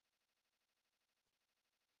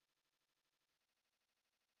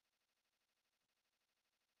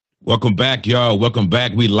Welcome back, y'all. Welcome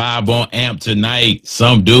back. We live on AMP tonight.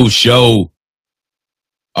 Some Dude Show.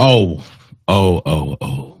 Oh,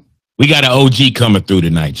 oh. We got an OG coming through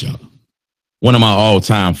tonight, y'all. One of my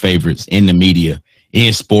all-time favorites in the media,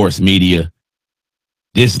 in sports media.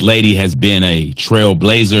 This lady has been a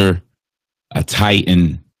trailblazer, a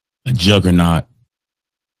titan, a juggernaut.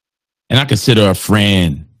 And I consider her a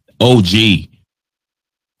friend, OG.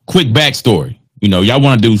 Quick backstory. Y'all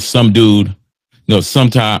want to do some dude. Some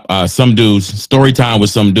dude's story time with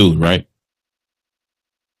some dude, right?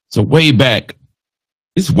 So way back,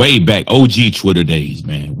 OG Twitter days,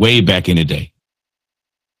 man, way back in the day.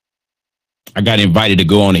 I got invited to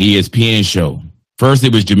go on the ESPN show. First,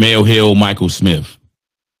 it was Jamel Hill, Michael Smith.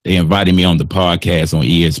 They invited me on the podcast on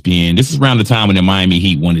ESPN. This is around the time when the Miami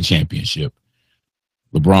Heat won the championship.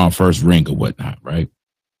 LeBron first ring or whatnot, right?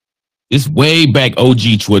 It's way back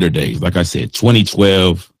OG Twitter days. Like I said,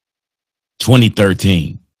 2012.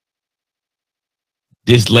 2013.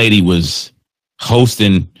 This lady was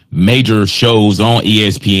hosting major shows on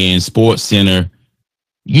ESPN, Sports Center,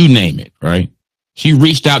 you name it, right? She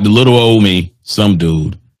reached out to little old me, some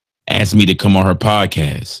dude, asked me to come on her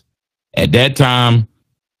podcast. At that time,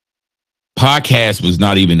 podcast was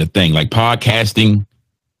not even a thing. Like podcasting,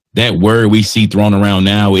 that word we see thrown around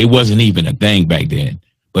now, it wasn't even a thing back then.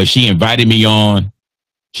 But she invited me on.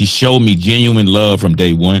 She showed me genuine love from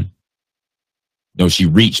day one. She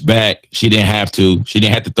reached back. She didn't have to. She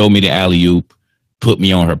didn't have to throw me the alley-oop, put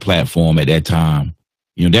me on her platform at that time.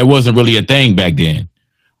 There wasn't really a thing back then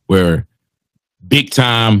where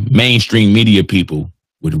big-time mainstream media people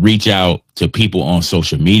would reach out to people on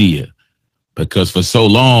social media, because for so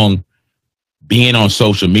long, being on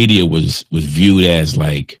social media was viewed as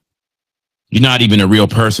like, you're not even a real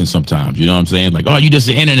person sometimes. You know what I'm saying? Like, oh, you're just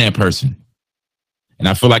an internet person. And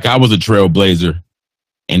I feel like I was a trailblazer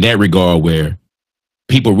in that regard, where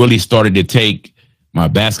people really started to take my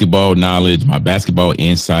basketball knowledge, my basketball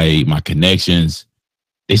insight, my connections.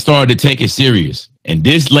 They started to take it serious. And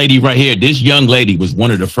this lady right here, this young lady, was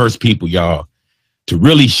one of the first people, y'all, to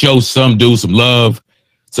really show some dude some love.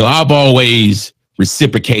 So I've always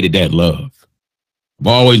reciprocated that love. I've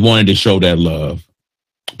always wanted to show that love.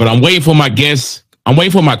 But I'm waiting for my guests. I'm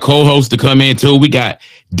waiting for my co-host to come in too. We got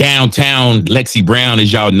downtown Lexi Brown,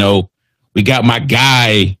 as y'all know. We got my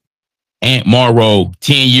guy, Ant Morrow,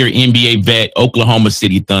 10-year NBA vet, Oklahoma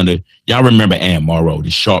City Thunder. Y'all remember Ant Morrow,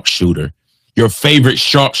 the sharpshooter. Your favorite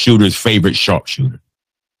sharpshooter's favorite sharpshooter.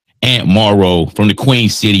 Ant Morrow from the Queen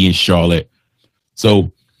City in Charlotte.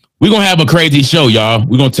 So we're going to have a crazy show, y'all.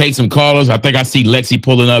 We're going to take some callers. I think I see Lexi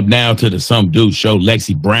pulling up now to the Some Dude Show.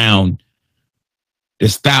 Lexi Brown, the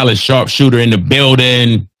stylish sharpshooter in the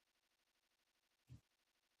building.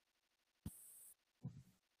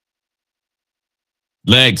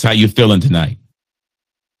 Legs, how you feeling tonight?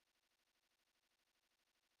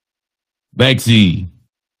 Lexi.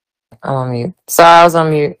 I'm on mute. Sorry, I was on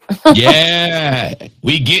mute. Yeah,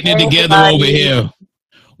 we getting it together over here.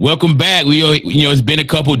 Welcome back. It's been a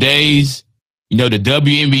couple days. The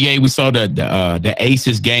WNBA, we saw the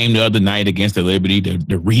Aces game the other night against the Liberty, the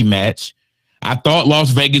rematch. I thought Las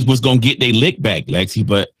Vegas was going to get their lick back, Lexi,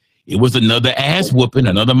 but it was another ass whooping,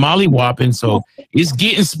 another molly whopping. So it's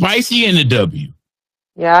getting spicy in the W.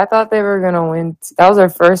 Yeah, I thought they were going to win. That was their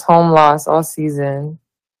first home loss all season.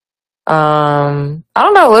 I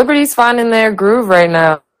don't know. Liberty's finding their groove right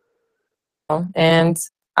now. And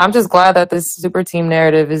I'm just glad that this super team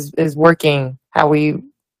narrative is working how we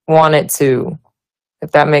want it to,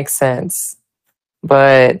 if that makes sense.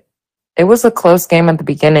 But it was a close game at the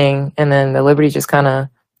beginning, and then the Liberty just kind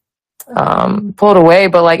of pulled away.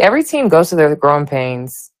 But, like, every team goes through their growing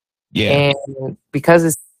pains. Yeah. And because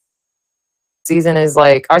this season is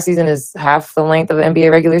like, our season is half the length of the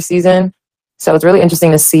NBA regular season. So it's really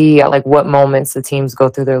interesting to see at like what moments the teams go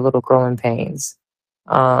through their little growing pains.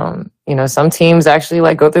 Some teams actually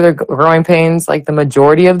like go through their growing pains like the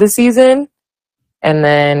majority of the season, and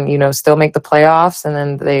then, still make the playoffs, and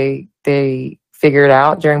then they figure it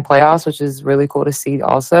out during playoffs, which is really cool to see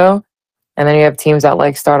also. And then you have teams that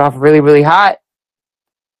like start off really, really hot.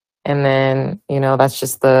 And then, that's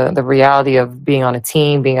just the reality of being on a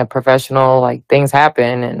team, being a professional, like things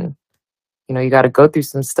happen, and, you got to go through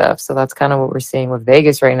some stuff. So that's kind of what we're seeing with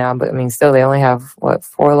Vegas right now. But I mean, still, they only have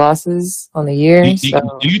 4 losses on the year.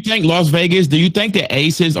 Do you think Las Vegas, do you think the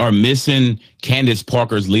Aces are missing Candace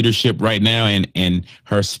Parker's leadership right now and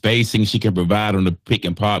her spacing she can provide on the pick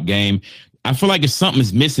and pop game? I feel like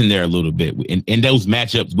something's missing there a little bit in those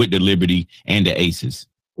matchups with the Liberty and the Aces.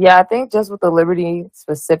 Yeah, I think just with the Liberty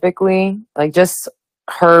specifically, like just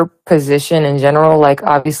her position in general, like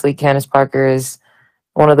obviously Candace Parker is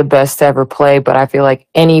one of the best to ever play. But I feel like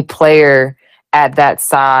any player at that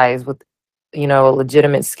size with, you know, a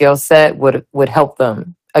legitimate skill set would help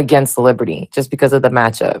them against the Liberty just because of the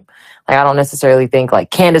matchup. Like, I don't necessarily think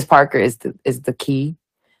like Candace Parker is the key,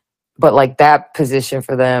 but like that position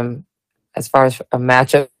for them as far as a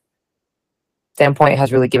matchup standpoint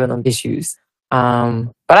has really given them issues.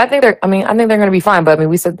 But I think they're going to be fine. But I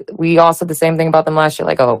mean, we all said the same thing about them last year.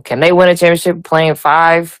 Like, oh, can they win a championship playing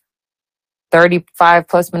 35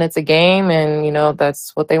 plus minutes a game? And, you know,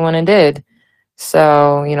 that's what they went and did.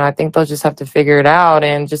 So, you know, I think they'll just have to figure it out.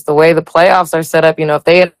 And just the way the playoffs are set up, you know, if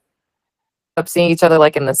they end up seeing each other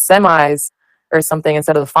like in the semis or something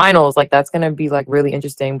instead of the finals, like that's going to be like really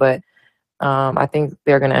interesting. But I think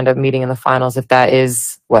they're going to end up meeting in the finals if that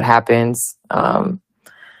is what happens. But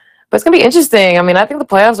it's going to be interesting. I mean, I think the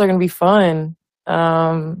playoffs are going to be fun.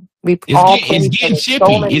 It's getting chippy.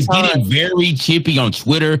 It's getting very chippy on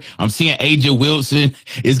Twitter. I'm seeing AJ Wilson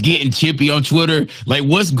is getting chippy on Twitter. Like,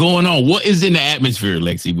 what's going on? What is in the atmosphere,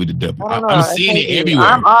 Lexi, with the W? I'm seeing it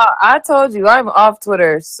everywhere. I told you I'm off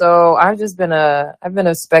Twitter, so I've been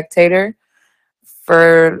a spectator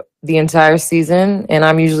for the entire season, and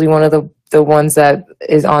I'm usually one of the ones that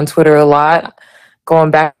is on Twitter a lot,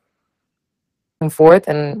 going back and forth.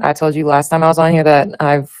 And I told you last time I was on here that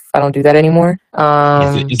I don't do that anymore.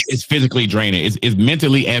 It's physically draining. It's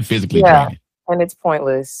mentally and physically draining. And it's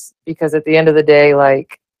pointless because at the end of the day,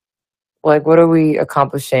 like what are we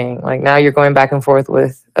accomplishing? Like, now you're going back and forth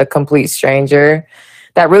with a complete stranger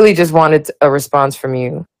that really just wanted a response from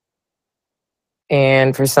you.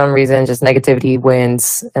 And for some reason, just negativity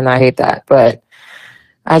wins. And I hate that. But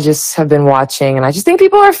I just have been watching, and I just think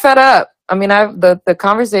people are fed up. I mean, the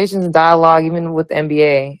conversations and dialogue, even with the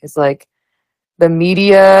NBA, is like the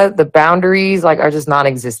media, the boundaries, like, are just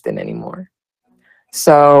non-existent anymore.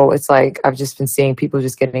 So it's like I've just been seeing people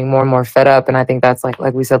just getting more and more fed up, and I think that's like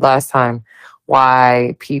we said last time,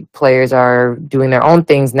 why players are doing their own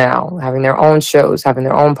things now, having their own shows, having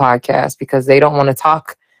their own podcasts, because they don't want to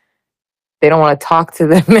talk. They don't want to talk to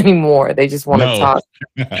them anymore. They just want to talk.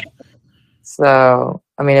 So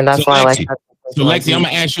I mean, and that's why I like. So Lexi, I'm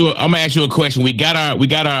gonna ask you a question. We got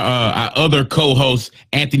our other co-host,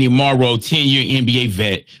 Anthony Morrow, 10-year NBA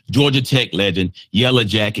vet, Georgia Tech legend, Yellow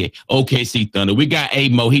Jacket, OKC Thunder. We got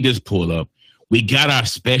Mo. He just pulled up. We got our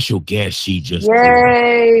special guest. She just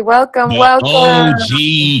Yay! Welcome. OG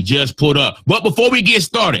just pulled up. But before we get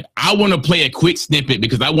started, I want to play a quick snippet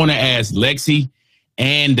because I want to ask Lexi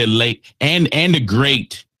and the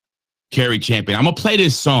great Cari Champion. I'm gonna play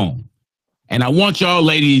this song, and I want y'all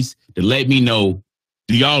ladies to let me know,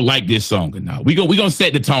 do y'all like this song or not? We're gonna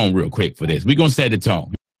set the tone real quick for this. We're gonna set the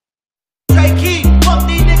tone. Hey, Key, pump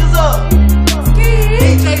these niggas up.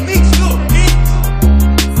 DJ Beats, you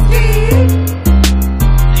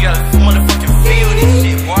gotta motherfucking feel this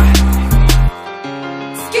shit, boy.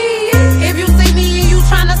 If you see me and you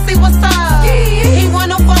tryna see what's up, he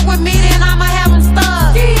wanna fuck with me, then I'ma have him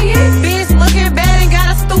stuck. Bitch looking bad and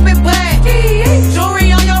got a stupid butt.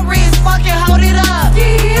 Jewelry on your wrist, fucking hold it up.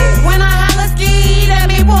 When I holla ski, that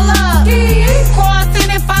me pull up. Car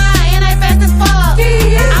sitting fine and they fast as fuck.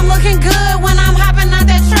 I'm looking good when I'm hopping out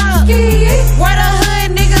that truck. Where the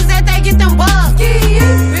hood niggas that they get them bucks.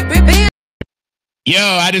 Yo,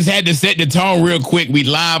 I just had to set the tone real quick. We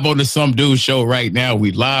live on the Some Dude Show right now.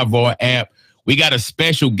 We live on app. We got a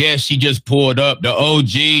special guest. She just pulled up, the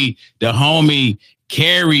OG, the homie,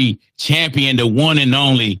 Cari Champion, the one and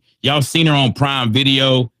only. Y'all seen her on Prime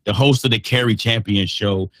Video, the host of the Cari Champion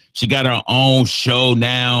show. She got her own show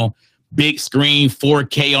now, big screen,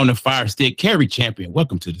 4K on the Fire Stick. Cari Champion,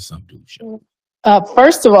 welcome to the Some Dude Show.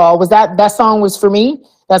 First of all, was that song was for me?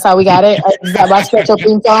 That's how we got it. Is that my special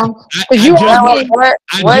theme song? I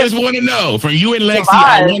just want to know from you and Lexi.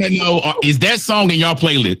 I want to know: is that song in y'all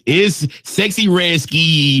playlist? Is Sexy Red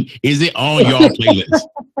Ski? Is it on y'all playlist?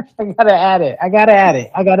 I gotta add it. I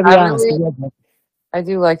gotta be honest. I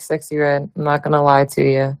do like Sexy Red. I'm not gonna lie to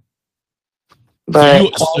you.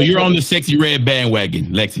 But so you're on the Sexy Red bandwagon,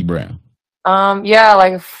 Lexi Brown. Yeah,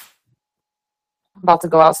 like I'm about to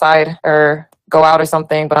go outside or go out or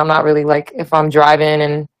something, but I'm not really like, if I'm driving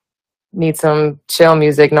and need some chill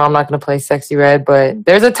music, no, I'm not gonna play Sexy Red. But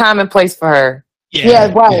there's a time and place for her.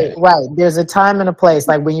 Yeah, right. There's a time and a place,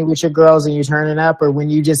 like when you're with your girls and you're turning up, or when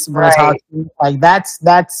you just want to talk to you, like that's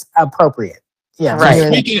appropriate. Yeah.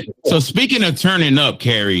 Right. So speaking of turning up,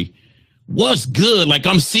 Cari, what's good? Like,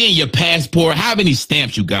 I'm seeing your passport. How many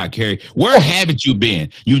stamps you got, Cari? Where haven't you been?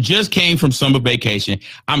 You just came from summer vacation.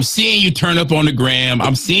 I'm seeing you turn up on the gram.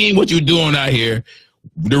 I'm seeing what you're doing out here.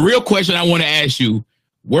 The real question I want to ask you,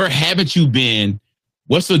 where haven't you been?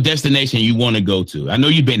 What's the destination you want to go to? I know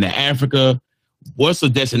you've been to Africa. What's the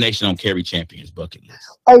destination on Cari Champion's bucket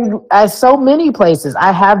list? So many places.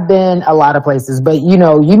 I have been a lot of places, but you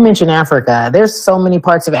mentioned Africa. There's so many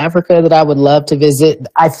parts of Africa that I would love to visit.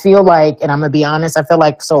 I feel like, and I'm gonna be honest, I feel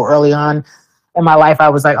like so early on in my life, I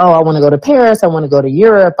was like, oh, I want to go to Paris. I want to go to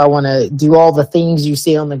Europe. I want to do all the things you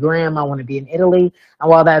see on the gram. I want to be in Italy. And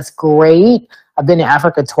while that's great, I've been to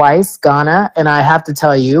Africa twice, Ghana, and I have to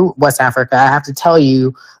tell you, West Africa, I have to tell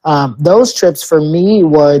you, those trips for me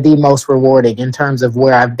were the most rewarding in terms of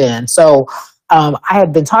where I've been. So I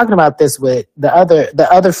had been talking about this with the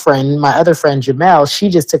other friend, my other friend, Jamel. She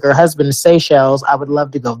just took her husband to Seychelles. I would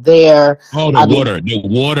love to go there. Oh, the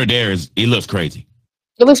water there it looks crazy.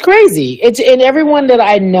 It looks crazy. And everyone that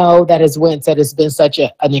I know that has went said it's been such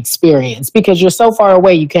an experience because you're so far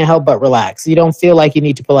away, you can't help but relax. You don't feel like you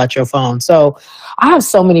need to pull out your phone. So I have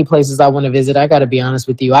so many places I want to visit. I got to be honest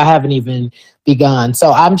with you. I haven't even begun.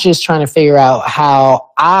 So I'm just trying to figure out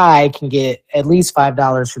how I can get at least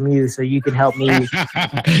 $5 from you so you can help me.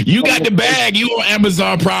 You got the bag. You on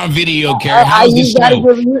Amazon Prime Video, Cari. How's the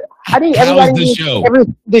show? I think everybody.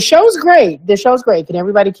 The show's great. The show's great. Can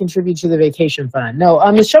everybody contribute to the vacation fund? No,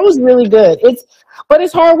 the show is really good. But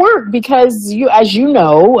it's hard work because as you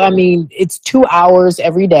know, I mean, it's 2 hours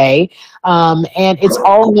every day, and it's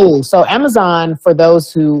all new. So Amazon, for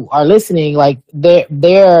those who are listening, like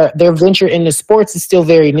their venture into sports is still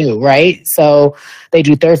very new, right? So they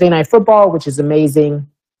do Thursday Night Football, which is amazing.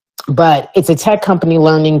 But it's a tech company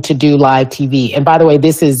learning to do live TV. And by the way,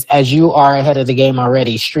 this is, as you are ahead of the game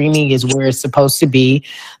already, streaming is where it's supposed to be.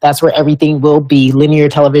 That's where everything will be. Linear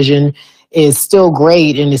television is still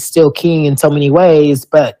great and is still king in so many ways,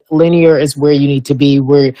 but linear is where you need to be,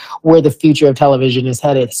 where the future of television is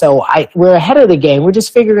headed. So we're ahead of the game. We're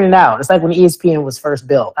just figuring it out. It's like when ESPN was first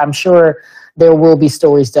built. I'm sure there will be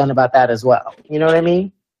stories done about that as well. You know what I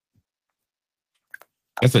mean?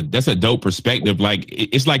 That's a dope perspective. Like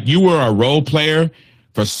it's like you were a role player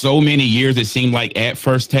for so many years. It seemed like at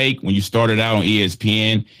First Take when you started out on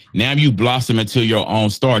ESPN. Now you blossom into your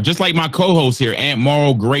own star. Just like my co-host here, Aunt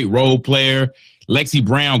Morrow, great role player. Lexi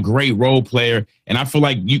Brown, great role player. And I feel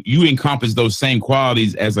like you encompass those same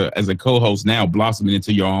qualities as a co-host now, blossoming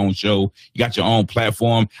into your own show. You got your own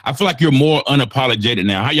platform. I feel like you're more unapologetic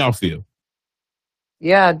now. How y'all feel?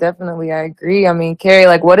 Yeah, definitely. I agree. I mean, Cari,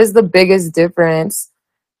 like, what is the biggest difference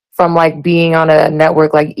from like being on a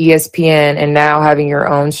network like ESPN and now having your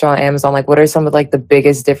own show on Amazon? Like, what are some of like the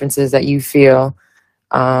biggest differences that you feel,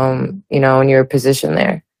 in your position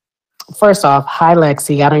there? First off, hi,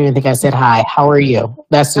 Lexi. I don't even think I said hi. How are you?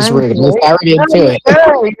 That's just rude. Let's get into it.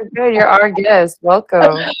 You're good. You're our guest.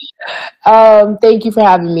 Welcome. Thank you for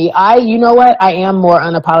having me. You know what? I am more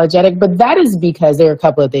unapologetic, but that is because there are a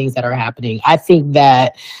couple of things that are happening. I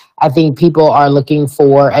think people are looking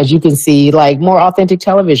for, as you can see, like more authentic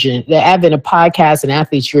television. The advent of podcasts and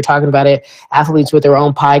athletes, you were talking about it, athletes with their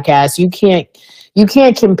own podcasts. You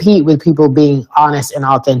can't compete with people being honest and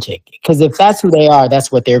authentic, because if that's who they are,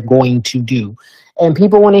 that's what they're going to do. And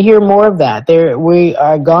people want to hear more of that.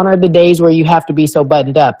 Gone are the days where you have to be so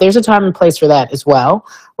buttoned up. There's a time and place for that as well,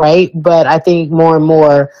 right? But I think more and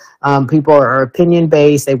more people are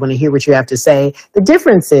opinion-based. They want to hear what you have to say. The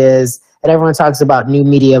difference is, and everyone talks about new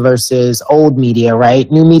media versus old media,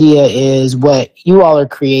 right? New media is what you all are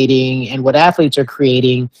creating and what athletes are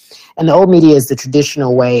creating. And the old media is the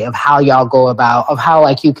traditional way of how y'all go about, of how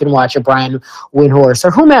like you can watch a Brian Windhorst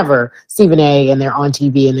or whomever, Stephen A., and they're on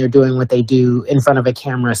TV and they're doing what they do in front of a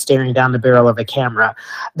camera, staring down the barrel of a camera.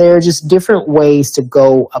 There are just different ways to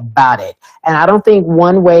go about it. And I don't think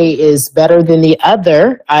one way is better than the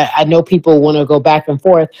other. I know people want to go back and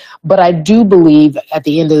forth, but I do believe at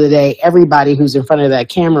the end of the day, everybody who's in front of that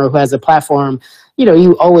camera, who has a platform,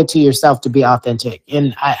 you owe it to yourself to be authentic.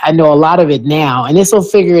 And I know a lot of it now, and this will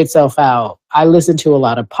figure itself out. I listen to a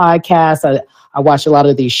lot of podcasts. I watch a lot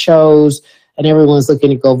of these shows, and everyone's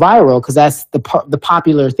looking to go viral because that's the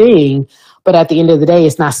popular thing. But at the end of the day,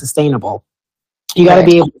 it's not sustainable. You got to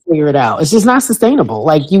be able to figure it out. It's just not sustainable.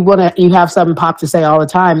 Like you have something pop to say all the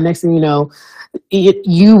time. Next thing you know,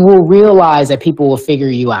 you will realize that people will figure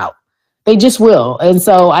you out. They just will. And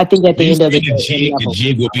so I think at the end of the day, the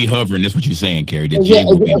jig will be hovering. That's what you're saying, Cari. The jig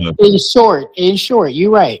will be hovering. In short,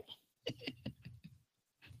 you're right.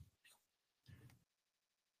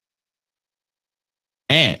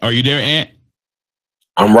 Ant, are you there, Ant?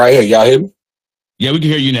 I'm right here. Y'all hear me? Yeah, we can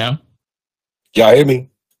hear you now. Y'all hear me?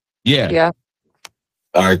 Yeah. Yeah.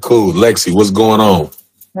 All right, cool. Lexi, what's going on?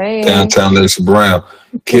 Hey. Downtown Lexi Brown.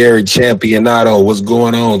 Cari Championado, what's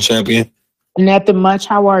going on, champion? Nothing much.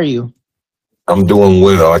 How are you? I'm doing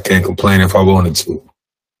well. I can't complain if I wanted to.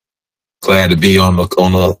 Glad to be on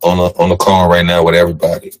the call right now with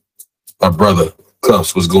everybody. My brother,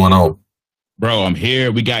 Cuffs, what's going on? Bro, I'm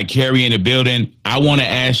here. We got Cari in the building. I want to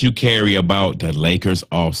ask you, Cari, about the Lakers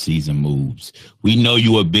offseason moves. We know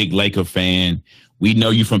you a big Laker fan. We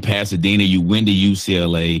know you from Pasadena. You went to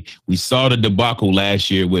UCLA. We saw the debacle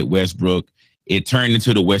last year with Westbrook. It turned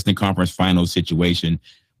into the Western Conference Finals situation.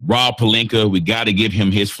 Rob Pelinka, we got to give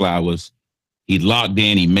him his flowers. He locked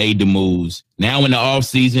in. He made the moves. Now in the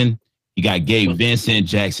offseason, you got Gabe Vincent,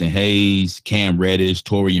 Jackson Hayes, Cam Reddish,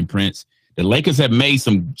 Taurean Prince. The Lakers have made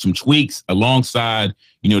some tweaks alongside,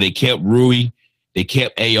 they kept Rui, they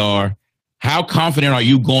kept AR. How confident are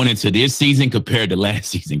you going into this season compared to last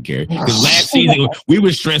season, Cari? Because last season, we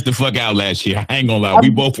were stressed the fuck out last year. I ain't gonna lie. We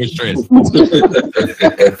both were stressed.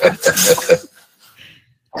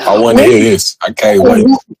 I want to hear this. I can't wait.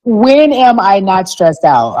 When am I not stressed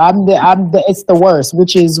out? It's the worst,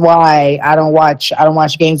 which is why I don't watch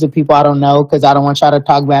games with people I don't know, because I don't want y'all to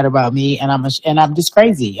talk bad about me, and I'm just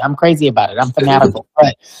crazy. I'm crazy about it. I'm fanatical.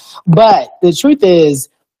 But the truth is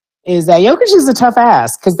that Jokic is a tough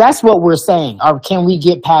ass, because that's what we're saying. Or can we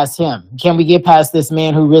get past him? Can we get past this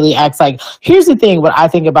man who really acts like? Here's the thing: what I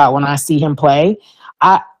think about when I see him play,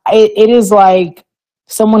 it is like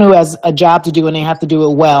someone who has a job to do and they have to do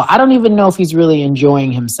it well. I don't even know if he's really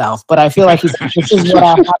enjoying himself, but I feel like this is what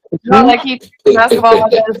I have to do. Not like he basketball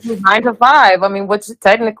is 9 to 5. I mean, which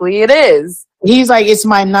technically it is. He's like, it's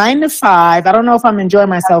my 9 to 5. I don't know if I'm enjoying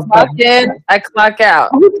myself. I clock in, I clock out.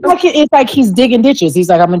 It's like he's digging ditches. He's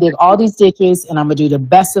like, I'm gonna dig all these ditches and I'm gonna do the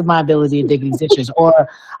best of my ability to dig these ditches. Or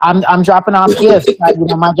I'm dropping off gifts.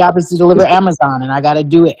 My job is to deliver Amazon, and I got to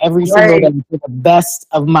do it every single day to the best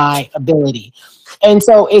of my ability. And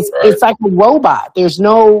so it's like a robot. There's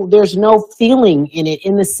no feeling in it,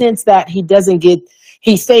 in the sense that he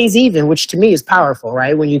stays even, which to me is powerful,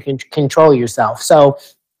 right? When you can control yourself. So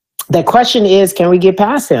the question is, can we get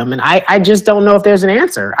past him? And I just don't know if there's an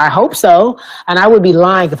answer. I hope so. And I would be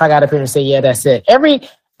lying if I got up here and say, yeah, that's it. Every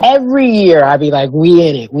year I'd be like, we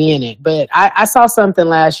in it. But I saw something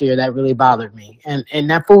last year that really bothered me. And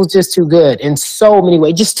that fool's just too good in so many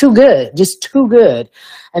ways. Just too good.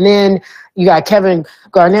 And then you got Kevin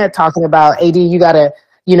Garnett talking about AD, you gotta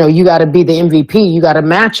be the MVP, you gotta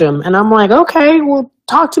match him. And I'm like, okay, well,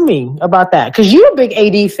 talk to me about that. Because you're a big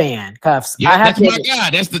AD fan, Cuffs. Yeah, that's my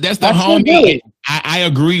guy. That's the homie. I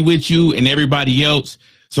agree with you and everybody else.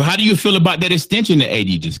 So how do you feel about that extension that AD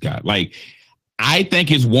just got? Like, I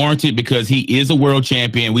think it's warranted because he is a world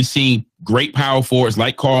champion. We've seen great power forwards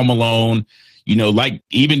like Karl Malone, like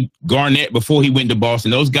even Garnett before he went to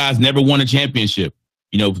Boston. Those guys never won a championship.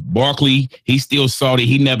 Barkley, he's still salty.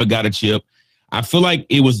 He never got a chip. I feel like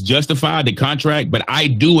it was justified, the contract, but I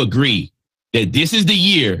do agree that this is the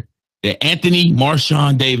year that Anthony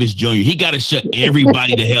Marshawn Davis Jr., he got to shut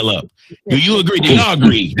everybody the hell up. Do you agree? Do y'all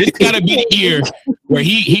agree? This got to be the year where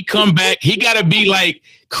he come back. He got to be like,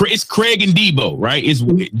 it's Craig and Debo, right?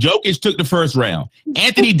 Jokic took the first round.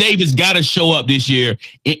 Anthony Davis got to show up this year.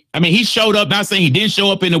 He showed up. Not saying he didn't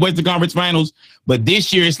show up in the Western Conference Finals, but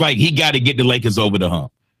this year it's like he got to get the Lakers over the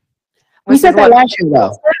hump. We said that last year,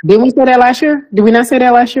 though. Didn't we say that last year? Did we not say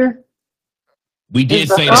that last year? We did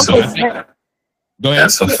say that. Go ahead.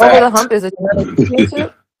 That's a Over fact. the hump is a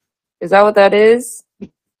championship? Is that what that is?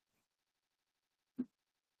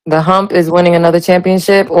 The hump is winning another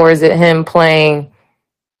championship, or is it him playing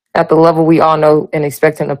at the level we all know and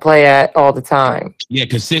expect him to play at all the time? Yeah,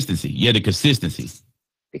 consistency. Yeah, the consistency.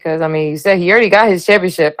 Because you said he already got his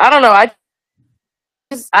championship. I don't know.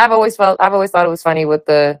 I've always thought it was funny with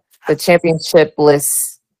the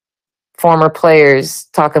championship-less former players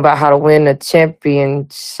talking about how to win a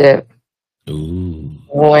championship. Ooh.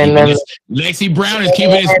 Lexi Brown is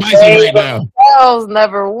keeping it spicy right now. Themselves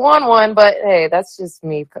never won one, but hey, that's just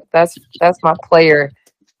me. That's my player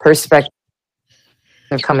perspective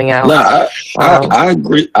coming out. No, I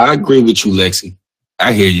agree. I agree with you, Lexi.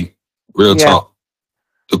 I hear you. Real talk.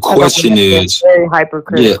 The question is very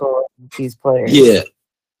hypercritical of these players. Yeah,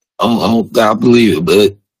 I believe it,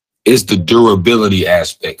 but it's the durability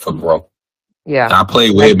aspect for bro. Yeah, I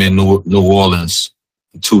played with him in New Orleans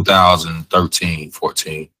in 2013,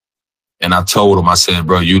 14. And I told him, I said,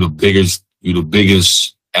 bro, you the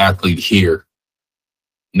biggest athlete here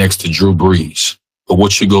next to Drew Brees. But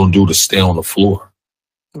what you gonna do to stay on the floor?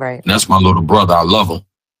 Right. And that's my little brother. I love him.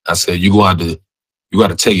 I said, you got to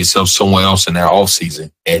take yourself somewhere else in that off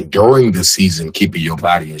season. And during the season, keeping your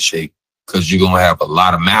body in shape, because you're gonna have a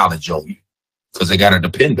lot of mileage on you. Because they gotta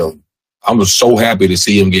depend on you. I was so happy to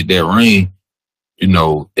see him get that ring, in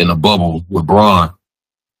the bubble with Bron.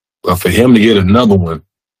 But for him to get another one,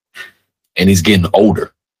 and he's getting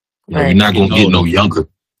older, you're not going to get no younger.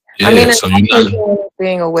 Yeah, so you're not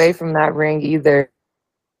being away from that ring either.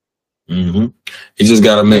 Mm-hmm. He just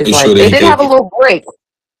got to make It's sure like that they he did have a can. little break.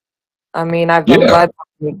 I mean, I'm Yeah, glad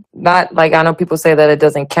not like I know people say that it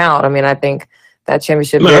doesn't count. I mean, I think that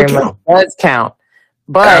championship man, very much count. does count.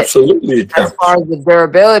 But Absolutely, it as far counts. as the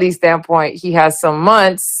durability standpoint, he has some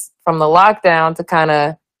months from the lockdown to kind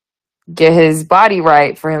of get his body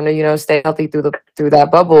right for him to, stay healthy through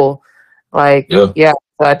that bubble. Like, Yeah. yeah.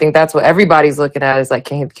 So I think that's what everybody's looking at is like,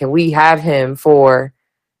 can we have him for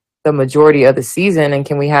the majority of the season, and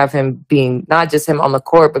can we have him being not just him on the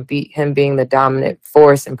court, but him being the dominant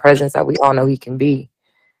force and presence that we all know he can be.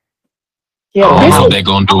 I Yeah, don't this know if is they're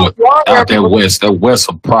gonna do it Well, there are out there people- west. That west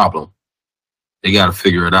a problem. They got to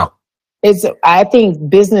figure it out. It's, I think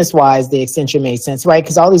business wise, the extension made sense, right?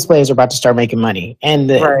 Because all these players are about to start making money, and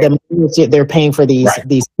the money they're paying for these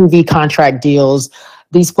TV contract deals.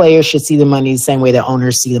 These players should see the money the same way the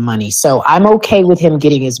owners see the money. So I'm okay with him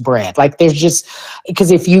getting his bread. Like there's just,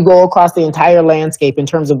 because if you go across the entire landscape in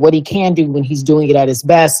terms of what he can do when he's doing it at his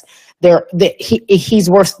best, he's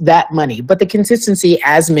worth that money. But the consistency,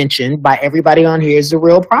 as mentioned by everybody on here, is the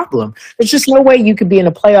real problem. There's just no way you could be in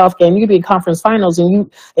a playoff game, you could be in conference finals,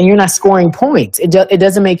 and you're not scoring points. It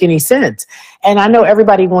doesn't make any sense. And I know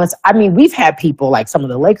everybody wants. I mean, we've had people like some of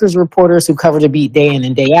the Lakers reporters who cover the beat day in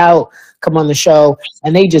and day out come on the show,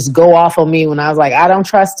 and they just go off on me when I was like, I don't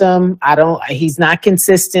trust him. He's not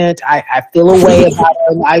consistent. I feel a way about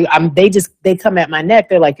him. They come at my neck.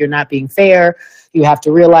 They're like, you're not being fair. You have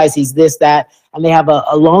to realize he's this, that. And they have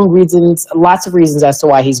lots of reasons as to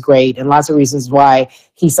why he's great, and lots of reasons why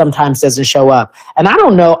he sometimes doesn't show up. And I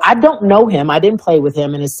don't know him. I didn't play with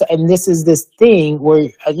him. And this is this thing where,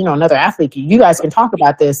 another athlete, you guys can talk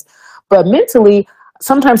about this, but mentally,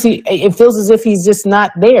 sometimes it feels as if he's just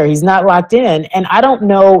not there. He's not locked in. And I don't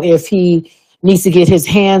know if he needs to get his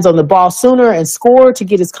hands on the ball sooner and score to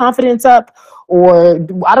get his confidence up, or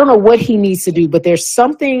I don't know what he needs to do, but there's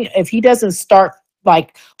something, if he doesn't start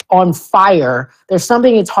like on fire, there's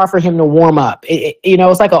something, it's hard for him to warm up.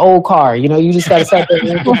 It's like an old car, you just got to start there.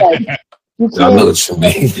 You I know what you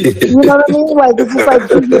mean. You know what I mean? Like it's just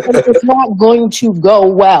like it's not going to go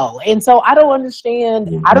well. And so I don't understand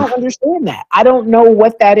that. I don't know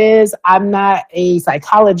what that is. I'm not a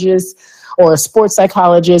psychologist or a sports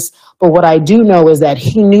psychologist, but what I do know is that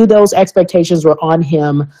he knew those expectations were on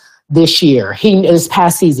him this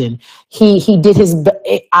past season. He did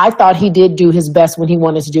I thought he did do his best when he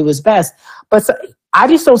wanted to do his best, but I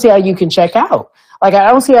just don't see how you can check out. Like,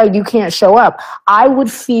 I don't see how you can't show up. I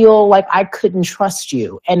would feel like I couldn't trust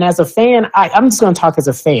you. And as a fan, I'm just going to talk as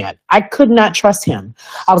a fan. I could not trust him.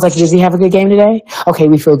 I was like, does he have a good game today? Okay,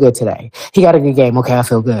 we feel good today. He got a good game. Okay, I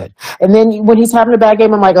feel good. And then when he's having a bad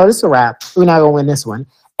game, I'm like, oh, this is a wrap. We're not going to win this one.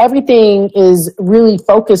 Everything is really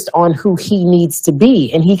focused on who he needs to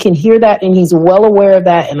be. And he can hear that, and he's well aware of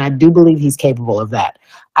that. And I do believe he's capable of that.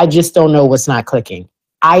 I just don't know what's not clicking.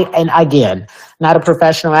 And again, not a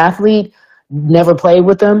professional athlete, never played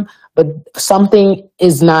with them, but something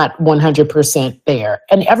is not 100% there.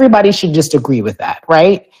 And everybody should just agree with that,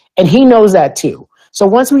 right? And he knows that too. So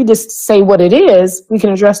once we just say what it is, we can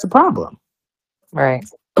address the problem. Right.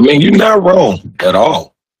 I mean, you're not wrong at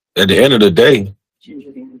all. At the end of the day,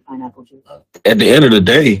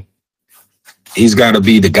 he's got to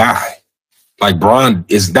be the guy. Like, Bron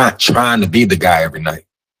is not trying to be the guy every night.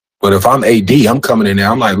 But if I'm AD, I'm coming in there,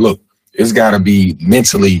 I'm like, look, it's got to be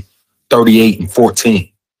mentally 38 and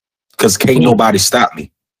 14, because can't nobody stop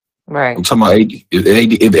me. Right. I'm talking about AD.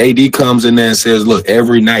 If AD comes in there and says, look,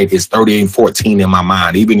 every night it's 38 and 14 in my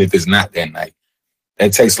mind, even if it's not that night,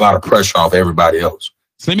 that takes a lot of pressure off everybody else.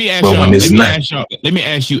 So let me ask you,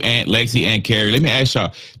 Aunt Lexi and Cari, let me ask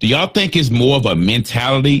y'all, do y'all think it's more of a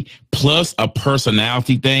mentality plus a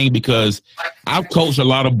personality thing? Because I've coached a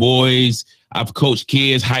lot of boys, I've coached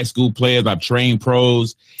kids, high school players, I've trained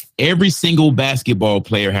pros. Every single basketball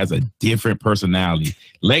player has a different personality.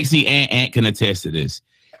 Lexi and Ant can attest to this.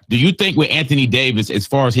 Do you think with Anthony Davis, as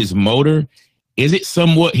far as his motor, is it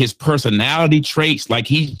somewhat his personality traits? Like,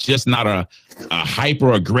 he's just not a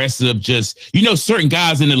hyper aggressive, certain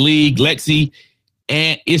guys in the league, Lexi,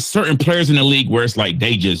 and it's certain players in the league where it's like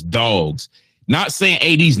they just dogs. Not saying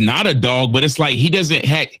AD's not a dog, but it's like he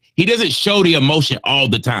doesn't show the emotion all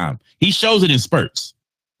the time. He shows it in spurts.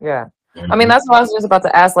 Yeah. I mean, that's what I was just about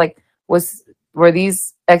to ask. Like, were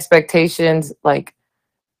these expectations like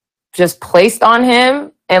just placed on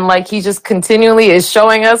him, and like he just continually is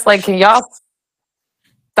showing us, like, can y'all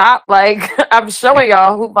stop? Like, I'm showing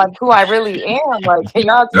y'all who I really am. Like, can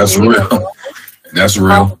y'all? That's real. That's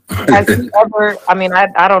real. Has he ever? I mean,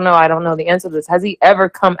 I don't know. I don't know the answer to this. Has he ever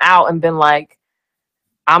come out and been like,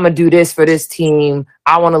 I'm gonna do this for this team.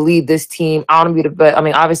 I want to lead this team. I want to be the best. I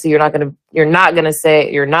mean, obviously, you're not gonna say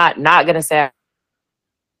I'm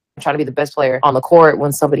trying to be the best player on the court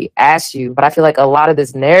when somebody asks you. But I feel like a lot of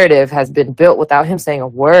this narrative has been built without him saying a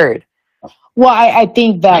word. Well, I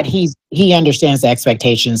think that he understands the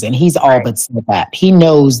expectations, and he's all but said that. He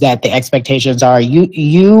knows that the expectations are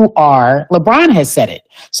you are. LeBron has said it,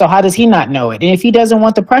 so how does he not know it? And if he doesn't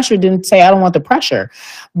want the pressure, then say I don't want the pressure.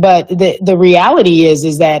 But the reality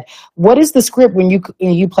is that what is the script when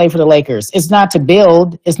you play for the Lakers? It's not to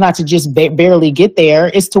build. It's not to just barely get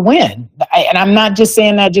there. It's to win. And I'm not just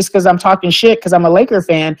saying that just because I'm talking shit because I'm a Laker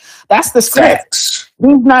fan. That's the script. Facts.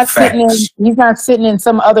 He's not sitting in. He's not sitting in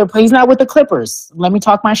some other place. He's not with the Clippers. Let me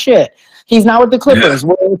talk my shit. He's not with the Clippers.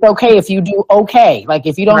 Where it's okay if you do okay. Like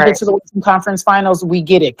if you don't get to the Western Conference Finals, we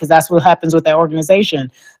get it because that's what happens with that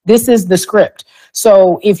organization. This is the script.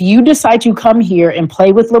 So if you decide to come here and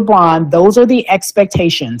play with LeBron, those are the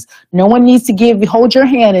expectations. No one needs to hold your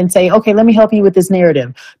hand and say, okay, let me help you with this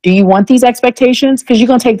narrative. Do you want these expectations? Because you're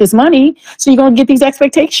going to take this money, so you're going to get these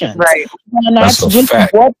expectations. Right. And that's just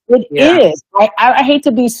fact. what it is. I hate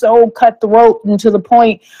to be so cutthroat and to the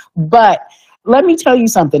point, but let me tell you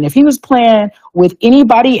something. If he was playing with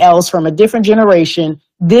anybody else from a different generation,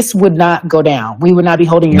 this would not go down. We would not be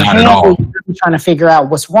holding your hand. We would be trying to figure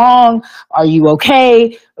out what's wrong. Are you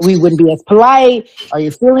okay? We wouldn't be as polite. Are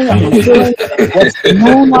you feeling? Are you feeling? What's the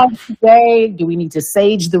moon like today? Do we need to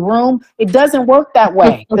sage the room? It doesn't work that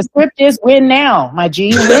way. The script is win now, my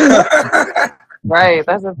G. Win now. Right.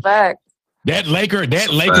 That's a fact. That Laker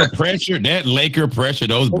pressure,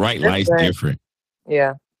 those bright lights different.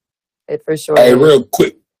 Yeah. It for sure. Hey, real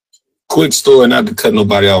quick story, not to cut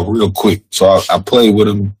nobody out real quick. So I played with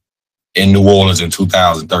him in New Orleans in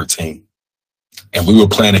 2013. And we were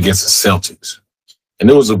playing against the Celtics. And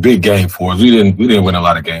it was a big game for us. We didn't win a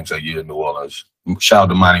lot of games that year in New Orleans. Shout out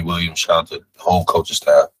to Monty Williams, shout out to the whole coaching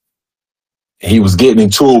staff. And he was getting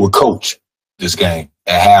into it with Coach this game.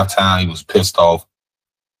 At halftime, he was pissed off.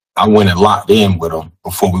 I went and locked in with him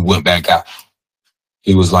before we went back out.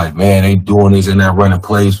 He was like, man, they doing this and that running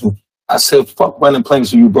plays. I said, fuck running plays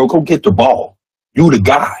for you, bro. Go get the ball. You the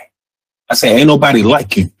guy. I said, ain't nobody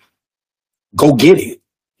like you. Go get it.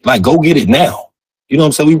 Like, go get it now. You know what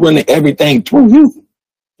I'm saying? We running everything through you.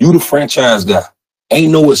 You the franchise guy.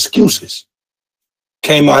 Ain't no excuses.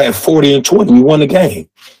 Came out at 40 and 20. We won the game.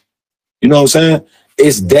 You know what I'm saying?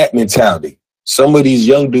 It's that mentality. Some of these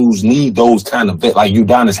young dudes need those kind of, like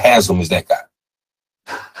Udonis Haslem is that guy.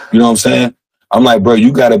 You know what I'm saying? I'm like, bro,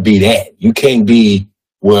 you got to be that. You can't be,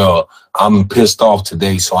 well, I'm pissed off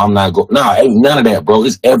today, so I'm not going. Nah, ain't none of that, bro.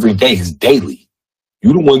 It's every day. It's daily.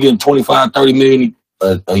 You the one getting 25, 30 million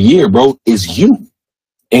a year, bro. It's you.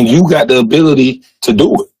 And you got the ability to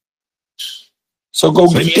do it. So go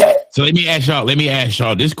get that. So let me ask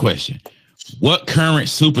y'all this question. What current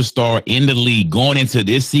superstar in the league going into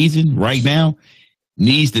this season right now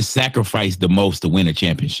needs to sacrifice the most to win a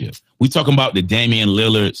championship? We talking about the Damian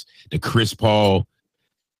Lillards, the Chris Paul.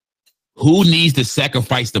 Who needs to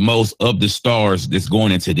sacrifice the most of the stars that's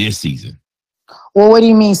going into this season? Well, what do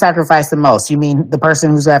you mean sacrifice the most? You mean the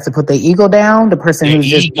person who's have to put their ego down? The person who's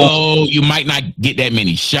just you might not get that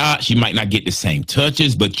many shots. You might not get the same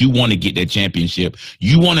touches, but you want to get that championship.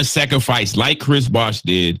 You want to sacrifice like Chris Bosh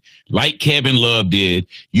did, like Kevin Love did.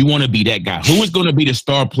 You want to be that guy. Who is going to be the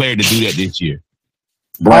star player to do that this year?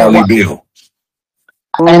 Bradley Beal.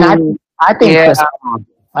 And I think Chris Paul.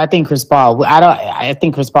 I think Chris Paul. I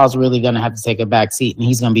think Chris Paul's really going to have to take a back seat, and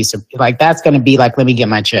he's going to be like, that's going to be like, let me get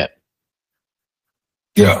my chip.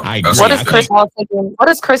 Yeah. What does Chris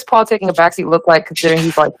Paul taking a backseat look like, considering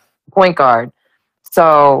he's like point guard?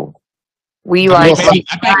 So I think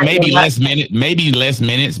maybe less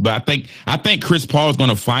minutes, but I think Chris Paul is going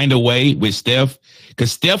to find a way with Steph,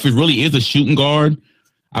 because Steph really is a shooting guard.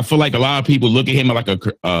 I feel like a lot of people look at him like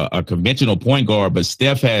a conventional point guard, but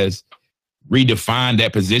Steph has redefined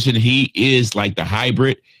that position. He is like the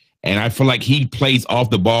hybrid, and I feel like he plays off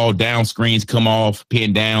the ball, down screens, come off,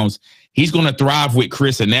 pin downs. He's going to thrive with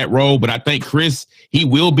Chris in that role, but I think Chris, he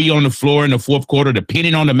will be on the floor in the fourth quarter,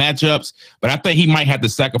 depending on the matchups, but I think he might have to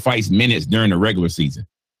sacrifice minutes during the regular season.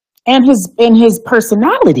 And his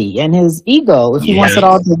personality and his ego, if he wants it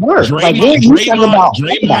all to work.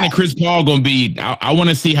 Draymond and Chris Paul going to be, I want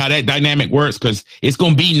to see how that dynamic works, because it's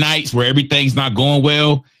going to be nights where everything's not going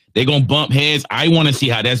well. They're going to bump heads. I want to see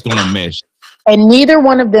how that's going to mesh. And neither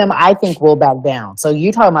one of them, I think, will back down. So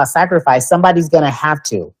you're talking about sacrifice. Somebody's going to have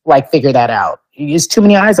to figure that out. There's too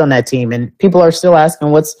many eyes on that team, and people are still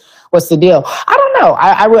asking what's the deal. I don't know.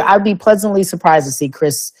 I'd be pleasantly surprised to see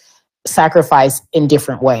Chris sacrifice in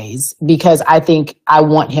different ways because I think I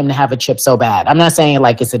want him to have a chip so bad. I'm not saying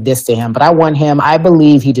like it's a diss to him, but I want him. I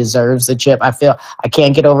believe he deserves a chip. I feel I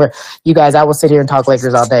can't get over you guys. I will sit here and talk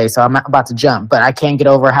Lakers all day, so I'm not about to jump, but I can't get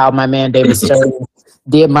over how my man David Stern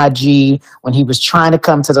did my G when he was trying to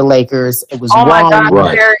come to the Lakers. It was Oh my wrong. God,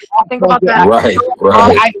 Right. Gary, I think about that.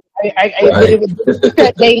 Right.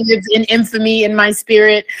 They lives in infamy in my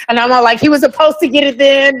spirit, and I'm all like, he was supposed to get it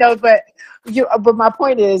then. No, but my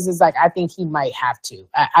point is like I think he might have to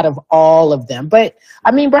out of all of them. But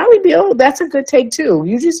I mean, Bradley Beal, that's a good take too.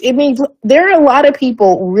 There are a lot of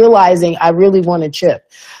people realizing I really want a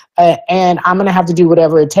chip, and I'm gonna have to do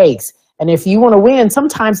whatever it takes. And if you want to win,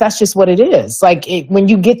 sometimes that's just what it is. Like when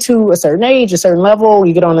you get to a certain age, a certain level,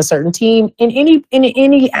 you get on a certain team in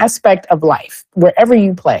any aspect of life, wherever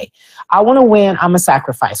you play. I want to win. I'm a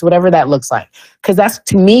sacrifice, whatever that looks like. Because that's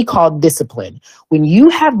to me called discipline. When you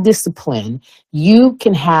have discipline, you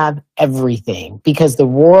can have everything because the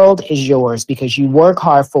world is yours because you work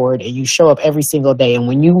hard for it and you show up every single day. And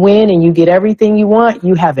when you win and you get everything you want,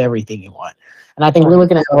 you have everything you want. And I think we're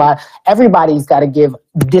looking at a lot. Everybody's got to give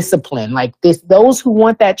discipline like this. Those who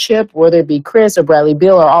want that chip, whether it be Chris or Bradley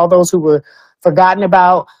Beal or all those who were forgotten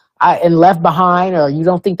about and left behind, or you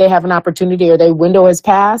don't think they have an opportunity or their window has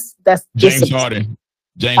passed. That's James discipline. Harden.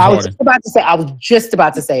 I was just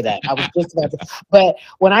about to say that. But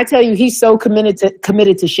when I tell you he's so committed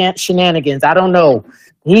to shenanigans, I don't know.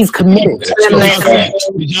 He's committed.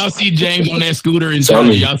 Did y'all see James on that scooter in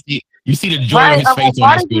China? You see the joy in his face on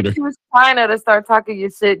that scooter. Why did you choose China to start talking your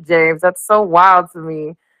shit, James? That's so wild to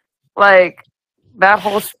me. Like that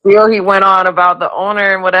whole spiel he went on about the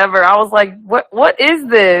owner and whatever. I was like, what is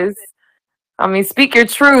this? I mean, speak your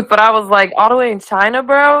truth, but I was like, all the way in China,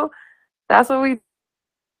 bro? That's what we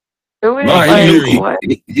doing? No, what?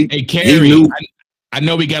 Hey, Cari, I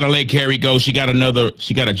know we gotta let Cari go. She got to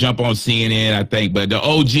jump on CNN, I think. But the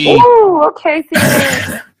OG. Ooh, okay,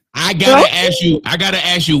 CNN. I gotta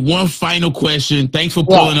ask you one final question. Thanks for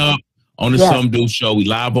pulling up on the Some Dude Show. We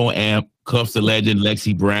live on AMP. Cuffs the legend,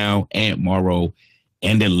 Lexi Brown, Aunt Morrow,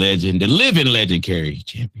 and the living legend, Cari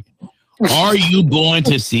Champion. Are you going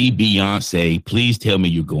to see Beyonce? Please tell me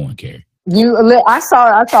you're going, Cari. I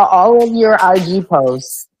saw all of your IG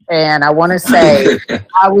posts, and I want to say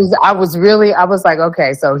I was like,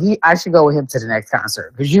 okay, so I should go with him to the next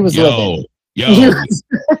concert because you was living.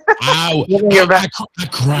 I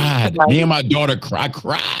cried. Me and my daughter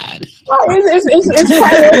cried. It's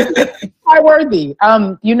quite worthy.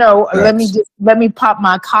 Let me pop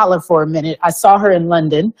my collar for a minute. I saw her in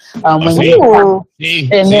London. Talk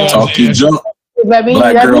your junk. Black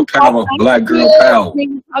girl power.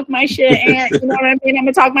 Talk my shit, Aunt. You know what I mean? I'm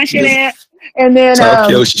gonna talk my shit, Aunt. And then talk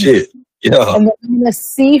your shit. Yeah. And then I'm going to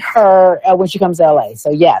see her when she comes to LA.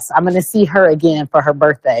 So, yes, I'm going to see her again for her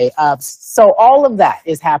birthday. So all of that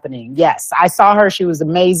is happening. Yes, I saw her. She was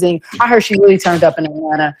amazing. I heard she really turned up in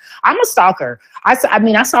Atlanta. I'm a stalker. I saw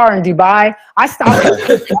her in Dubai. I stalked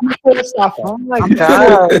her. I'm a full stalker. Oh, my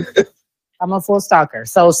God. I'm a full stalker.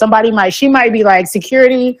 So she might be like,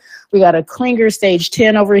 security, we got a clinger stage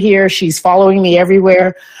 10 over here. She's following me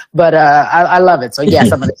everywhere. But I love it. So,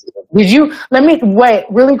 yes, I'm going to see her. Let me wait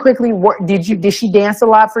really quickly. Did she dance a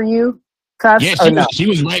lot for you? Yeah, she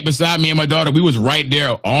was right beside me and my daughter. We was right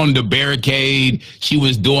there on the barricade. She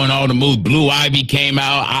was doing all the moves. Blue Ivy came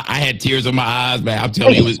out. I had tears in my eyes, man. I'm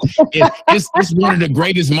telling you, it's one of the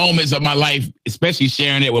greatest moments of my life, especially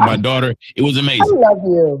sharing it with my daughter. It was amazing. I love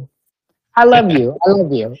you. I love you.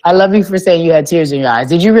 I love you for saying you had tears in your eyes.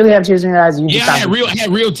 Did you really have tears in your eyes? I had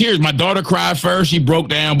real tears. My daughter cried first. She broke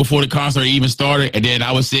down before the concert even started. And then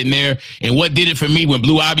I was sitting there. And what did it for me when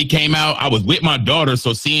Blue Ivy came out, I was with my daughter.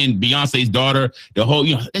 So seeing Beyonce's daughter, the whole,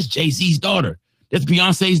 that's Jay-Z's daughter. That's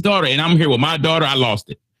Beyonce's daughter. And I'm here with my daughter. I lost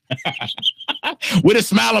it. With a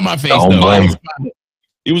smile on my face,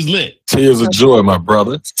 It was lit. Tears of joy, my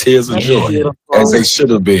brother. Tears of joy. As they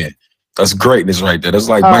should have been. That's greatness right there. That's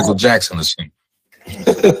like Michael Jackson or something.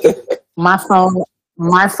 My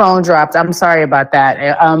phone dropped. I'm sorry about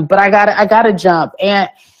that. But I gotta jump. And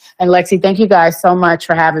Lexi, thank you guys so much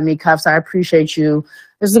for having me. Cuffs, I appreciate you.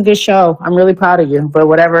 This is a good show. I'm really proud of you. But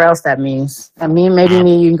whatever else that means. I mean, maybe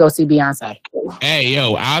you can go see Beyonce. Hey,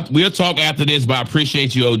 we'll talk after this, but I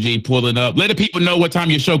appreciate you, OG, pulling up. Let the people know what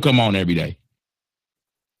time your show come on every day.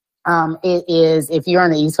 It is, if you're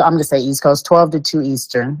on the East Coast, I'm going to say East Coast, 12 to 2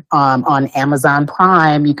 Eastern, on Amazon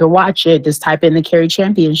Prime. You can watch it. Just type in the Cari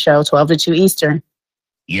Champion show, 12 to 2 Eastern.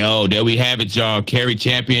 Yo, there we have it, y'all. Cari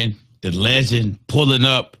Champion, the legend, pulling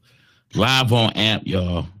up live on AMP,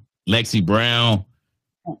 y'all. Lexi Brown,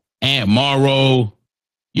 Aunt Morrow.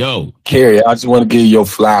 Yo. Cari, I just want to give you your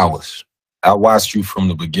flowers. I watched you from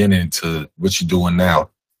the beginning to what you're doing now.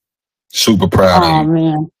 Super proud of Oh you.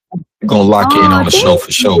 man. We're gonna lock in on the show thank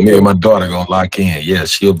for sure. you. Me and my daughter gonna lock in. Yeah,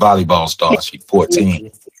 she a volleyball star. She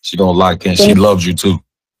 14. She gonna lock in. She Thank you. loves you too.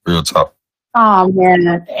 Real talk. Oh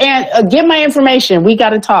man. And get my information. We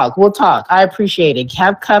gotta talk. We'll talk. I appreciate it.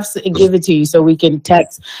 Have Cuffs and give it to you so we can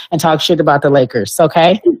text and talk shit about the Lakers.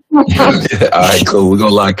 Okay. All right, cool. We're gonna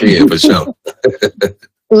lock in for sure.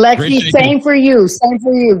 Lexi, Appreciate same for you. Same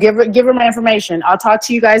for you. Give her my information. I'll talk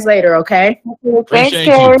to you guys later, okay? Thanks, Appreciate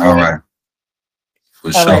you. Cari. All right. For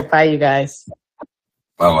All sure. right, bye you guys.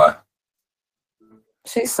 Bye-bye.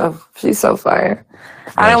 She's so fire.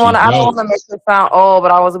 I Yeah, didn't want to. she's I don't dope. want to make her sound old,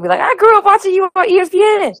 but I was gonna be like, I grew up watching you on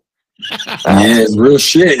ESPN. Yeah, it's real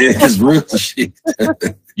shit. It's real shit.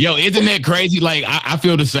 Yo, isn't that crazy? Like, I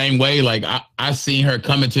feel the same way. Like, I seen her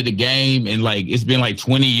coming to the game, and like, it's been like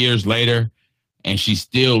 20 years later, and she's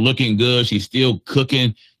still looking good. She's still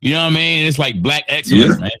cooking. You know what I mean? It's like black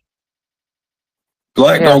excellence, Yeah. man.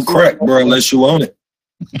 Black Yeah, don't crack, bro, unless you own it.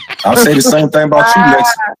 I'll say the same thing about you, Lex.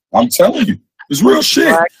 I'm telling you. It's real shit.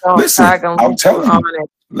 Black don't Listen, crack 'em I'm telling you. on it.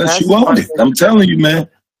 Unless That's you own it. funny. I'm telling you, man.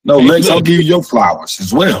 No, Hey, Lex, I'll look. give you your flowers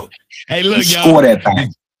as well. Hey, You look, score y'all. that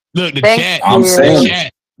thing. Look, the Thank chat. I'm you. saying The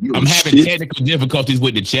chat. You I'm having shit. technical difficulties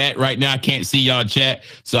with the chat right now. I can't see y'all chat.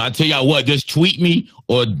 So I tell y'all what, just tweet me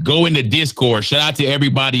or go in the Discord. Shout out to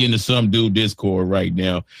everybody in the Some Dude Discord right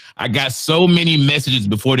now. I got so many messages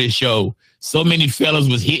before this show. So many fellas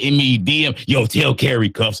was hitting me DM. Yo, tell Cari,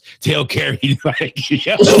 Cuffs. Tell Cari. Like,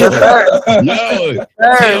 yo,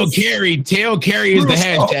 tell Cari is the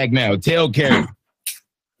hashtag now. Tell Cari.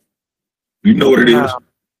 You know what it is.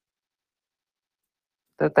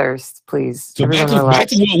 The thirst, please. So Everyone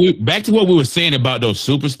back relax. to what we were saying about those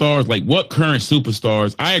superstars. Like, what current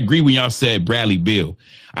superstars? I agree when y'all said Bradley Beal.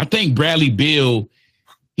 I think Bradley Beal,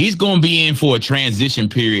 he's going to be in for a transition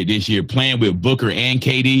period this year, playing with Booker and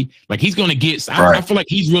KD. Like, he's going to get. I feel like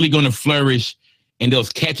he's really going to flourish in those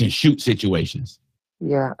catch and shoot situations.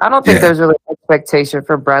 Yeah, I don't think Yeah. there's really expectation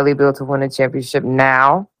for Bradley Beal to win a championship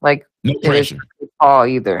now. Like, No it is pressure. for Paul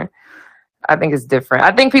either. I think it's different.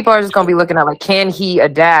 I think people are just going to be looking at, like, can he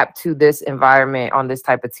adapt to this environment on this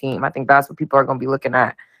type of team? I think that's what people are going to be looking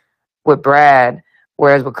at with Brad.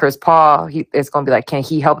 Whereas with Chris Paul, it's going to be like, can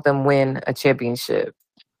he help them win a championship?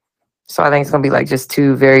 So I think it's going to be like just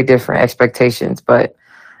two very different expectations. But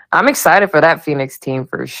I'm excited for that Phoenix team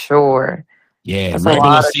for sure. Yeah, That's a regular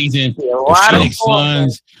lot of- season. A lot of Phoenix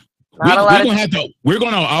Suns. Not a lot of We're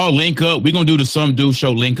gonna all link up. We're gonna do the Some Dude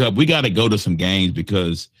Show link up. We gotta go to some games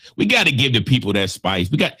because we gotta give the people that spice.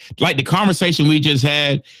 We got like the conversation we just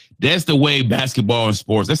had. That's the way basketball and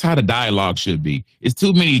sports. That's how the dialogue should be. It's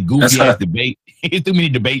too many goofy ass debate. It's too many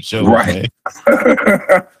debate shows. Right.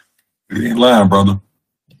 You ain't lying, brother.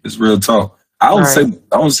 It's real talk. I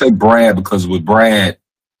would say Brad because with Brad,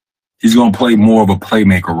 he's gonna play more of a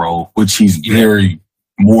playmaker role, which he's very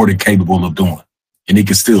more than capable of doing. And he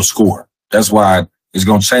can still score. That's why it's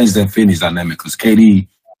going to change that Phoenix dynamic because KD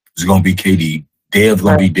is going to be KD. Dev's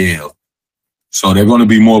going to be Dev. So they're going to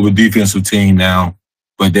be more of a defensive team now,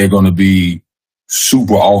 but they're going to be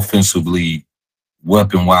super offensively,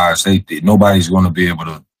 weapon-wise. Nobody's going to be able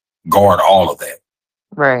to guard all of that.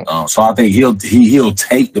 Right. So I think he'll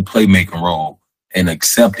take the playmaking role and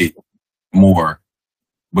accept it more.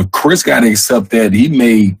 But Chris got to accept that he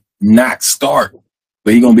may not start,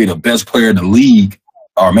 but he's going to be the best player in the league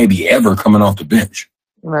or maybe ever coming off the bench.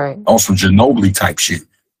 Right. On some Ginobili type shit.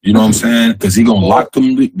 You know what I'm saying? Because he's going to lock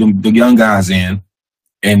the young guys in.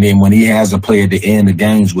 And then when he has to play at the end of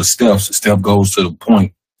games with Steph goes to the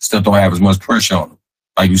point. Steph don't have as much pressure on him.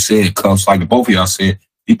 Like you said, Cuffs, like both of y'all said,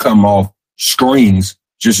 he come off screens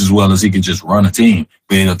just as well as he can just run a team.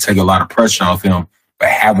 But it'll take a lot of pressure off him by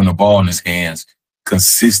having the ball in his hands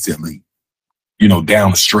consistently,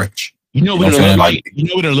 down the stretch. You know what it looked like? You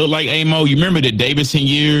know what it looked like, Amo? You remember the Davidson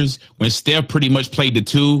years when Steph pretty much played the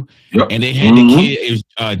two, and they had the kid. It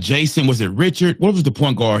was Jason. Was it Richard? What was the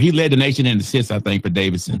point guard? He led the nation in assists, I think, for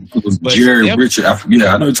Davidson. It was Jerry Richard. I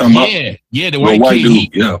know what you're talking about. Yeah, the white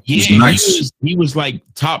kid. Dude. He's nice. He was like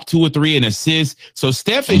top 2 or 3 in assists. So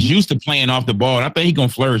Steph is used to playing off the ball, and I think he's gonna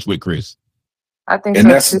flourish with Chris. I think,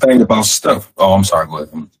 and that's the thing about Steph. Oh, I'm sorry. Go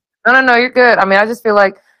ahead. No, you're good. I mean, I just feel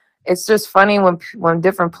like it's just funny when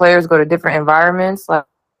different players go to different environments. Like,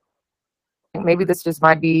 maybe this just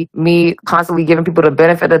might be me constantly giving people the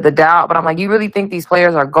benefit of the doubt, but I'm like, you really think these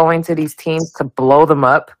players are going to these teams to blow them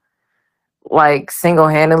up, like,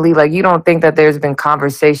 single-handedly? Like, you don't think that there's been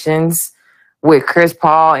conversations with Chris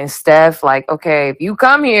Paul and Steph, like, okay, if you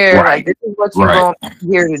come here, like, this is what you're going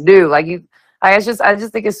here to do. Like, I just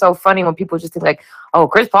think it's so funny when people just think like, oh,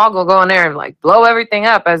 Chris Paul will go in there and like blow everything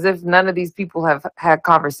up, as if none of these people have had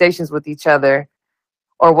conversations with each other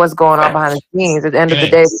or what's going on behind the scenes. At the end of the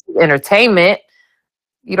day, it's entertainment.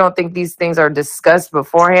 You don't think these things are discussed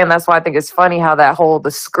beforehand? That's why I think it's funny how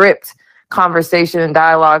the script conversation and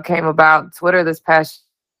dialogue came about Twitter this past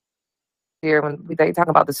year when they talk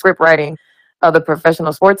about the script writing of the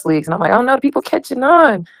professional sports leagues. And I'm like, oh no, people catching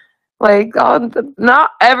on. Like,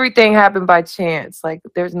 not everything happened by chance. Like,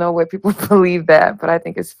 there's no way people believe that. But I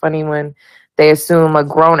think it's funny when they assume a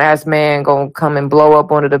grown-ass man gonna come and blow up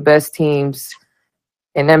one of the best teams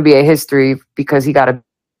in NBA history because he got a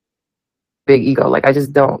big ego. Like, I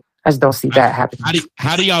just don't see that happening.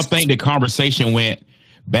 How do y'all think the conversation went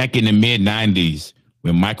back in the mid-90s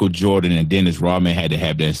when Michael Jordan and Dennis Rodman had to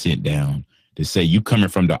have that sit down to say, you coming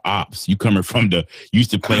from the ops, you coming from the used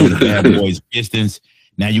to play with the Bad Boys Pistons,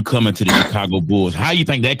 now you coming to the Chicago Bulls. How you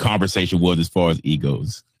think that conversation was as far as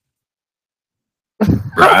egos?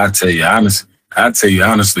 Bro, I'll tell you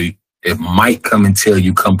honestly, if Mike come and tell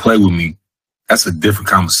you, come play with me, that's a different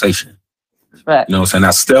conversation. Right. You know what I'm saying?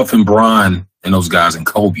 Now, Steph and Bron and those guys and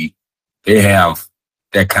Kobe, they have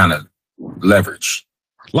that kind of leverage.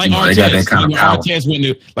 Like they got that kind of power.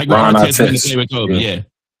 Ron Artest with Kobe, yeah.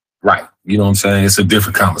 Right. You know what I'm saying? It's a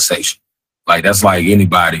different conversation. Like, that's like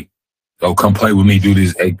anybody, oh, come play with me, do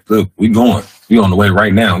this. Hey, look, we going. We on the way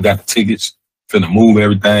right now. We got the tickets, finna move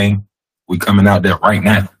everything. We coming out there right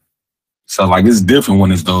now. So, like, it's different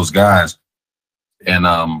when it's those guys. And,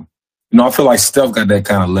 I feel like Steph got that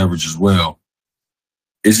kind of leverage as well.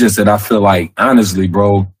 It's just that I feel like, honestly,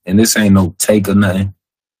 bro, and this ain't no take or nothing,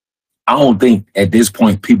 I don't think at this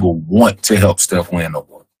point people want to help Steph win no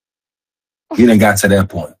more. He done got to that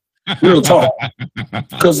point. Real talk.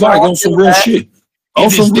 Because, like, on some real shit. On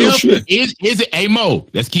some real shit. Is it, hey, Mo,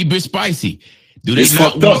 let's keep it spicy. Do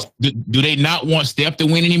they not want Steph to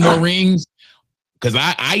win any more rings? Because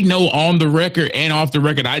I know on the record and off the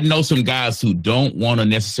record, I know some guys who don't want to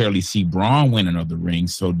necessarily see Bron win another ring.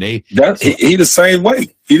 So he the same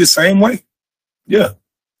way. He the same way. Yeah.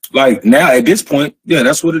 Like, now at this point, yeah,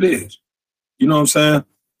 that's what it is. You know what I'm saying?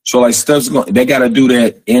 So, like, they got to do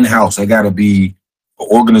that in-house. They got to be an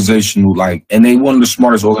organization who, like, and they one of the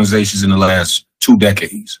smartest organizations in the last 2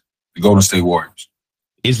 decades, the Golden State Warriors.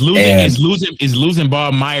 Is losing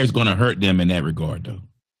Bob Myers going to hurt them in that regard, though?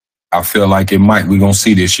 I feel like it might. We're going to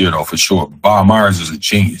see this year, though, for sure. Bob Myers is a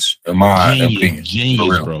genius, in my opinion.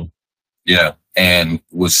 Genius, bro. Yeah. And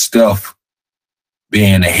with Steph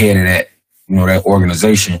being the head of that, that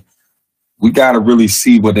organization, we got to really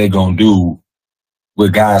see what they're going to do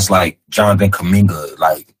with guys like Jonathan Kuminga.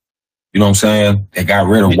 Like, you know what I'm saying? They got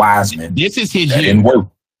rid of Wiseman. This is his year. That didn't work.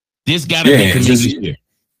 This got to be Kuminga's year.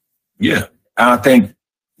 Yeah. I think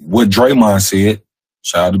what Draymond said,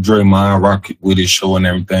 shout out to Draymond, rock with his show and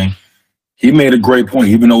everything. He made a great point,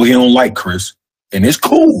 even though he don't like Chris. And it's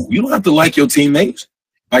cool. You don't have to like your teammates.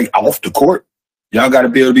 Like, off the court. Y'all got to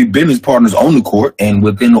be able to be business partners on the court and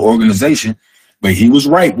within the organization. But he was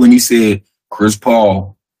right when he said Chris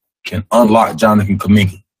Paul can unlock Jonathan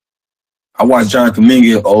Kuminga. I watched Jonathan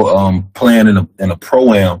Kuminga playing in a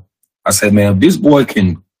pro-am. I said, man, if this boy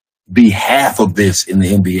can be half of this in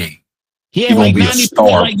the NBA, he had like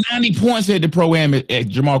 90 points at the pro-am at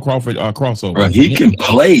Jamal Crawford crossover. Bro, he can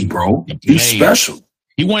play, bro. He's special.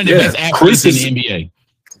 He one of the best athletes in the NBA.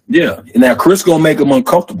 Yeah. And now Chris going to make him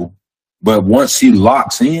uncomfortable. But once he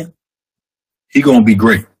locks in, he going to be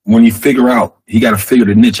great. When you figure out, he got to figure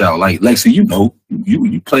the niche out. Like, Lexi,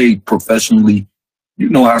 you play professionally. You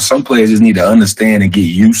know how some players just need to understand and get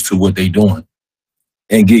used to what they're doing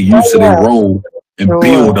and get used to their role and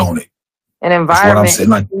build on it. An environment. That's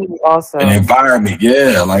what I'm saying. Like, also. An environment,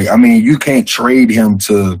 yeah. Like, I mean, you can't trade him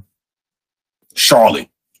to Charlotte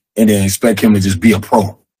and then expect him to just be a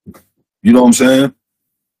pro. You know what I'm saying?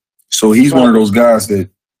 So he's one of those guys that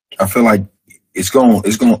I feel like it's going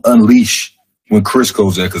to unleash when Chris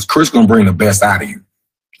goes there, because Chris going to bring the best out of you.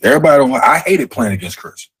 Everybody I hated playing against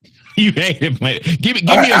Chris. You hated playing. Give me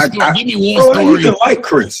a story. Give me one story. You like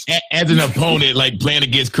Chris as an opponent, like playing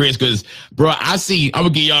against Chris, because, bro, I'm gonna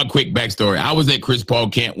give y'all a quick backstory. I was at Chris Paul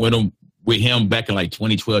camp with him back in like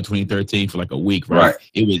 2012, 2013 for like a week, right?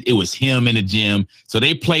 It was him in the gym. So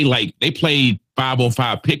they played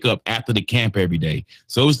 5-on-5 pickup after the camp every day.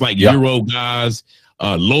 So it was like Euro guys.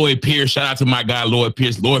 Lloyd Pierce, shout out to my guy Lloyd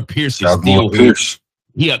Pierce. Lloyd Pierce is still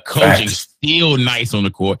he a coaching, still nice on the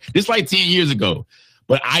court. This like 10 years ago.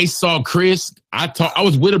 But I saw Chris. I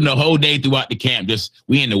was with him the whole day throughout the camp. Just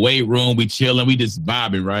we in the weight room, we chilling, we just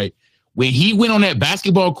vibing, right? When he went on that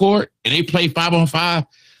basketball court and they played 5-on-5,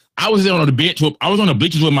 I was on the bench. I was on the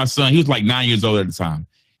bleachers with my son. He was like 9 years old at the time.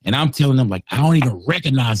 And I'm telling them, like, I don't even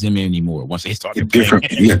recognize him anymore once they started different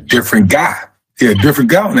guy. Yeah, different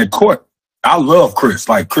guy on that court. I love Chris.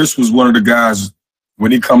 Like, Chris was one of the guys,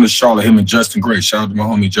 when he come to Charlotte, him and Justin Gray. Shout out to my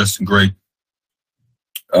homie Justin Gray.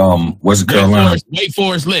 West Carolina. Wake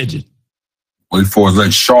Forest legend. Wake Forest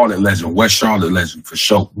legend. Charlotte legend. West Charlotte legend, for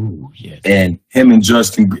sure. Ooh, yes. And him and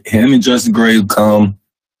Justin Gray would come.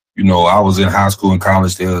 You know, I was in high school and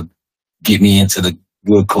college. They'll get me into the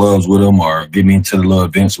good clubs with him or get me into the little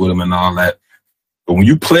events with him and all that. But when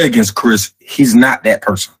you play against Chris, he's not that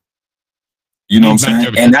person. You know what I'm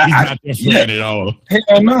saying? And he's not that friend at all.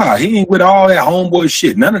 Hell nah. He ain't with all that homeboy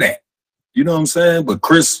shit. None of that. You know what I'm saying? But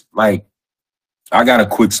Chris, like, I got a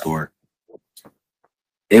quick story.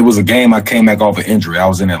 It was a game I came back off an injury. I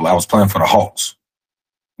was playing for the Hawks.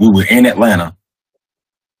 We were in Atlanta,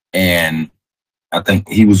 and I think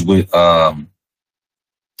he was with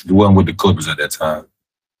he wasn't with the Clippers at that time.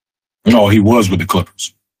 No, he was with the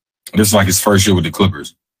Clippers. This is like his first year with the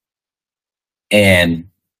Clippers. And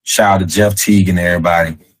shout out to Jeff Teague and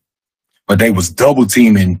everybody. But they was double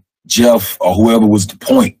teaming Jeff or whoever was the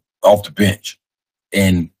point off the bench.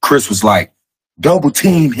 And Chris was like, double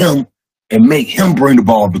team him and make him bring the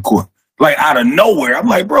ball to the court. Like, out of nowhere. I'm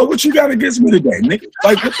like, bro, what you got against me today, nigga?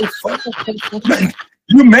 Like, what the fuck? Like,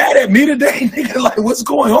 you mad at me today, nigga? Like, what's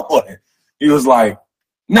going on? He was like,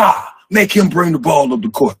 nah, make him bring the ball up the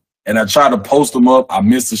court. And I tried to post him up. I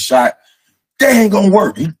missed a shot. That ain't gonna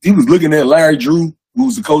work. He was looking at Larry Drew, who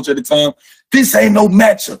was the coach at the time. This ain't no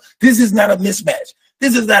matchup. This is not a mismatch.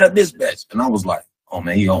 This is not a mismatch. And I was like, oh,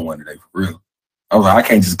 man, he on one today, for real. I was like, I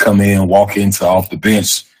can't just come in and walk into off the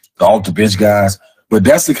bench guys. But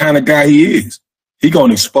that's the kind of guy he is. He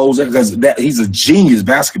gonna expose that because he's a genius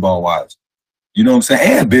basketball-wise. You know what I'm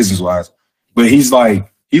saying? And business-wise. But he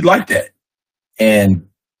like that. And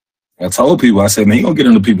I told people, I said, man, he gonna get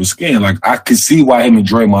under people's skin. Like, I could see why him and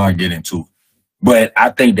Draymond get into it. But I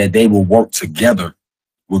think that they will work together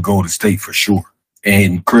with Golden State for sure.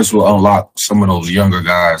 And Chris will unlock some of those younger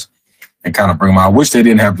guys and kind of bring them out. I wish they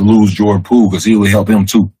didn't have to lose Jordan Poole because he would help him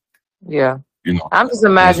too. Yeah. You know, I'm just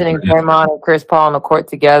imagining Draymond and Chris Paul on the court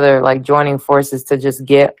together, like joining forces to just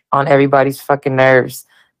get on everybody's fucking nerves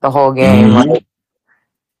the whole game. Mm-hmm. Like,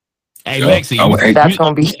 hey, Lexi,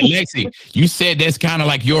 Lexi, you said that's kind of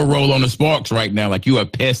like your role on the Sparks right now. Like, you a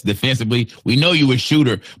pest defensively. We know you a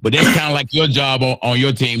shooter, but that's kind of like your job on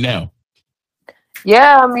your team now.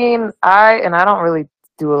 Yeah, I mean, I don't really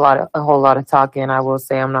do a whole lot of talking. I will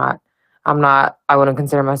say I wouldn't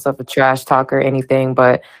consider myself a trash talker or anything,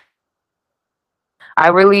 but I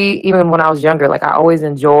really, even when I was younger, like, I always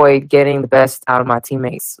enjoyed getting the best out of my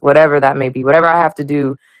teammates, whatever that may be, whatever I have to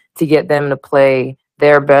do to get them to play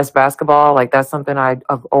their best basketball. Like, that's something I've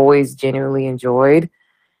always genuinely enjoyed.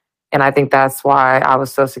 And I think that's why I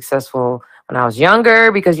was so successful when I was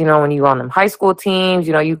younger, because, you know, when you on them high school teams,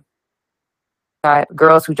 you know, you got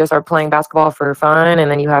girls who just are playing basketball for fun, and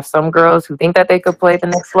then you have some girls who think that they could play at the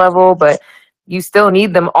next level, but you still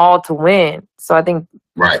need them all to win. So I think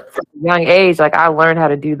right from a young age, like, I learned how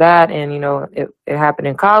to do that, and, you know, it happened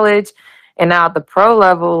in college. And now at the pro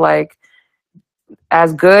level, like,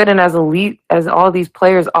 as good and as elite as all these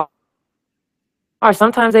players are,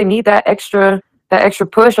 sometimes they need that extra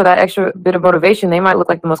push or that extra bit of motivation. They might look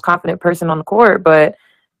like the most confident person on the court, but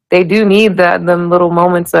they do need them little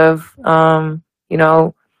moments of, you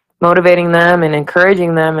know, motivating them and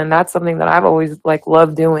encouraging them. And that's something that I've always, like,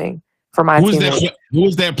 loved doing for my teammates. Who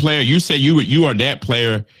was that player? You said you are that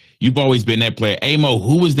player. You've always been that player. Amo,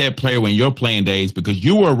 who was that player when your playing days? Because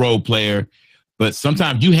you were a role player, but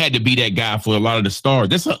sometimes you had to be that guy for a lot of the stars.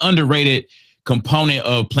 That's an underrated component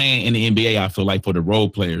of playing in the NBA, I feel like, for the role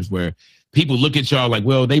players, where people look at y'all like,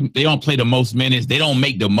 well, they don't play the most minutes. They don't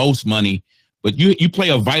make the most money. But you play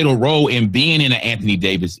a vital role in being in an Anthony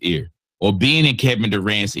Davis ear or being in Kevin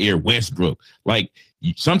Durant's ear, Westbrook. Like,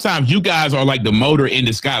 sometimes you guys are like the motor in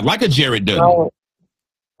the sky, like a Jared Dudley. Oh.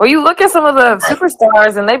 Well, you look at some of the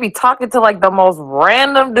superstars and they be talking to, like, the most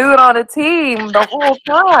random dude on the team the whole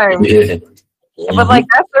time. Yeah. But, like,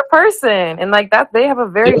 that's their person. And, like, that they have a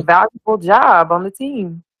very valuable job on the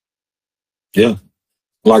team. Yeah.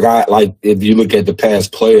 Like if you look at the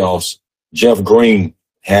past playoffs, Jeff Green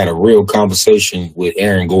had a real conversation with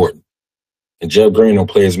Aaron Gordon. And Jeff Green don't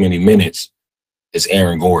play as many minutes as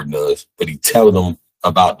Aaron Gordon does, but he telling them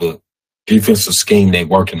about the defensive scheme they're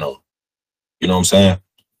working on. You know what I'm saying?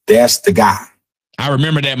 That's the guy. I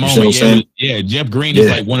remember that moment. You know what I'm saying? Yeah, Jeff Green is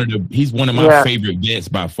like he's one of my favorite vets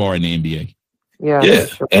by far in the NBA. Yeah.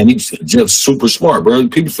 Sure. And he's Jeff's super smart, bro.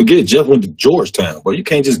 People forget Jeff went to Georgetown, bro. You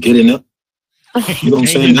can't just get in there. You know what I'm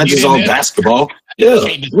saying? Not just all basketball. Yeah,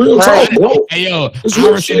 real talk, bro. Hey, yo, It's real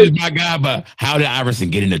Iverson shit. is my guy, but how did Iverson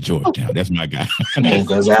get into Georgetown? That's my guy.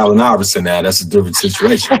 Because Allen Iverson now, that's a different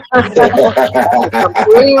situation. Completely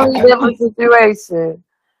different situation.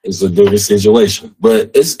 It's a different situation.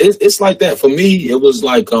 But it's like that. For me, it was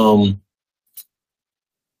like Cal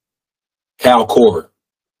Korver.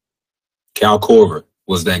 Cal Korver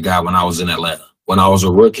was that guy when I was in Atlanta. When I was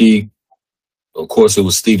a rookie, of course, it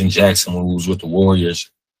was Steven Jackson who was with the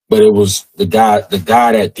Warriors. But it was the guy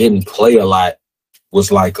that didn't play a lot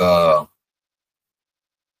was like and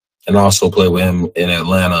I also played with him in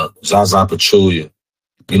Atlanta, Zaza Pachulia.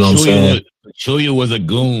 You know what I'm saying? Pachulia was a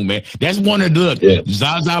goon, man. That's one of the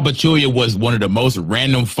Zaza Pachulia was one of the most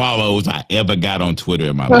random follows I ever got on Twitter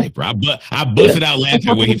in my life, bro. I busted out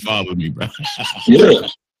laughing when he followed me, bro. Yeah.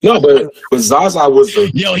 No, but Zaza was the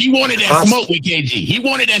he wanted that smoke with KG. He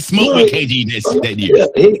wanted that smoke with KG that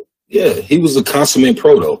year. He was a consummate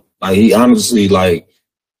pro though. Like he honestly like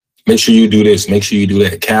make sure you do this, make sure you do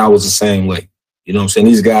that. Cal was the same way. You know what I'm saying?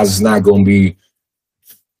 These guys is not gonna be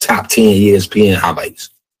top 10 ESPN highlights.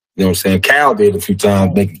 You know what I'm saying? Cal did a few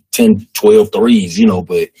times, making 10, 12 threes,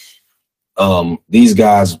 but these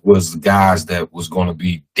guys was the guys that was gonna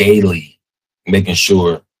be daily making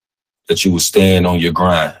sure that you would stand on your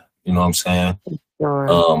grind. You know what I'm saying?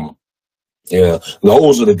 Sure. Yeah.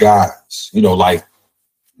 Those are the guys, like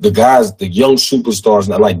the guys, the young superstars,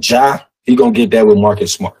 like Ja, he gonna get that with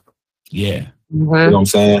Marcus Smart. Yeah. You know what I'm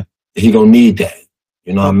saying? He gonna need that.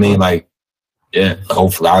 You know what I mean? Like, yeah,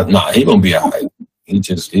 hopefully. He gonna be all right.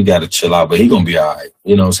 He gotta chill out, but he gonna be all right.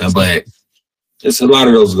 You know what I'm saying? But it's a lot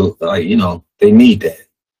of those, like, they need that,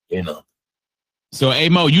 So,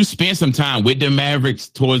 Mo, you spent some time with the Mavericks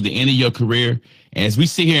towards the end of your career. And as we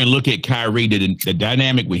sit here and look at Kyrie, the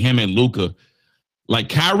dynamic with him and Luka, like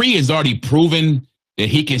Kyrie has already proven that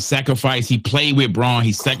he can sacrifice. He played with Braun.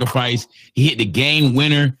 He sacrificed. He hit the game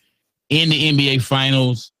winner in the NBA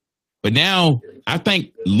Finals. But now I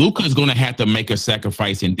think Luka is going to have to make a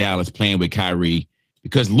sacrifice in Dallas playing with Kyrie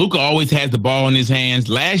because Luka always has the ball in his hands.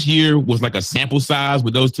 Last year was like a sample size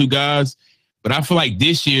with those two guys. But I feel like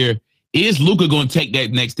this year, is Luka going to take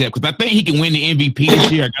that next step? Because I think he can win the MVP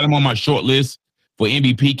this year. I got him on my short list for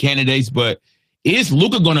MVP candidates. But is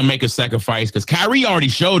Luka going to make a sacrifice? Because Kyrie already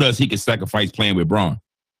showed us he can sacrifice playing with Braun.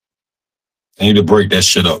 They need to break that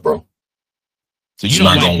shit up, bro. So you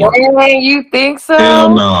don't gonna work. You think so?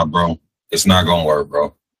 Hell nah, bro. It's not gonna work,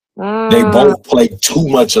 bro. They both play too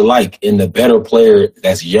much alike, and the better player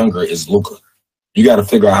that's younger is Luka. You got to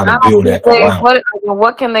figure out how to build that around.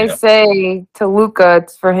 What can they say to Luka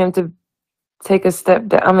for him to take a step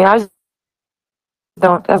down? I mean, I just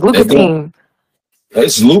don't. That's Luka's team.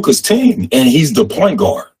 It's Luka's team, and he's the point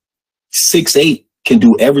guard. 6'8", can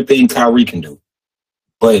do everything Kyrie can do,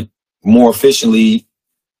 but more efficiently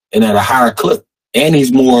and at a higher clip. And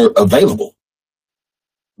he's more available.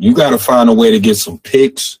 You got to find a way to get some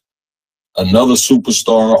picks, another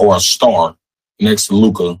superstar or a star next to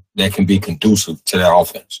Luka that can be conducive to that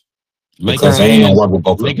offense. Because they ain't gonna work with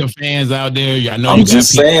both of them. Laker fans out there, I know I'm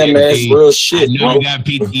just saying, man, it's real shit, I know bro. you got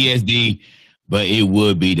PTSD, but it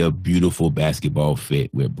would be the beautiful basketball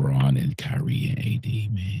fit with Braun and Kyrie and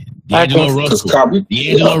AD, man. D'Angelo Russell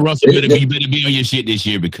better be on your shit this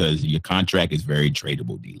year because your contract is very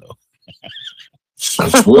tradable, D-Lo.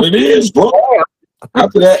 That's what it is, bro.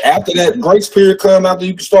 After that grace period come, after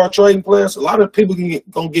you can start trading players, a lot of people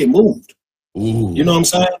gonna get moved. Ooh. You know what I'm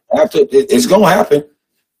saying? It's gonna happen.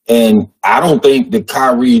 And I don't think the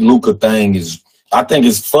Kyrie Luka thing is. I think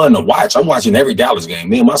it's fun to watch. I'm watching every Dallas game.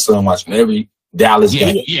 Me and my son watching every Dallas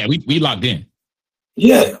game. Yeah, we locked in.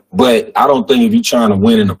 Yeah, but I don't think if you're trying to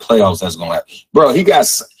win in the playoffs, that's gonna happen.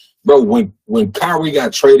 Bro, when Kyrie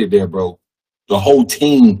got traded there, bro, the whole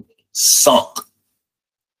team sunk.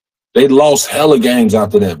 They lost hella games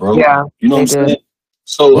after that, bro. Yeah, you know what I'm saying?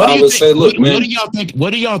 So I would say, look, man.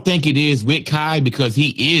 What do y'all think it is with Kai? Because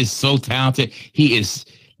he is so talented. He is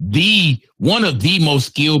one of the most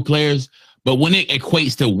skilled players. But when it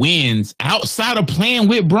equates to wins outside of playing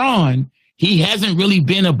with Braun, he hasn't really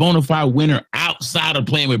been a bona fide winner outside of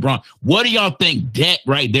playing with Braun. What do y'all think that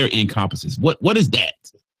right there encompasses? What is that?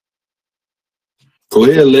 Go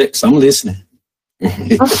ahead, Lex. I'm listening.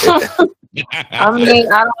 I mean,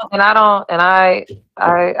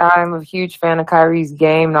 I'm a huge fan of Kyrie's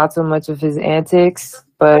game, not so much of his antics,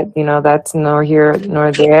 but that's nor here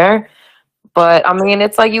nor there. But I mean,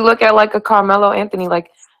 it's like you look at like a Carmelo Anthony, like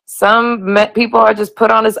some people are just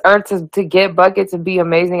put on this earth to get buckets and be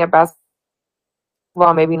amazing at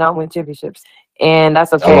basketball, maybe not win championships, and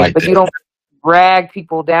that's okay. But you don't drag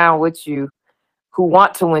people down with you who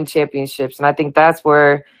want to win championships, and I think that's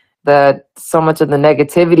where so much of the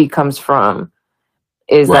negativity comes from.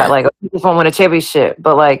 is that like he just won't win a championship,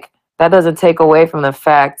 but like that doesn't take away from the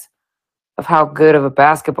fact of how good of a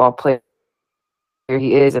basketball player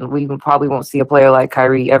he is, and we probably won't see a player like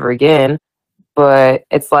Kyrie ever again. But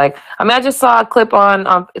it's like, I mean, I just saw a clip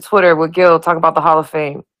on Twitter with Gil talking about the Hall of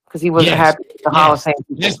Fame because he wasn't happy with the Hall of Fame.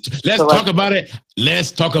 Let's talk about it.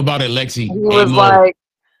 Let's talk about it, Lexi. He was like,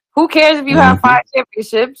 who cares if you have 5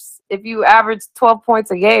 championships if you average 12 points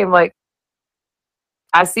a game? Like,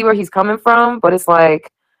 I see where he's coming from, but it's like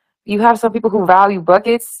you have some people who value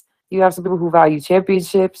buckets. You have some people who value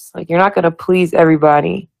championships. Like, you're not going to please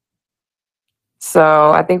everybody.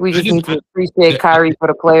 So I think we just need to appreciate Kyrie for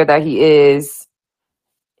the player that he is,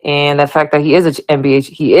 and the fact that he is an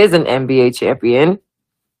NBA champion.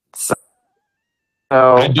 So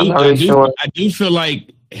I do feel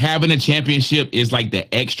like having a championship is like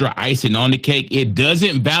the extra icing on the cake. It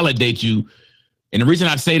doesn't validate you, and the reason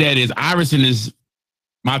I say that is Iverson is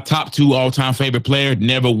my top 2 all-time favorite player.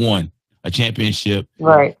 Never won a championship,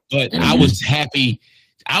 right? But I was happy.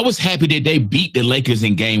 I was happy that they beat the Lakers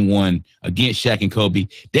in Game 1 against Shaq and Kobe.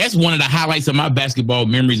 That's one of the highlights of my basketball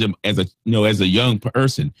memories as a young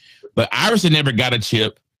person. But Iverson never got a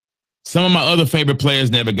chip. Some of my other favorite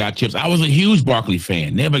players never got chips. I was a huge Barkley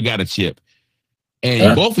fan, never got a chip.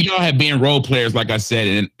 And both of y'all have been role players, like I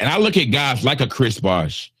said. And I look at guys like a Chris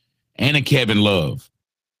Bosh and a Kevin Love.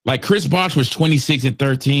 Like Chris Bosh was 26 and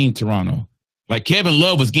 13, Toronto. Like Kevin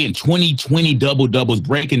Love was getting 20 double-doubles,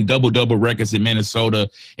 breaking double-double records in Minnesota,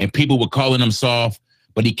 and people were calling him soft,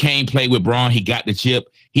 but he came play with Braun. He got the chip.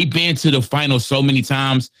 He been to the finals so many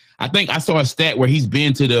times. I think I saw a stat where he's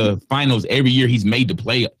been to the finals every year he's made the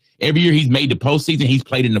play. Every year he's made the postseason, he's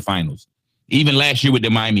played in the finals. Even last year with the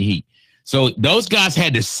Miami Heat. So those guys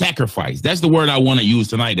had to sacrifice. That's the word I want to use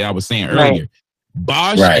tonight that I was saying earlier.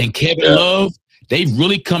 Bosh and Kevin Love, they've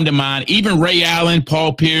really come to mind. Even Ray Allen,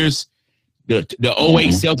 Paul Pierce, the 08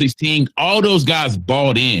 Celtics team, all those guys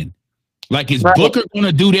balled in. Like, is Booker going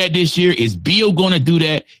to do that this year? Is Beal going to do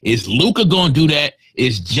that? Is Luka going to do that?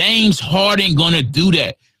 Is James Harden going to do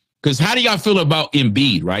that? Because how do y'all feel about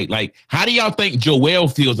Embiid, right? Like, how do y'all think Joel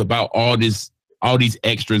feels about all these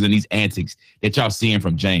extras and these antics that y'all seeing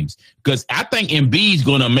from James? Because I think Embiid's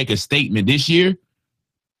going to make a statement this year.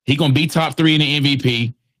 He's going to be top 3 in the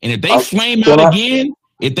MVP. And if they flame out again,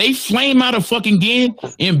 if they flame out a fucking again,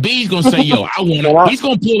 Embiid's going to say, yo, I want to. He's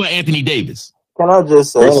going to pull an Anthony Davis. Can I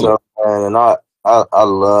just say something, man? And I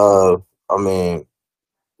love, I mean,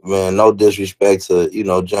 man, no disrespect to,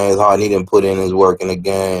 James Harden. He didn't put in his work in the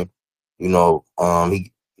game.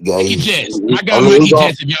 Mikey Jets. My guy Mikey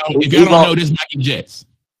Jets. If y'all don't know this, Mikey Jets.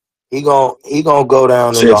 He gonna go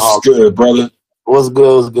down as a Hall of Fame. Brother. What's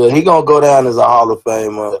good? He gonna go down as a Hall of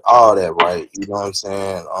Famer, all that, right? You know what I'm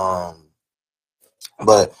saying?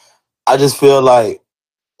 But I just feel like,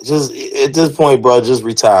 just at this point, bro, just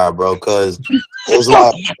retire, bro, because it's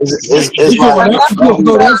like it's like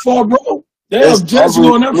go that far, bro. Damn, Jets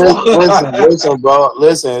going that far. Listen, bro.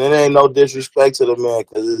 Listen, it ain't no disrespect to the man,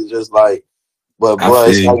 because it's just like, but bro,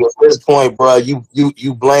 it's like at this point, bro, you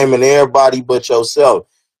blaming everybody but yourself.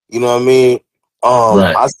 You know what I mean?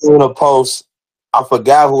 I seen a post. I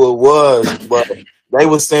forgot who it was, but they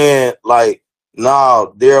were saying like, nah,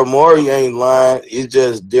 Daryl Morey ain't lying. It's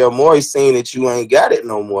just Daryl Morey saying that you ain't got it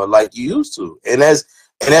no more like you used to, and that's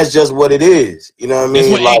just what it is. You know what I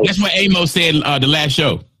mean? That's what Amos said the last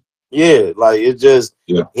show. Yeah, like it's just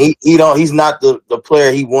he's not the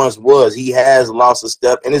player he once was. He has lost a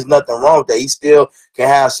step, and there's nothing wrong with that. He still can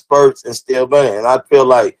have spurts and still better. And I feel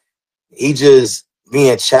like he just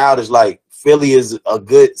being childish. Like, Philly is a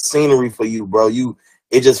good scenery for you, bro.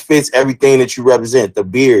 It just fits everything that you represent. The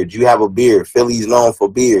beard, you have a beard. Philly's known for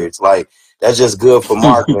beards. Like, that's just good for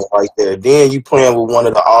marketing right there. Then you playing with one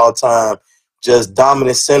of the all-time just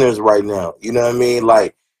dominant centers right now. You know what I mean?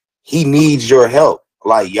 Like, he needs your help.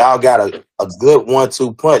 Like, y'all got a good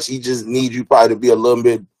 1-2 punch. He just needs you probably to be a little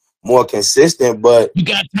bit more consistent. But you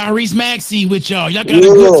got Tyrese Maxey with y'all. Y'all got a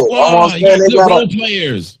good squad. You got good role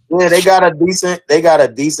players. Yeah, they got a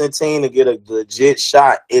decent team to get a legit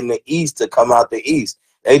shot in the East to come out the East.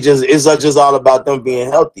 It's just all about them being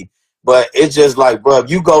healthy. But it's just like, bro, if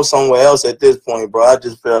you go somewhere else at this point, bro, I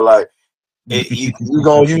just feel like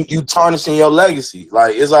you tarnishing your legacy.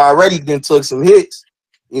 Like, it's already been took some hits.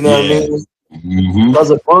 You know what I mean?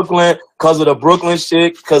 Because of Brooklyn, because of the Brooklyn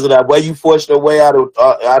shit, because of that way you forced your way out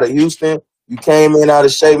of Houston, you came in out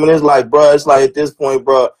of shape. And it's like, bro, it's like at this point,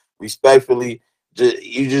 bro, respectfully,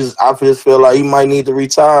 I just feel like you might need to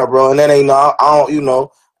retire, bro. And that ain't I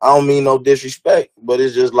don't mean no disrespect, but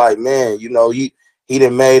it's just like, man, he He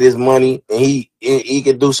done made his money, and he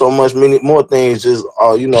could do so much many more things. Just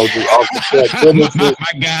you know, just off the track.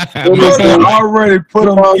 my God, Brother already put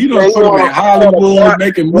him. You know, put him in Hollywood,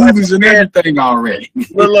 making movies and everything already.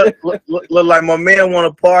 look like my man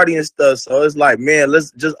want to party and stuff. So it's like, man,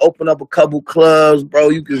 let's just open up a couple clubs, bro.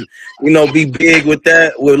 You can, you know, be big with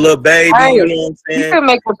that with Lil Baby. Right. You know what I'm saying? He could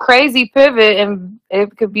make a crazy pivot, and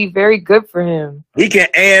it could be very good for him. He can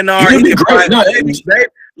A&R. He He be can great. probably,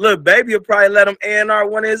 look, Baby will probably let him A&R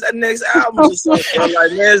one of his next albums or something.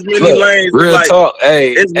 Like, man, there's many lanes. Real like, talk.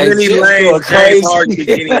 Hey, it's many lanes. James Harden to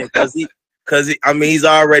get in because I mean, he's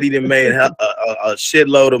already done made a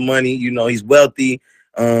shitload of money. You know, he's wealthy.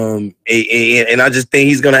 And I just think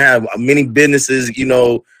he's gonna have many businesses, you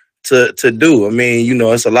know, to do. I mean, you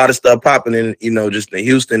know, it's a lot of stuff popping in, you know, just in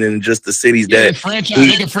Houston and just the cities that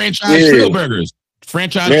they can franchise Trail Burgers.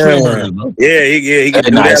 Franchise Trail Burgers, bro. Yeah, he can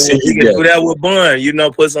do that. He can do that with Bun. You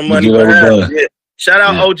know, put some money behind it. Yeah. Shout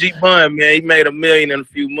out OG Bun, man. He made $1 million in a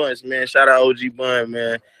few months, man. Shout out OG Bun,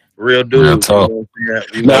 man. Real dude. Real talk.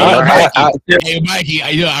 You know, Hey, Mikey,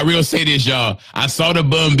 I will say this, y'all. I saw the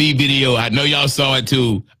Bun B video. I know y'all saw it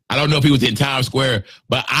too. I don't know if he was in Times Square,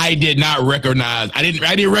 but I did not recognize. I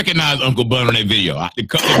didn't recognize Uncle Bun on that video. The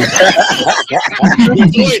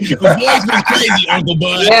voice was crazy, Uncle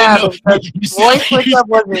Bun. Yeah, the voice switch up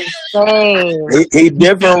was insane. He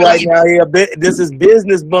different right now. This is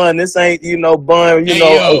business Bun. This ain't, you know, Bun. You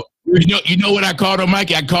know. You know what I called him,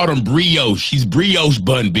 Mikey? I called him Brioche. He's Brioche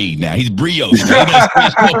Bun B now. He's Brioche.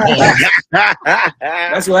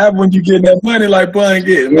 That's what happens when you get that money like Bun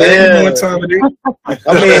get, man. Yeah. You know what time it is.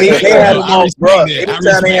 I mean, they had him on, bro.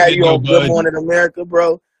 Anytime they had you on Good Morning America,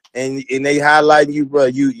 bro, and they highlight you, bro,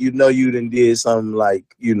 you know you done did something like,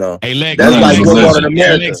 you know. Hey, Lex, that's like Good Morning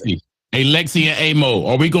America. Hey, Lexi and Amo,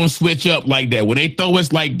 are we gonna switch up like that? When they throw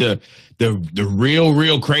us like the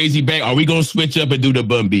real crazy back, are we gonna switch up and do the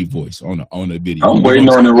Bun B voice on the video? I'm waiting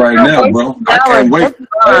on it right now, bro. I can't wait.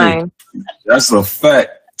 Hey, that's a fact.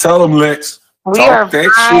 Tell them, Lex. We are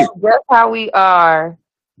fine. That's how we are.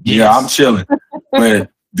 Yeah, I'm chilling. But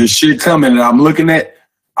the shit coming that I'm looking at,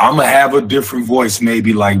 I'm gonna have a different voice,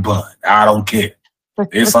 maybe like Bun. I don't care.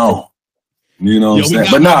 It's on. You know what I'm saying?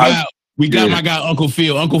 But nah. We got my guy, Uncle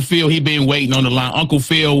Phil. Uncle Phil, he been waiting on the line. Uncle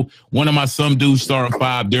Phil, one of my some dudes starting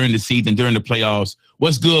 5 during the season, during the playoffs.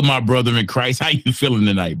 What's good, my brother in Christ? How you feeling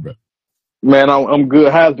tonight, bro? Man, I'm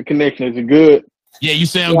good. How's the connection? Is it good? Yeah, you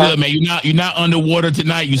sound good, man. You're not underwater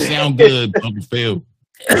tonight. You sound good, Uncle Phil.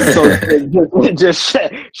 So just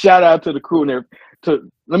shout out to the crew there.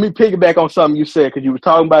 Let me piggyback on something you said because you were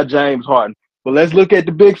talking about James Harden. But let's look at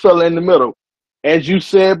the big fella in the middle. As you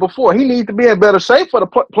said before, he needs to be in better shape for the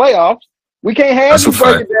playoffs. We can't have you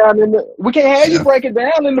break it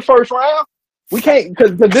down in the first round. We can't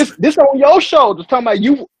because this on your shoulders. Talking about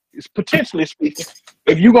you, potentially speaking,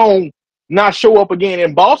 if you gonna not show up again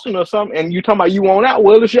in Boston or something, and you talking about you want out,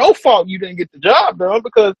 well, it's your fault you didn't get the job done.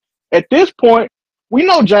 Because at this point, we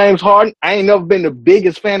know James Harden. I ain't never been the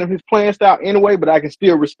biggest fan of his playing style anyway, but I can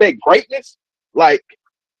still respect greatness. Like.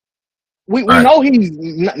 We know he's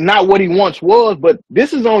not what he once was, but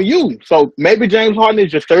this is on you. So maybe James Harden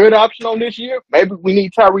is your third option on this year. Maybe we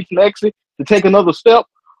need Tyrese Maxey to take another step.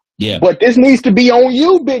 Yeah. But this needs to be on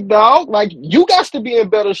you, big dog. Like, you got to be in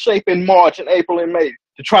better shape in March and April and May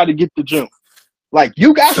to try to get to June. Like,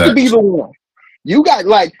 you got to be the one. You got,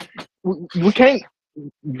 like, we can't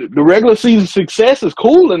 – the regular season success is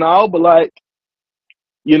cool and all, but, like,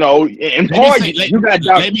 you know, in part, you got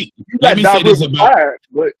fired,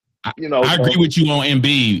 but – you know, I agree with you on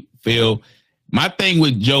Embiid, Phil. My thing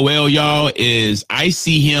with Joel, y'all, is I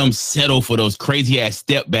see him settle for those crazy ass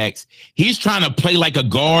step backs. He's trying to play like a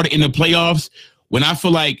guard in the playoffs when I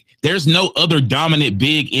feel like there's no other dominant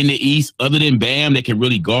big in the East other than Bam that can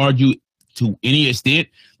really guard you to any extent.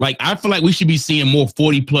 Like, I feel like we should be seeing more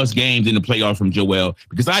 40-plus games in the playoffs from Joel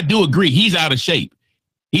because I do agree he's out of shape.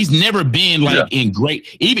 He's never been like in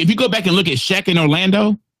great. Even if you go back and look at Shaq in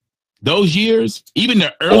Orlando, those years, even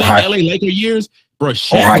the early LA Laker years, bro,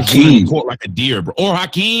 Shaq was running the court like a deer, bro. Or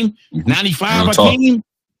Hakeem, 95 Hakeem.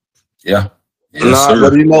 Yeah.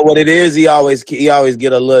 But you know what it is? He always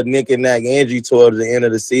get a little nick and knack injury towards the end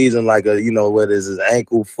of the season, like whether it's his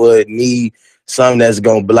ankle, foot, knee, something that's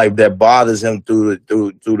gonna be like that bothers him through the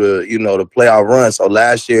the playoff run. So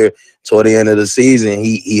last year, toward the end of the season,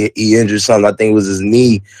 he injured something. I think it was his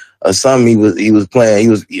knee. Or something he was playing. He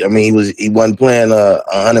wasn't playing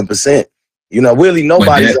 100%. You know, really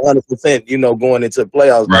nobody's 100%. Going into the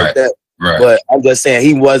playoffs like that. Right. But I'm just saying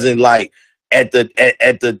he wasn't like at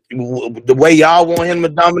the way y'all want him to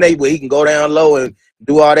dominate, where he can go down low and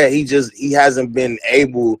do all that. He hasn't been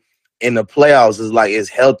able in the playoffs is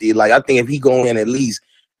healthy. Like, I think if he go in at least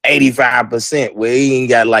 85%, where he ain't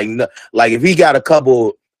got like if he got a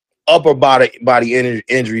couple upper body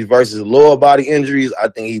injuries versus lower body injuries, I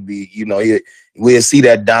think he'd be, we'll see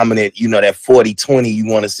that dominant, that 40-20 you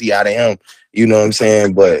want to see out of him. You know what I'm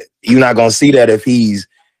saying? But you're not gonna see that if he's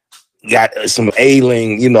got some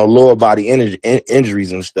ailing, lower body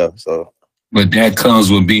injuries and stuff. So, but that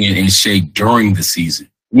comes with being in shape during the season.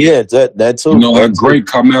 Yeah, that too. You know how great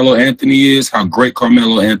Carmelo Anthony is, how great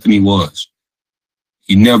Carmelo Anthony was.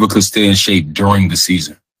 He never could stay in shape during the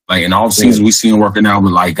season. Like in off season, we see him working out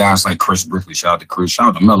with like guys like Chris Brickley. Shout out to Chris. Shout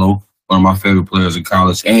out to Melo, one of my favorite players in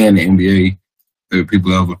college and the NBA, favorite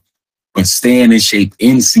people ever. But staying in shape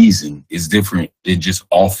in season is different than just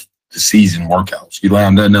off the season workouts. You don't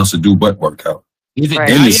have nothing else to do but workout. Is it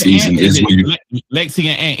in the season? Is when you Lexi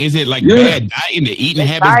and is it like bad diet, the eating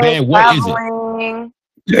habits bad? What is it?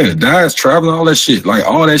 Yeah, diets, traveling, all that shit. Like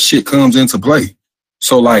all that shit comes into play.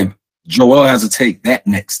 So like Joel has to take that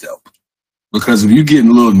next step. Because if you're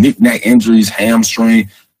getting little knick-knack injuries, hamstring,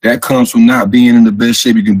 that comes from not being in the best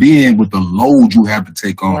shape you can be in with the load you have to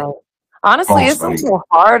take on. Right. Honestly, it's a little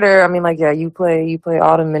harder. I mean, like, yeah, you play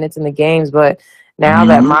all the minutes in the games, but now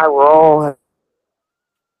that my role has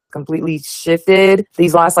completely shifted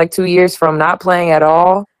these last like 2 years from not playing at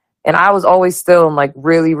all, and I was always still in like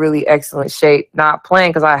really, really excellent shape, not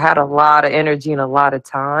playing because I had a lot of energy and a lot of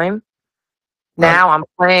time. Now I'm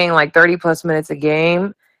playing like 30 plus minutes a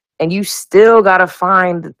game, and you still got to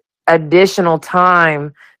find additional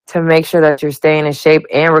time to make sure that you're staying in shape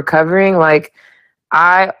and recovering. Like,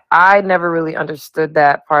 I never really understood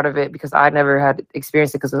that part of it because I never had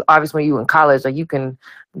experienced it. Because obviously, when you in college, like you can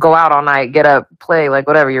go out all night, get up, play, like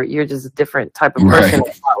whatever. You're just a different type of person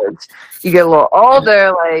in college. You get a little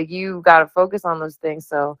older, like you got to focus on those things.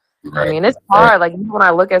 So I mean, it's hard. Like when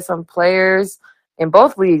I look at some players in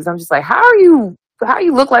both leagues, I'm just like, how you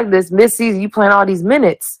look like this mid-season? You playing all these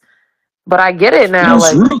minutes, but I get it now.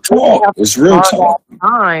 It's like real talk. It's real talk.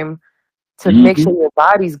 Time to make sure your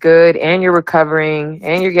body's good and you're recovering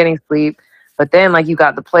and you're getting sleep. But then like you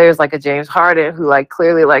got the players like a James Harden who like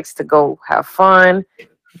clearly likes to go have fun,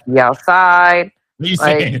 be outside.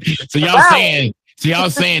 Like, so y'all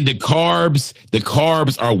saying the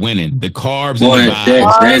carbs are winning. The carbs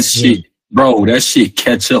that shit, bro, that shit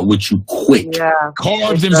catch up with you quick. Yeah.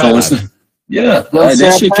 Carbs and vibes.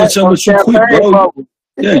 That shit catch up with you quick, bro.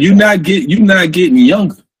 Yeah, you're not getting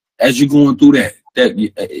younger as you're going through that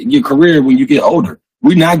your career when you get older.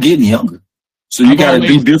 We're not getting younger. So you got to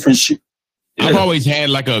do different shit. Yeah. I've always had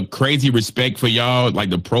like a crazy respect for y'all, like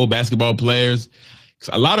the pro basketball players.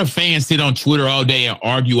 A lot of fans sit on Twitter all day and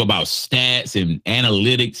argue about stats and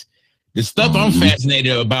analytics. The stuff I'm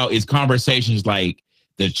fascinated about is conversations like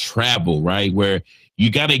the travel, right? Where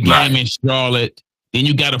you got a game in Charlotte, then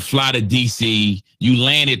you got to fly to DC. You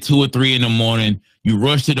land at 2 or 3 in the morning. You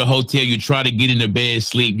rush to the hotel. You try to get into bed,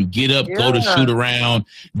 sleep. You get up, go to shoot around,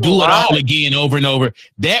 do it all again over and over.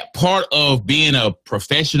 That part of being a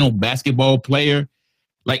professional basketball player,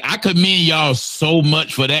 like I commend y'all so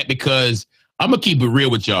much for that because I'm going to keep it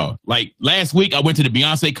real with y'all. Like last week, I went to the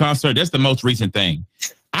Beyonce concert. That's the most recent thing.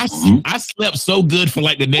 I slept so good for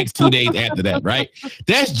like the next 2 days after that, right?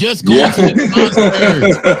 That's just going to the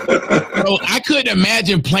concert. Bro, I couldn't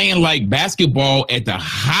imagine playing like basketball at the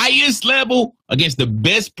highest level against the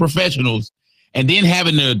best professionals and then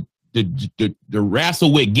having the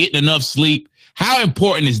wrestle with getting enough sleep. How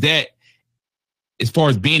important is that as far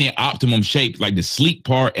as being in optimum shape, like the sleep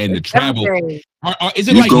part and the travel? Is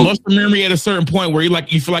it like muscle memory at a certain point where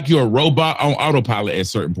you feel like you're a robot on autopilot at a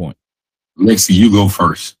certain point? Lexi, you go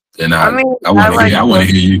first. And I want to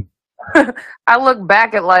hear you. I look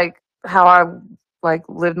back at like how I like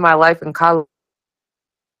lived my life in college,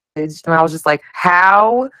 and I was just like,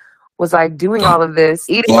 how was I doing all of this?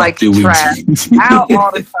 Eating like trash, out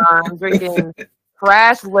all the time, drinking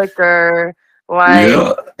trash liquor, like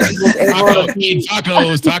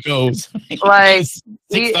tacos. Like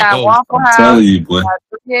eat at Waffle House at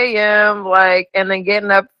 3 a.m. like, and then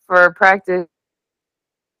getting up for practice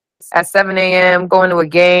at 7 a.m., going to a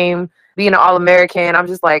game, being an All-American. I'm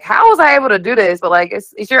just like, how was I able to do this? But like,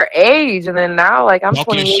 it's your age. And then now, like, I'm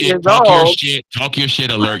 28 years old. Talk your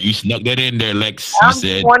shit alert. You snuck that in there, Lex. I'm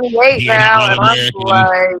 28 now, and I'm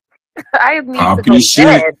like, I need to go to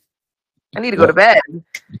bed. I need to go to bed.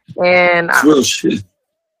 And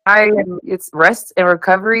it's rest and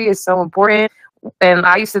recovery is so important. And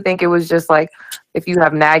I used to think it was just like if you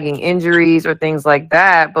have nagging injuries or things like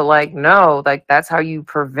that, but like no, like that's how you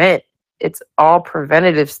prevent. It's all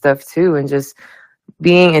preventative stuff too, and just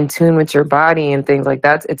being in tune with your body and things like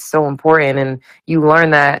that. It's so important, and you learn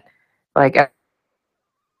that like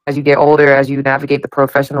as you get older, as you navigate the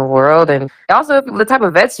professional world, and also the type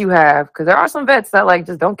of vets you have, because there are some vets that like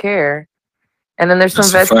just don't care, and then there's some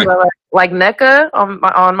That's a vets who fact. are like NECA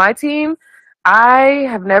on my team. I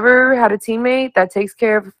have never had a teammate that takes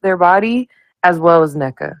care of their body as well as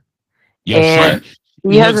NECA, Yo, and she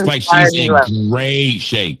he has looks like inspired she's me in like great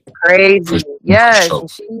shape. crazy. Yes, sure.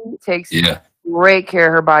 and she takes Yeah. great care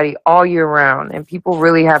of her body all year round, and people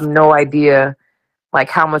really have no idea like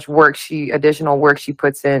how much additional work she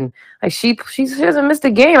puts in. Like she hasn't missed a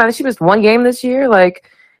game. I think she missed one game this year. Like,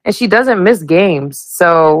 and she doesn't miss games.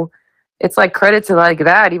 So it's like credit to like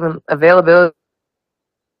that, even availability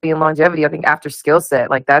and longevity. I think after skill set,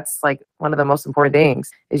 like that's like one of the most important things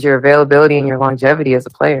is your availability and your longevity as a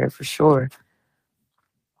player for sure.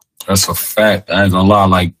 That's a fact. I ain't gonna lie.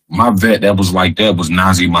 Like, my vet that was like that was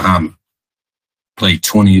Nazi Muhammad. Played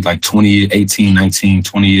 20, 18, 19,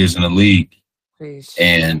 20 years in the league.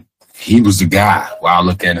 And he was the guy where I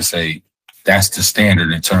look at and say, that's the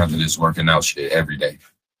standard in terms of this working out shit every day.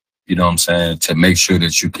 You know what I'm saying? To make sure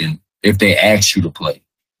that you can, if they ask you to play.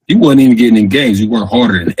 He wasn't even getting in games. He worked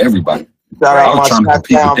harder than everybody. Shout I out was my trying to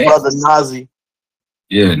compete with Smackdown that. brother Nazi.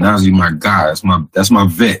 Yeah, Nazi, my guy. That's my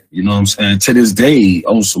vet. You know what I'm saying? To this day,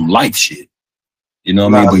 on some life shit. You know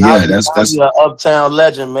what I mean? But yeah, that's an uptown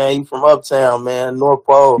legend, man. You from uptown, man. North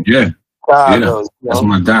Pole. Yeah. Chicago, That's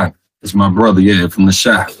my guy. That's my brother. Yeah, from the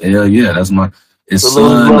shop. Hell yeah, that's his his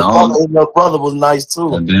son. little brother was nice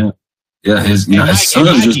too. Yeah, his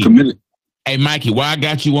son just committed. Hey, Mikey, why I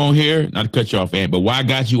got you on here? Not to cut you off, Ant, but why I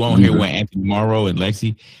got you on here with Anthony Morrow and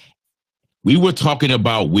Lexi? We were talking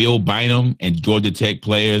about Will Bynum and Georgia Tech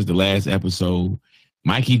players the last episode.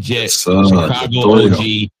 Mikey Jet, Chicago OG.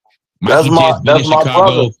 Mikey Jet's been in Chicago.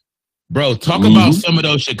 Brother. Bro, talk about some of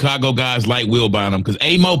those Chicago guys like Will Bynum, because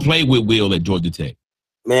Amo played with Will at Georgia Tech.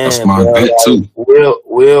 Man, that's my bet too.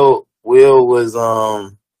 Will was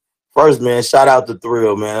first, man. Shout out to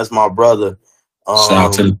Thrill, man. That's my brother. Shout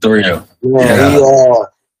out to the Thrill. Man,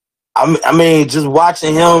 I mean, just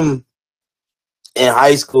watching him in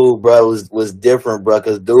high school, bro, was different, bro.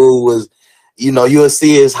 Cause dude was, you know, you'll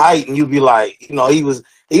see his height and you'd be like, you know, he was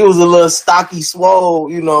a little stocky,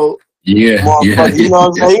 swole, you know. Yeah. You know what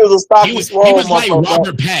I'm saying? He was a stocky, swole. He was like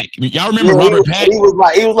Robert Pack. Y'all remember Robert Pack? He was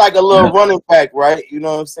like a little running back, right? You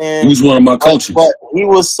know what I'm saying? He was one of my coaches. But he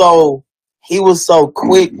was so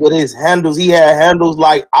quick with his handles. He had handles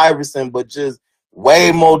like Iverson, but just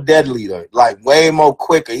way more deadly, though. Like way more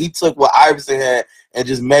quicker. He took what Iverson had and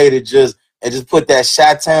just made it just put that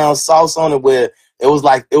Chi-Town sauce on it, where it was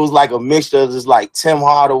like a mixture of just like Tim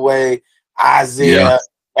Hardaway, Isaiah,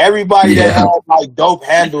 everybody that had like dope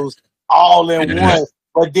handles all in one.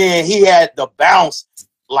 But then he had the bounce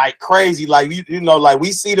like crazy. Like you know, like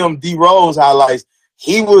we see them D Rose highlights.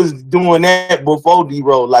 He was doing that before D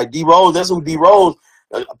Rose. Like D Rose, that's who D Rose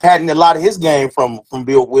patented a lot of his game from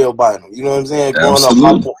Will Bynum. You know what I'm saying? Growing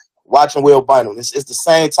up watching Will Bynum. It's the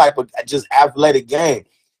same type of just athletic game.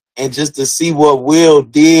 And just to see what Will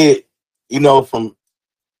did, you know, from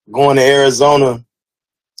going to Arizona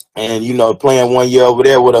and, you know, playing 1 year over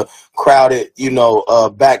there with a crowded, you know,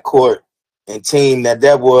 backcourt and team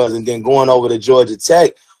that was, and then going over to Georgia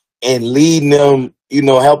Tech and leading them, you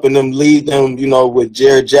know, helping them lead them, you know, with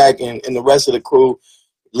Jared Jack and the rest of the crew,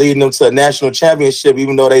 leading them to a national championship,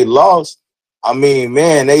 even though they lost. I mean,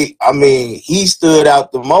 man, he stood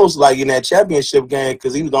out the most, like in that championship game,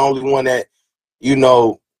 because he was the only one that, you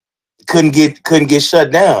know, couldn't get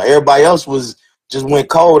shut down. Everybody else just went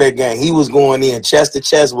cold that game. He was going in chest to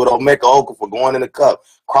chest with Omeka Okafor, going in the cup,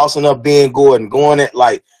 crossing up Ben Gordon, going at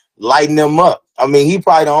like lighting them up. I mean, he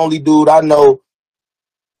probably the only dude I know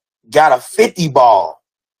got a 50 ball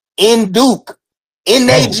in Duke in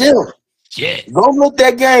their gym. Yeah. Go look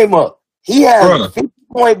that game up. He had a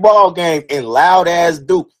 50-point ball game in loud ass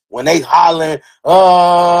Duke when they hollering,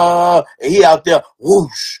 and he out there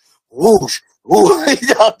whoosh, whoosh. Ooh,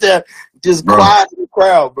 he's out there just quiet in the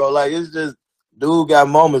crowd, bro. Like, it's just, dude got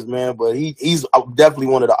moments, man. But he's definitely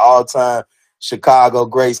one of the all-time Chicago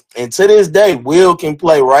greats. And to this day, Will can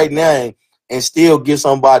play right now and still give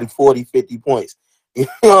somebody 40, 50 points. You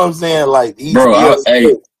know what I'm saying? Like,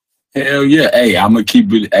 hell yeah. Hey, I'm going to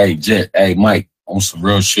keep it. Hey, Jet. Hey, Mike, on some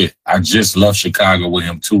real shit. I just left Chicago with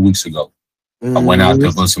him 2 weeks ago. I went out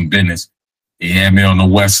there for some business. He had me on the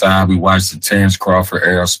west side. We watched the Terrence Crawford,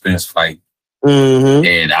 Errol Spence fight.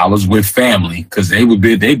 And I was with family because they've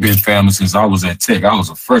been family since I was at Tech. I was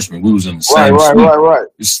a freshman. We was in the same suite. Right.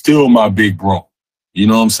 It's still my big bro. You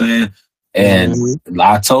know what I'm saying? And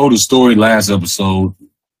I told the story last episode.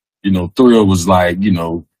 You know, Thrill was like, you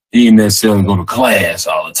know, he didn't necessarily go to class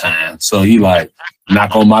all the time. So he like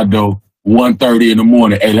knock on my door 1:30 in the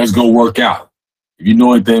morning. Hey, let's go work out. If you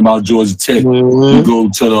know anything about Georgia Tech, you go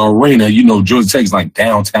to the arena. You know Georgia Tech's like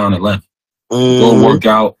downtown Atlanta. Go work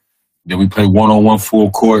out. Then we play one-on-one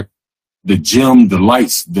full court. The gym, the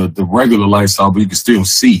lights, the regular lights off, but you can still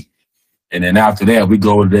see. And then after that, we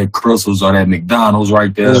go to that Crystals or that McDonald's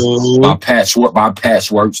right there by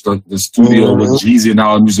Patchworks, the studio where Jeezy and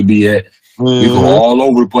all used to be at. We go all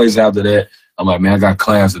over the place after that. I'm like, man, I got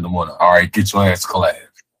class in the morning. All right, get your ass to class.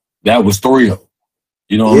 That was 3 of them.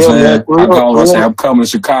 You know what I'm saying? I call him, I say, I'm coming to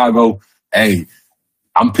Chicago. Hey,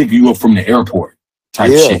 I'm picking you up from the airport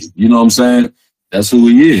type shit. You know what I'm saying? That's who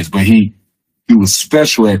he is. But he was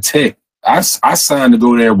special at Tech. I signed to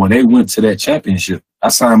go there when they went to that championship. I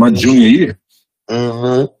signed my junior year.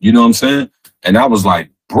 You know what I'm saying? And I was like,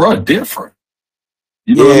 bruh, different.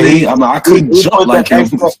 You know what I mean? I mean, I couldn't jump like him.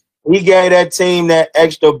 He gave that team that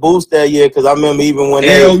extra boost that year because I remember even when he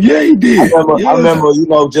did. I remember, you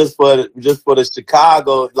know, just for the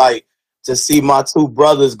Chicago, like to see my two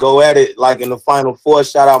brothers go at it, like in the Final Four.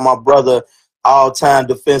 Shout out my brother, all-time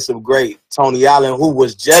defensive great Tony Allen, who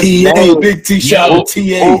was just named. Big T, shout out to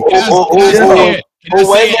TA.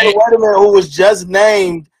 Wait a minute, who was just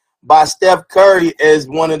named by Steph Curry as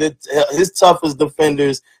one of his toughest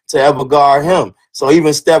defenders to ever guard him. So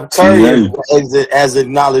even Steph Curry has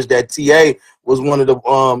acknowledged that TA was one of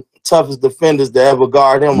the toughest defenders to ever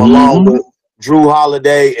guard him, along with Drew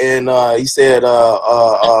Holiday and he said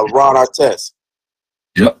Ron Artest.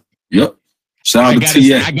 Yep. Shout out to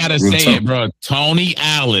TA. I gotta say it, bro. Tony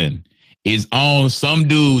Allen is on some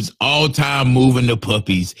dude's all-time moving the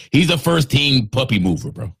puppies. He's a first-team puppy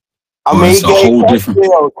mover, bro. I mean, he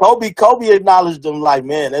gave Kobe acknowledged him like,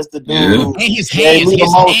 man, that's the dude. And his hands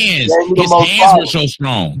were so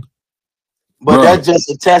strong. But that's just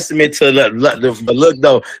a testament to the look,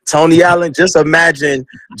 though. Tony Allen, just imagine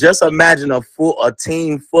a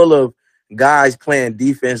team full of guys playing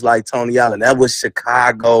defense like Tony Allen. That was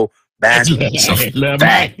Chicago basketball.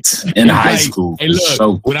 Fact in high school. Hey,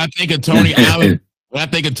 look, when I think of Tony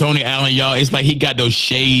Allen, y'all, it's like he got those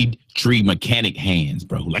shade tree mechanic hands,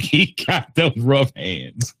 bro. Like he got those rough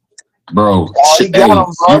hands, bro. He got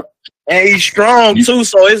them, bro. And he's strong too,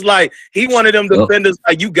 so it's like he one of them defenders.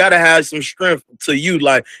 Like you gotta have some strength to you,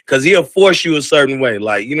 like because he'll force you a certain way.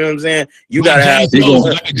 Like you know what I'm saying? You gotta have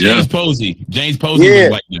James Posey. James Posey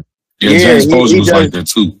was like that. James Posey was like that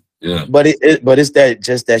too. Yeah, but it's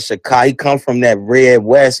that Chicago. He come from that Red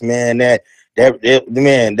West, man.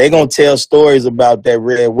 Man, they gonna tell stories about that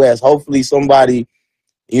Red West. Hopefully, somebody,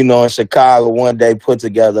 you know, in Chicago one day put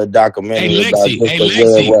together a documentary about the Red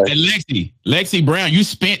West. Lexi Brown, you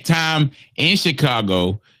spent time in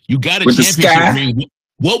Chicago. You got a championship ring.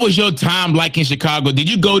 What was your time like in Chicago? Did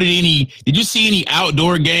you go to Did you see any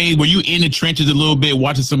outdoor games? Were you in the trenches a little bit,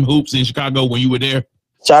 watching some hoops in Chicago when you were there?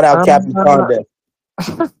 Shout out Captain Conde.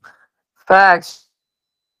 Facts.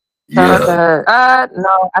 Shout out to her.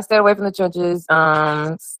 No, I stayed away from the trenches.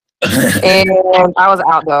 And I was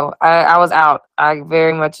out though. I was out. I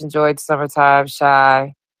very much enjoyed summertime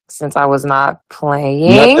shy since I was not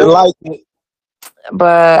playing. Nothing like it.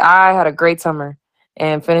 But I had a great summer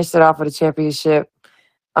and finished it off with a championship.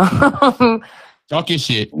 Talk your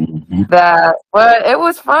shit. But it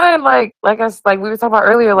was fun. Like we were talking about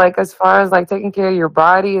earlier. Like as far as like taking care of your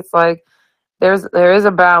body, it's like there is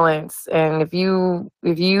a balance, and if your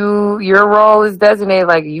role is designated,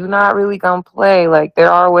 like you're not really gonna play. Like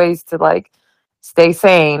there are ways to like stay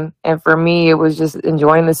sane, and for me, it was just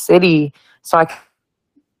enjoying the city, so I could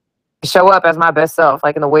show up as my best self,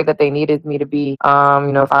 like in the way that they needed me to be.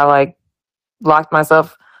 You know, if I like locked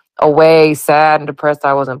myself away, sad and depressed,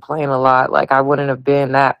 I wasn't playing a lot. Like I wouldn't have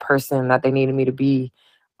been that person that they needed me to be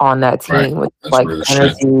on that team with like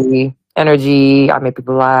energy. I made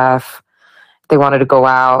people laugh. They wanted to go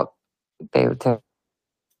out, they would take.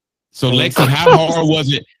 So Lexi, how hard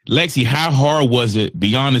was it? Lexi, how hard was it?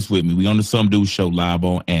 Be honest with me. We on the Some Dude Show live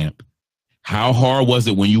on AMP. How hard was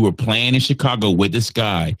it when you were playing in Chicago with the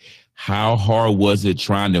Sky? How hard was it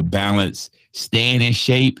trying to balance staying in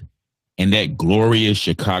shape and that glorious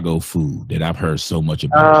Chicago food that I've heard so much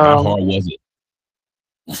about? How hard was it?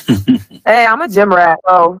 Hey, I'm a gym rat.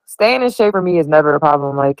 So staying in shape for me is never a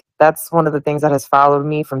problem. Like that's one of the things that has followed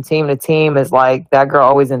me from team to team is like that girl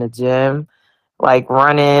always in the gym, like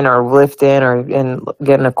running or lifting or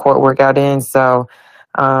getting a court workout in. So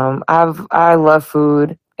I love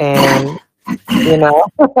food, and you know,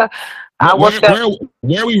 where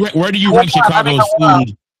do you rank Chicago's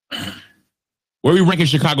food? Where we ranking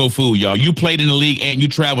Chicago food, y'all? You played in the league and you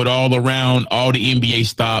traveled all around all the NBA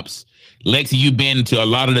stops. Lexi, you've been to a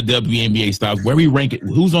lot of the WNBA stops. Where we rank it?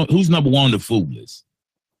 Who's number one on the food list?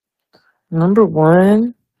 Number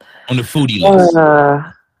one on the foodie list.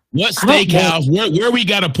 What steakhouse? Where we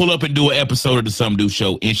got to pull up and do an episode of the Some Do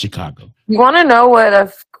Show in Chicago? You want to know what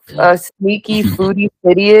a sneaky foodie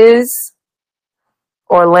city is?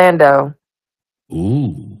 Orlando.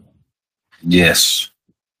 Ooh. Yes.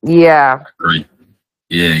 Yeah. Great.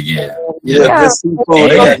 Yeah. Good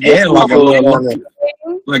seafood. And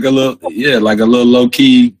like a little low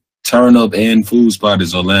key turn up and food spot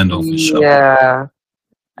is Orlando for sure. Yeah.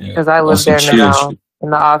 Because I live there now in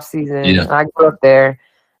the off season. Yeah. And I grew up there.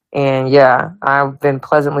 And yeah, I've been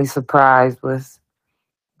pleasantly surprised with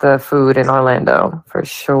the food in Orlando for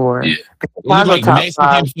sure. Yeah. Is it like is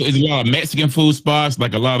it a lot of Mexican food spots,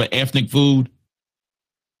 like a lot of ethnic food?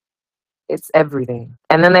 It's everything.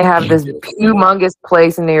 And then they have this humongous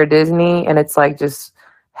place near Disney, and it's like just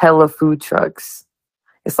hella food trucks.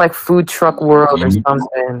 It's like Food Truck World or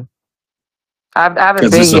something. I haven't been.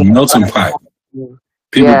 Because it's a melting pot.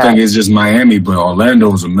 People think it's just Miami, but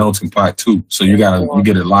Orlando is a melting pot too. So you get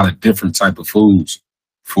a lot of different type of food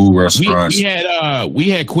restaurants. We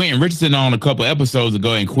had Quentin Richardson on a couple episodes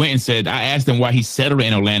ago, and Quentin said, I asked him why he settled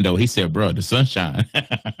in Orlando. He said, bro, the sunshine.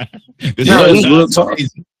 It's real talk.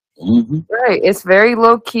 Mm-hmm. Right. It's very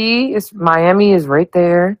low key. Miami is right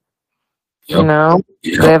there. Yep. You know?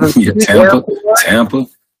 Yep. They have a Tampa.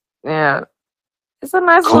 Yeah. It's a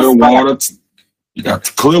nice Clearwater. You got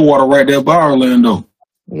the Clearwater right there by Orlando.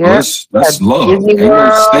 Yeah. That's love. Ain't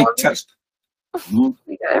no steak tax.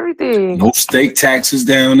 We got everything. No steak taxes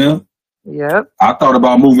down there. Yep. I thought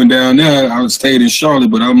about moving down there. I stayed in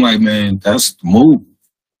Charlotte, but I'm like, man, that's the move.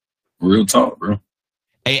 Real talk, bro.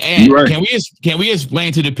 Hey, and right. Can we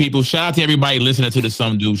explain to the people? Shout out to everybody listening to the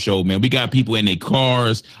Some Do Show, man. We got people in their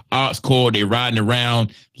cars, aux cord, they riding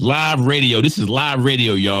around. Live radio. This is live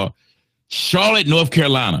radio, y'all. Charlotte, North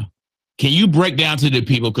Carolina. Can you break down to the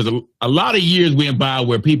people? Because a lot of years went by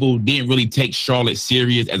where people didn't really take Charlotte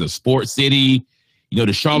serious as a sports city. You know,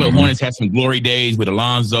 the Charlotte Hornets had some glory days with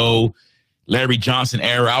Alonzo, Larry Johnson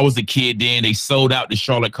era. I was a kid then. They sold out the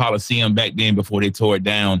Charlotte Coliseum back then before they tore it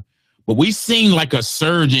down. But we've seen like a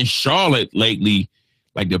surge in Charlotte lately.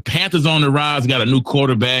 Like the Panthers on the rise, got a new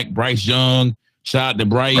quarterback, Bryce Young. Shout out to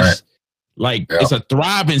Bryce. Right. Like, it's a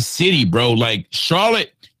thriving city, bro. Like,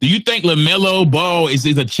 Charlotte, do you think LaMelo Ball is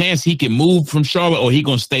a chance he can move from Charlotte, or he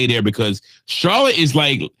gonna stay there? Because Charlotte is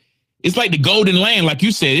like, it's like the golden land, like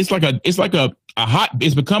you said. It's like a hot.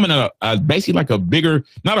 It's becoming a basically like a bigger,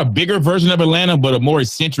 not a bigger version of Atlanta, but a more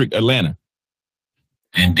eccentric Atlanta.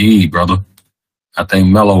 Indeed, brother. I think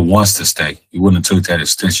Melo wants to stay. He wouldn't have took that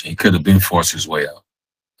extension. He could have been forced his way out.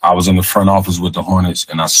 I was in the front office with the Hornets,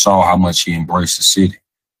 and I saw how much he embraced the city.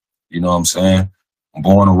 You know what I'm saying? I'm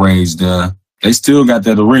born and raised there. They still got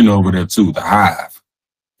that arena over there too, the Hive,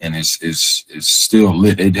 and it's still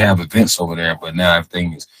lit. They have events over there, but now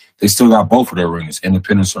everything is. They still got both of their arenas,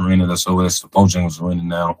 Independence Arena, that's over there, the Bojangles Arena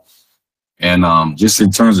now, and just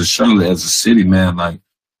in terms of Charlotte as a city, man, like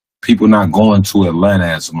people not going to Atlanta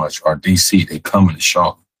as much or DC, they coming to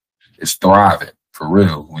Charlotte. It's thriving for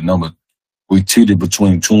real. We teetered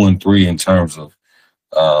between 2 and 3 in terms of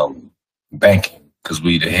banking. Because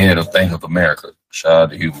we the head of Bank of America. Shout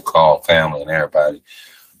out to Hugh McCall family and everybody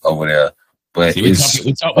over there. But we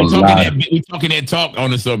talking that talk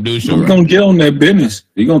on the Some Do Show. We're gonna get on that business.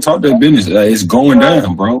 We're gonna talk that business. It's going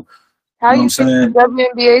down, bro. How you think the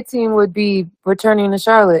WNBA team would be returning to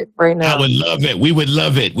Charlotte right now? I would love it. We would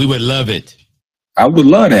love it. We would love it. I would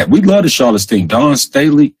love that. We love the Charlotte team. Dawn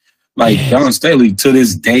Staley, Dawn Staley to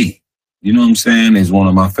this day, you know what I'm saying, is one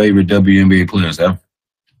of my favorite WNBA players ever.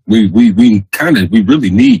 We really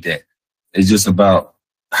need that. It's just about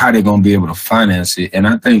how they're gonna be able to finance it, and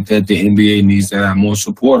I think that the NBA needs to have more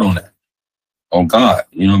support on that. On God,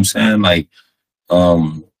 you know what I'm saying? Like, I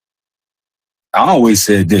always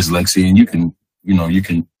said this, Lexi, and you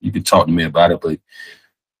can talk to me about it, but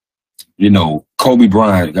Kobe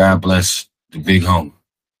Bryant, God bless the big homie.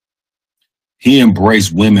 He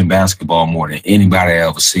embraced women basketball more than anybody I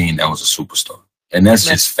ever seen that was a superstar, and that's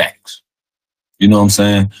just facts. You know what I'm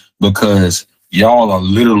saying? Because y'all are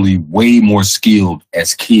literally way more skilled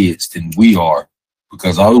as kids than we are.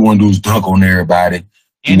 Because all we want to do is dunk on everybody.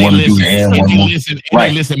 We want to do the and one more.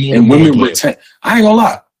 Right. And women retain. I ain't gonna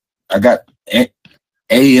lie. I got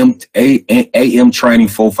AM Training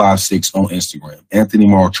 456 on Instagram. Anthony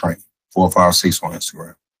Morrow Training 456 on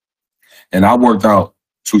Instagram. And I worked out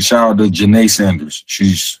to shout out to Janae Sanders.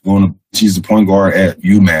 She's the point guard at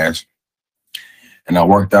UMass. And I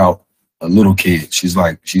worked out a little kid. She's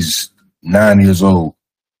 9 years old,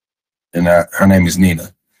 and her name is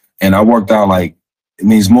Nina. And I worked out it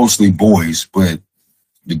means mostly boys, but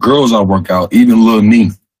the girls I work out, even little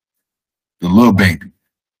Nina, the little baby,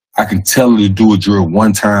 I can tell her to do a drill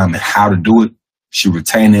one time and how to do it, She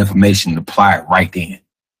retained the information and apply it right then.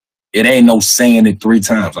 It ain't no saying it 3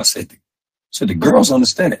 times. I said the girls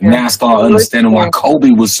understand it. Now I start understanding why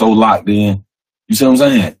Kobe was so locked in. You see what I'm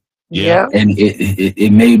saying? Yeah. And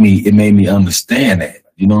it made me understand that.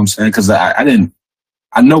 You know what I'm saying? Because I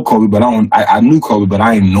know Kobe, but I knew Kobe, but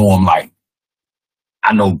I didn't know him like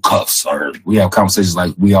I know Cuffs, or we have conversations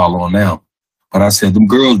like we all on now. But I said them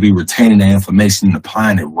girls be retaining that information and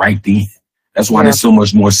applying it right then. That's why they're so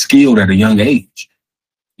much more skilled at a young age.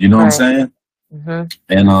 You know what I'm saying? Mm-hmm.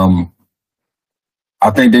 And I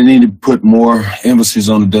think they need to put more emphasis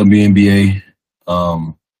on the WNBA.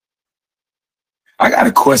 I got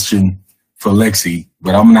a question for Lexi,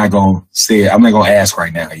 but I'm not gonna say it. I'm not gonna ask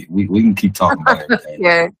right now. We can keep talking about it.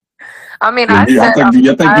 Yeah. I mean, I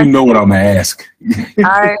think you know what I'm gonna ask.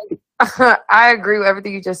 I agree with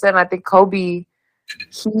everything you just said. And I think Kobe,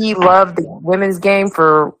 he loved the women's game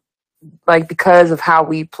for like because of how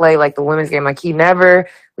we play like the women's game. Like we never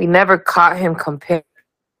caught him comparing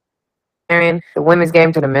the women's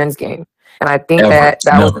game to the men's game. And I think that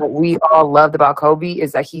was what we all loved about Kobe,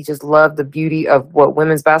 is that he just loved the beauty of what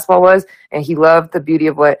women's basketball was, and he loved the beauty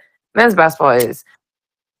of what men's basketball is.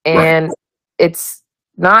 And it's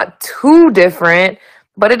not too different,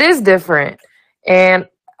 but it is different. And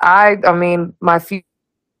I mean, my few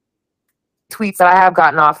tweets that I have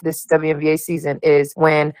gotten off this WNBA season is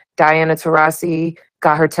when Diana Taurasi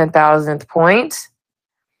got her 10,000th point.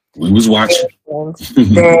 We was watching.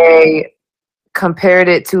 They compared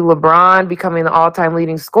it to LeBron becoming the all-time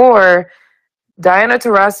leading scorer. Diana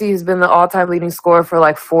Taurasi has been the all-time leading scorer for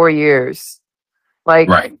like 4 years. Like,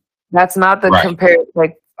 that's not the compare.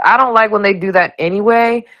 Like, I don't like when they do that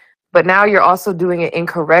anyway, but now you're also doing it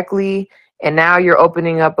incorrectly, and now you're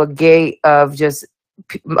opening up a gate of just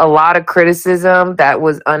a lot of criticism that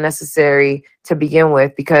was unnecessary to begin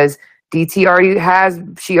with, because DT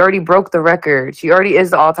already broke the record. She already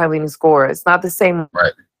is the all-time leading scorer. It's not the same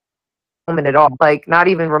moment at all, like not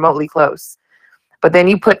even remotely close. But then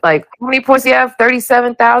you put like, how many points do you have?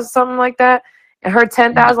 37,000, something like that, and her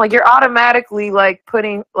 10,000. Like you're automatically like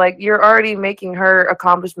you're already making her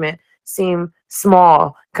accomplishment seem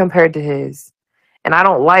small compared to his. And I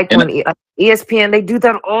don't like when ESPN, they do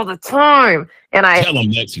that all the time. And I tell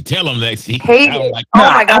them, Lexi. Hate it. Like,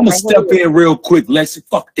 I'm gonna step in real quick, Lexi.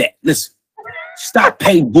 Fuck that. Listen, stop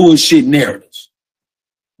paying bullshit narratives.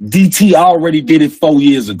 DT already did it 4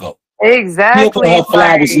 years ago. Exactly. Give her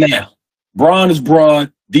flowers now. Braun is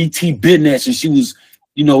Braun. DT been that since she was,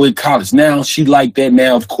 in college. Now she like that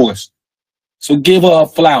now, of course. So give her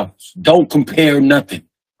flowers. Don't compare nothing.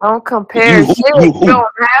 Don't compare shit. You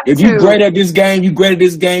don't have if you're great at this game, you're great at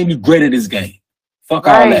this game, you're great at this game. Fuck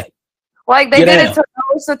all that. Like they did it to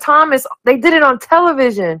Melissa Thomas. They did it on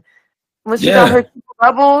television. When she got her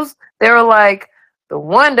doubles, they were like, the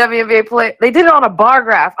one WNBA player. They did it on a bar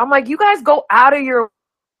graph. I'm like, you guys go out of your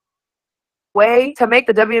way to make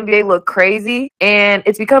the WNBA look crazy. And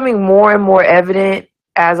it's becoming more and more evident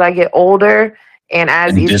as I get older and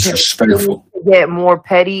as disrespectful get more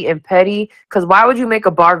petty and petty. Because why would you make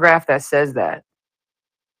a bar graph that says that?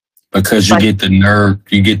 Because you get the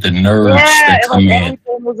nerds that come in.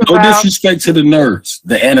 No disrespect to the nerds.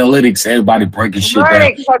 The analytics, everybody breaking shit down.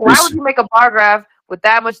 Like, why would you make a bar graph with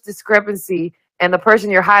that much discrepancy and the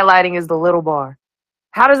person you're highlighting is the little bar?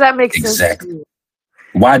 How does that make sense to you?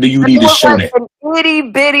 Why do you need to show that? An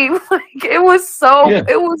itty bitty, like it was so.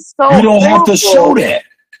 You don't have to show that.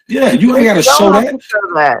 Yeah, you ain't got to show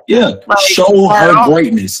that. Yeah, like, show her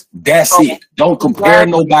greatness. That's it. Don't compare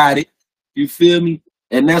nobody. You feel me?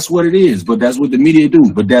 And that's what it is. But that's what the media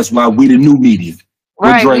do. But that's why we the new media.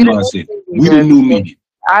 What Draymond said. We the new media.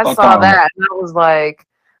 I saw that and I was like,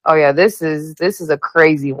 oh yeah, this is a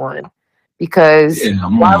crazy one. Because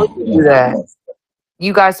why would you do that?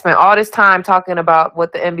 You guys spent all this time talking about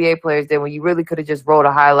what the NBA players did when you really could have just rolled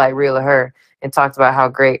a highlight reel of her and talked about how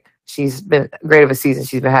great she's been, great of a season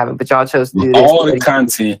she's been having. But y'all chose to do this. All the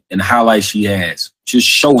content and highlights she has, just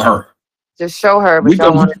show her. Just show her, but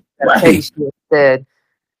y'all wanted to say she instead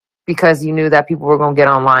because you knew that people were going to get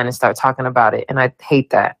online and start talking about it. And I hate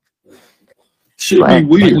that. Should be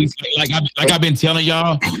weird. Like I've been telling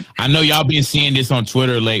y'all, I know y'all been seeing this on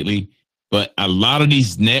Twitter lately. But a lot of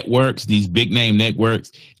these networks, these big name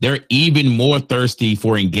networks, they're even more thirsty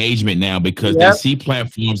for engagement now because they see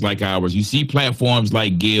platforms like ours. You see platforms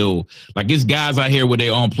like Gil. Like it's guys out here with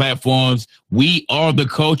their own platforms. We are the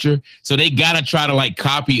culture. So they got to try to like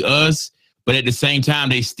copy us. But at the same time,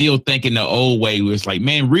 they still thinking the old way where it's like,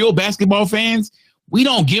 man, real basketball fans, we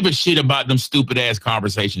don't give a shit about them stupid ass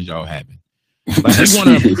conversations y'all having. Like,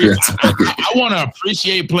 I want to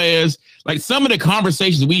appreciate players. Like some of the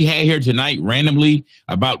conversations we had here tonight randomly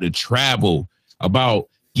about the travel, about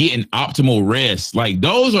getting optimal rest. Like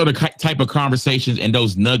those are the type of conversations and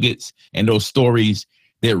those nuggets and those stories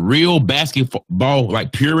that real basketball,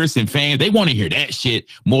 like purists and fans, they want to hear that shit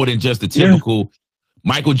more than just the typical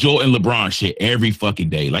Michael Jordan, LeBron shit every fucking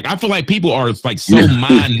day. Like I feel like people are like so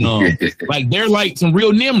mind numb. Like they're like some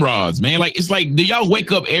real Nimrods, man. Like it's like, do y'all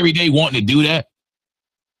wake up every day wanting to do that?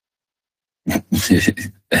 Man,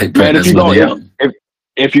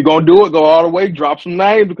 if you're gonna do it, go all the way, drop some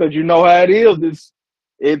names because you know how it is.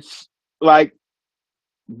 It's like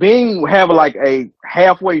having like a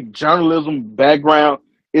halfway journalism background.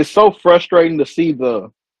 It's so frustrating to see the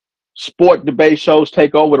sport debate shows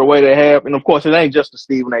take over the way they have. And of course, it ain't just the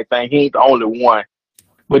Stephen A thing. He ain't the only one.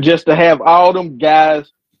 But just to have all them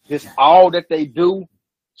guys, just all that they do,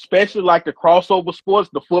 especially like the crossover sports,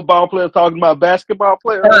 the football players talking about basketball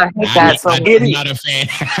players. I hate that so much. I'm not a fan.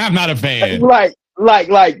 I'm not a fan.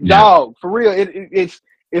 Like dog, for real.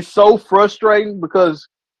 It's so frustrating because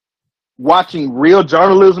watching real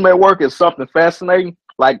journalism at work is something fascinating.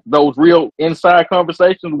 Like those real inside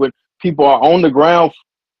conversations when people are on the ground,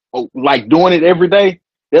 like doing it every day.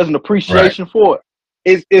 There's an appreciation for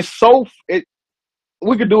it.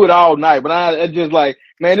 We could do it all night, but I just like,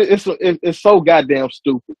 man, it's so goddamn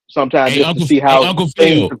stupid sometimes just to see how Uncle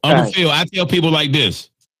Phil, I tell people like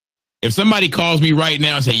this. If somebody calls me right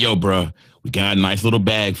now and say, yo, bro, we got a nice little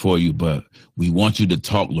bag for you, but we want you to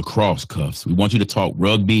talk lacrosse cuffs. We want you to talk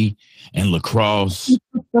rugby and lacrosse.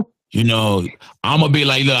 You know, I'm gonna be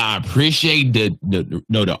like, look, I appreciate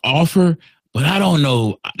the offer, but I don't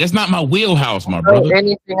know. That's not my wheelhouse, my brother.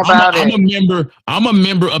 Anything about it. I'm a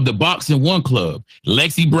member of the Boxing One Club.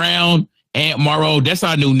 Lexi Brown, Aunt Morrow, that's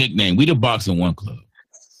our new nickname. We the Boxing One Club.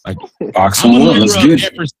 Like Boxing One, let's get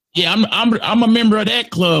it. Yeah, I'm a member of that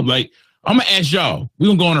club. Like, I'm gonna ask y'all. We're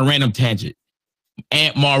gonna go on a random tangent.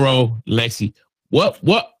 Aunt Morrow, Lexi, what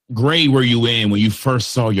grade were you in when you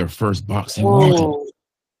first saw your first Boxing One Club?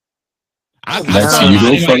 I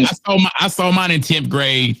saw mine in 10th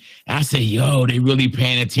grade. I said, yo, they really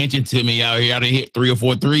paying attention to me out here. I done hit 3 or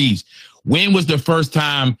 4 threes. When was the first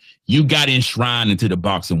time you got enshrined into the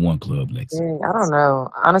Boxing One Club, Lexi? I don't know.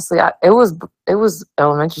 Honestly, it was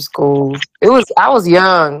elementary school. I was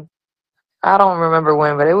young. I don't remember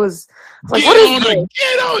when, but it was like, get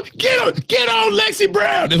on Lexi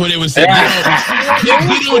Brown. That's what they would say.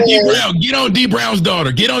 Get on D Brown's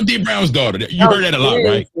daughter. Get on D Brown's daughter. You heard that a lot,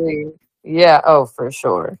 right? Yeah. Oh, for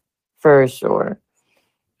sure.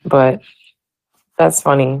 But that's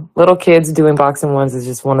funny. Little kids doing boxing ones is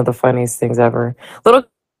just one of the funniest things ever. Little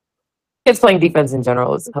kids playing defense in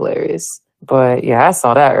general is hilarious. But yeah, I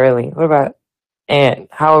saw that early. What about Aunt?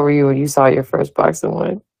 How old were you when you saw your first boxing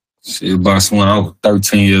one? See, boxing one, I was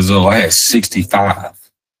 13 years old. I had 65.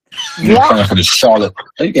 Playing for the Charlotte.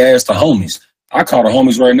 You can ask the homies. I call the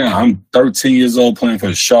homies right now. I'm 13 years old playing for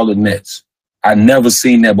the Charlotte Nets. I never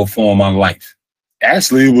seen that before in my life.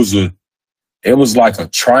 Actually, it was like a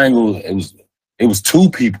triangle. It was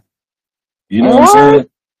 2 people. You know what I'm saying?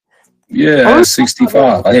 Yeah, I had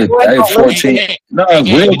 65. I had 14. No,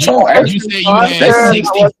 real talk. You said you had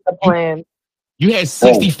 60. You had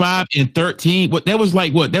 65 and 13. What that was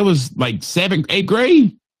like? What that was like 7th, 8th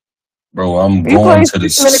grade? Bro, I'm going to the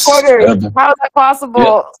 7th. How is that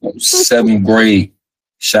possible? Yeah, 7th grade.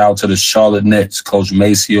 Shout out to the Charlotte Nets, Coach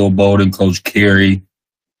Maceo Bowden, Coach Cari,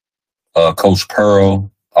 Coach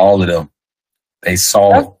Pearl, all of them. They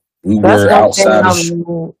saw we were outside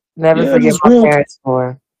of. Never forget my parents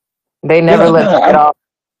for. They never let me get off.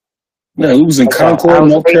 Yeah, we was in Concord,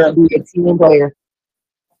 North Carolina.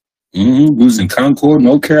 We was in Concord,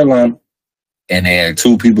 North Carolina, and they had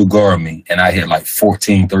 2 people guard me, and I hit like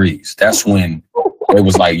 14 threes. That's when it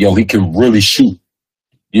was like, yo, he can really shoot.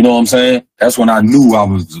 You know what I'm saying? That's when I knew I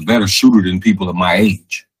was a better shooter than people of my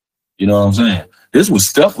age. You know what I'm saying?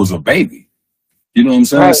 Steph was a baby. You know what I'm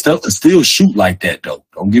saying? Right. Steph could still shoot like that, though.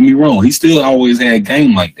 Don't get me wrong. He still always had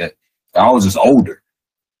game like that. I was just older.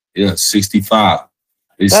 Yeah, 65.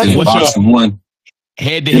 They said boxing one.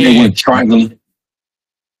 Head to head. They went triangle.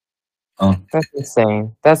 That's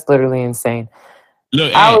insane. That's literally insane.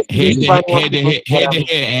 Look, head to head,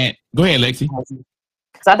 and go ahead, Lexi.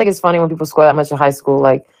 Because I think it's funny when people score that much in high school.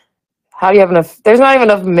 Like, how do you have enough? There's not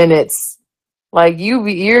even enough minutes. Like,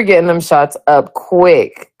 you're getting them shots up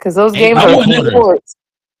quick because those games are short.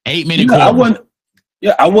 8-minute quarter.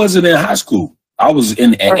 I wasn't in high school. I was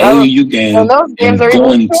in an AAU game. And those games are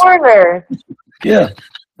even shorter. Yeah, it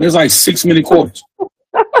was like 6-minute quarters.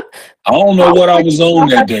 I don't know what I was on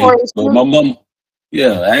that day, but my mama,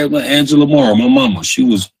 Angela Moore, my mama, she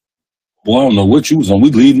was. Well, I don't know what you was on.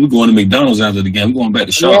 We leaving. We going to McDonald's after the game. We going back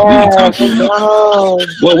to shop. Yeah,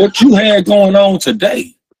 well, what you had going on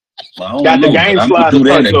today? I Got the don't know, game but I'm slide gonna do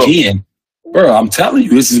that turned up. again. Bro, I'm telling you,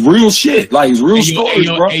 this is real shit. Like, it's real stories,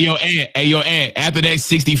 bro. Ed, after that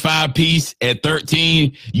 65 piece at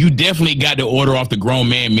 13, you definitely got to order off the grown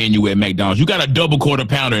man menu at McDonald's. You got a double quarter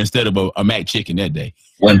pounder instead of a Mac chicken that day.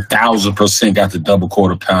 1000% got the double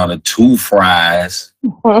quarter pounder, 2 fries.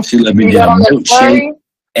 She let me You get a got on the milkshake Sprite?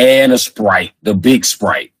 and a Sprite, the big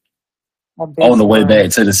Sprite. A big On the way Sprite. back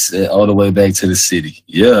to the city.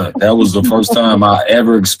 Yeah, that was the first time I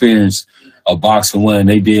ever experienced a boxing win.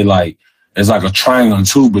 They did like, it's like a triangle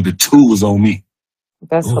too, but the 2 was on me.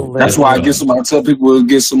 That's Ooh, hilarious. That's why I tell people to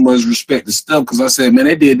get so much respect and stuff, because I said, man,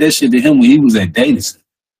 they did that shit to him when he was at Davidson.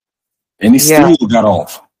 And he still got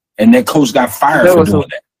off. And that coach got fired for doing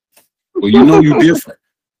that. Well, you know you different.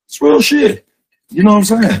 It's real shit. You know what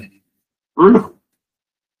I'm saying? Real.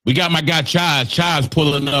 We got my guy Chaz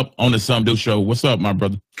pulling up on the Some Do Show. What's up, my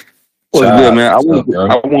brother? What's good, man? I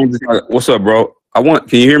want to. What's up, bro? Can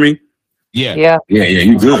you hear me? Yeah.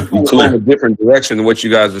 You good. You I'm clear. in a different direction than what you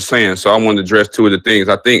guys are saying, so I want to address 2 of the things.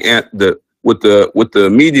 I think with the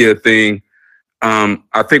media thing,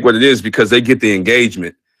 I think what it is because they get the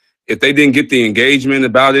engagement. If they didn't get the engagement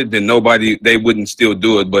about it, then they wouldn't still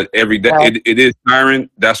do it. But every day it is tiring.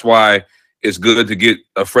 That's why it's good to get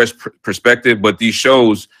a fresh perspective. But these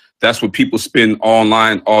shows, that's what people spend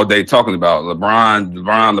online all day talking about.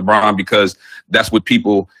 LeBron, because that's what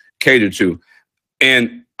people cater to.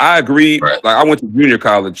 And I agree. Right. Like, I went to junior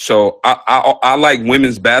college, so I like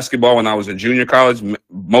women's basketball when I was in junior college,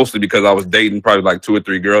 mostly because I was dating probably like 2 or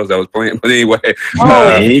 3 girls that was playing. But anyway,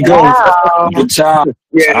 There you go. Wow. Good job.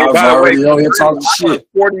 yeah. I was by the way, already on here talking shit.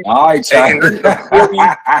 40, All right, child.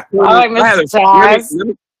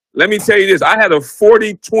 let me tell you this. I had a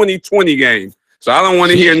 40-20-20 game. So I don't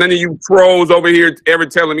want to hear none of you trolls over here ever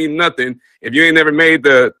telling me nothing. If you ain't never made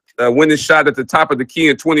the winning shot at the top of the key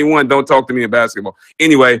in 21, don't talk to me in basketball.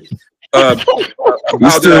 Anyway, We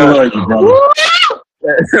still love you, brother.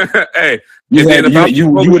 hey, you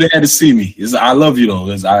would have had to see me. I love you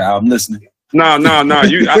though. I'm listening. No.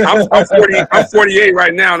 I'm 48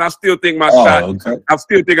 right now, and I still think my shot. Okay. I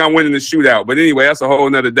still think I'm winning the shootout. But anyway, that's a whole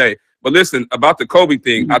nother day. But listen, about the Kobe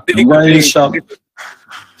thing, I think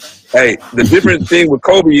the different thing with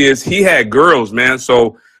Kobe is he had girls, man.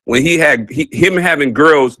 So when him having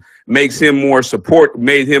girls made him more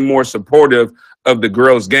supportive of the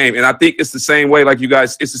girls' game. And I think it's the same way, like you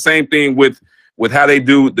guys, it's the same thing with how they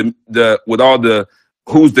do with all the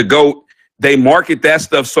who's the GOAT. They market that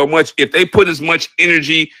stuff so much. If they put as much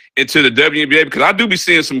energy into the WNBA, because I do be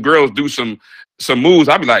seeing some girls do some moves,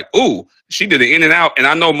 I'd be like, ooh, she did an in and out. And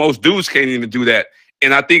I know most dudes can't even do that.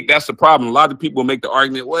 And I think that's the problem. A lot of people make the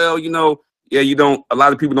argument, well, you don't, a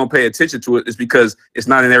lot of people don't pay attention to it. It's because it's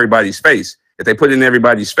not in everybody's face. If they put it in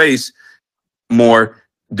everybody's face more,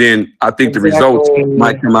 then I think the results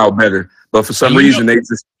might come out better. But for some reason, they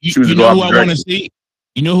just choose to go off the direction.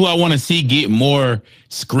 You know who I want to see get more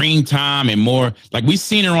screen time and more, like we've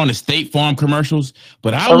seen her on the State Farm commercials,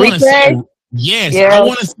 but I want to see, I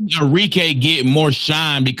want to see Enrique get more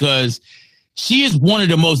shine because she is one of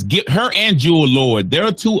the most, her and Jewel Lord,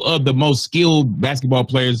 they're 2 of the most skilled basketball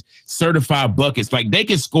players, certified buckets. Like they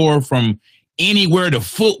can score from anywhere, the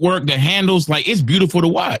footwork, the handles, like it's beautiful to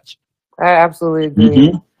watch. I absolutely agree.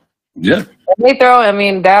 Mm-hmm. Yeah.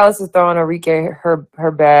 Dallas is throwing Enrique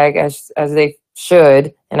her bag as they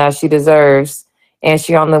should and as she deserves, and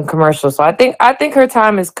she on the commercial. So I think her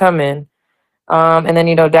time is coming. And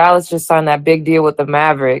then Dallas just signed that big deal with the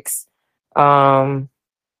Mavericks. I'm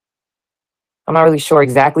not really sure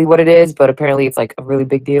exactly what it is, but apparently it's like a really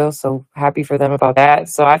big deal. So happy for them about that.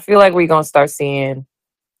 So I feel like we're gonna start seeing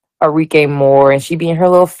Enrique more, and she be in her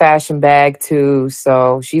little fashion bag too.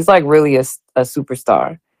 So she's like really a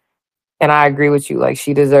superstar. And I agree with you. Like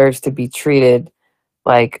she deserves to be treated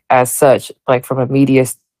like as such, like from a media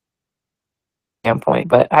standpoint.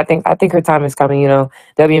 But I think her time is coming.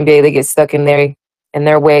 WNBA, they get stuck in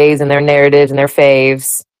their ways and their narratives and their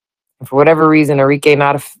faves. And for whatever reason, Enrique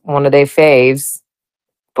not one of their faves,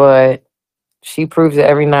 but she proves it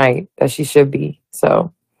every night that she should be.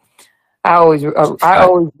 So I always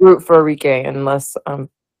root for Enrique unless I'm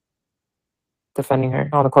defending her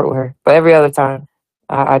on the court with her. But every other time,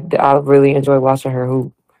 I really enjoy watching her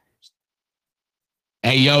hoop.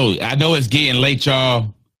 Hey, yo, I know it's getting late,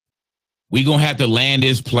 y'all. We're going to have to land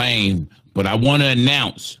this plane, but I want to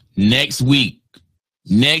announce next week,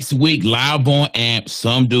 live on AMP,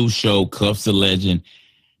 Some Do Show, Cuffs a Legend,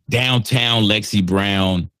 downtown Lexi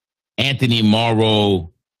Brown, Anthony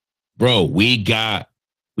Morrow. Bro, we got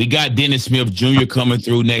Dennis Smith Jr. coming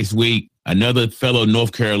through next week, another fellow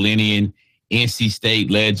North Carolinian, NC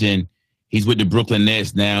State legend. He's with the Brooklyn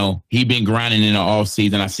Nets now. He been grinding in the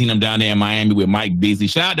offseason. I seen him down there in Miami with Mike Beasley.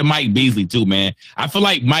 Shout out to Mike Beasley too, man. I feel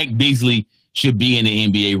like Mike Beasley should be in the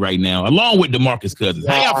NBA right now, along with DeMarcus Cousins.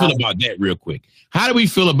 How y'all feel about that real quick? How do we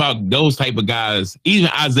feel about those type of guys, even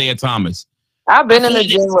Isaiah Thomas? I've been in the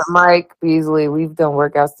gym with Mike Beasley. We've done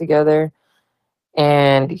workouts together.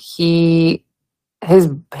 And his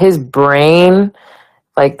brain,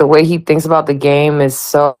 like the way he thinks about the game is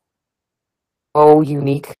so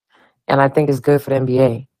unique. And I think it's good for the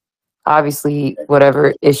NBA. Obviously,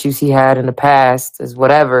 whatever issues he had in the past is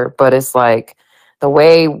whatever, but it's like the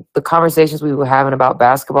way the conversations we were having about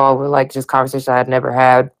basketball were like just conversations I had never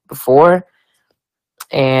had before.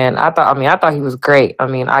 And I thought he was great. I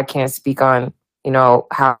mean, I can't speak on,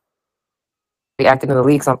 how he acted in the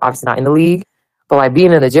league, so I'm obviously not in the league. But like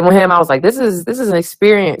being in the gym with him, I was like, this is an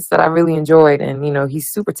experience that I really enjoyed. And, he's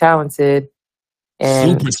super talented.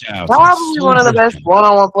 And probably one of the best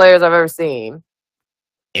one-on-one players I've ever seen.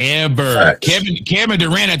 Ever. Kevin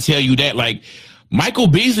Durant, I tell you that, like, Michael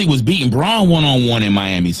Beasley was beating Braun one-on-one in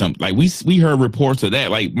Miami. We heard reports of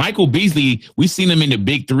that. Like, Michael Beasley, we seen him in the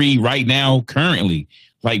big three right now currently.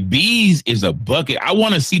 Like, Bees is a bucket. I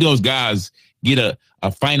want to see those guys get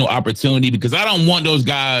a final opportunity because I don't want those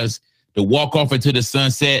guys to walk off into the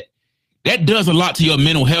sunset. That does a lot to your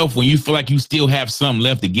mental health when you feel like you still have something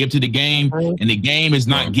left to give to the game, and the game is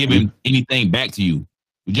not giving anything back to you.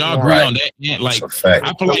 Would y'all agree on that? Yeah, like,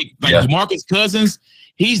 I feel like DeMarcus Cousins,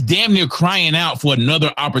 he's damn near crying out for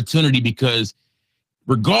another opportunity because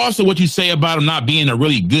regardless of what you say about him not being a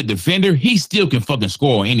really good defender, he still can fucking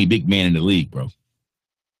score on any big man in the league, bro.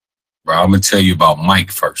 Bro, I'm going to tell you about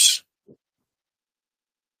Mike first.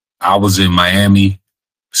 I was in Miami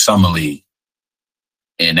Summer League.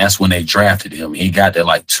 And that's when they drafted him. He got there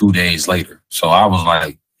like 2 days later. So I was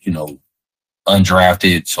like,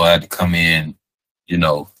 undrafted. So I had to come in,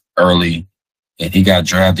 early. And he got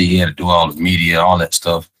drafted. He had to do all the media, all that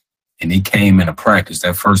stuff. And he came into practice.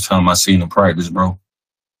 That first time I seen him practice, bro,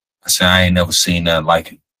 I said, I ain't never seen nothing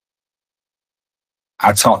like it.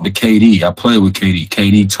 I talked to KD. I played with KD.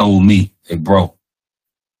 KD told me, hey, bro,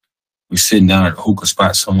 we sitting down at a hookah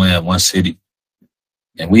spot somewhere in one city.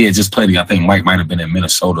 And we had just played, I think Mike might have been in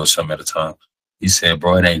Minnesota or something at the time. He said,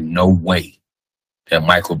 bro, it ain't no way that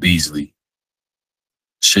Michael Beasley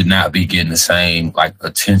should not be getting the same, like,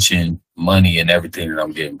 attention, money, and everything that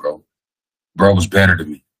I'm getting, bro. Bro was better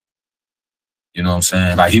than me. You know what I'm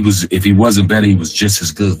saying? Like, if he wasn't better, he was just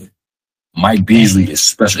as good. Mike Beasley is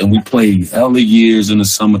special. And we played hella years in the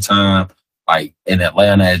summertime, like, in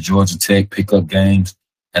Atlanta at Georgia Tech, pickup games.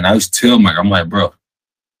 And I used to tell Mike, I'm like, bro,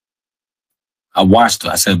 I watched her.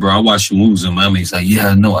 I said, bro, I watched your moves in Miami. He's like, yeah,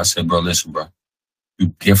 I know. I said, bro, listen, bro,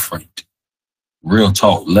 you different. Real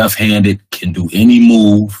talk. Left-handed, can do any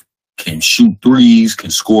move, can shoot threes, can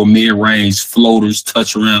score mid-range, floaters,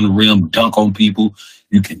 touch around the rim, dunk on people.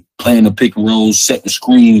 You can play in the pick and roll, set the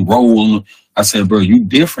screen, roll. I said, bro, you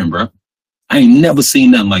different, bro. I ain't never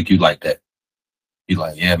seen nothing like you like that. He's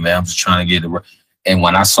like, yeah, man, I'm just trying to get it. And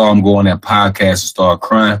when I saw him go on that podcast and start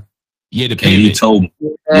crying, KD told me.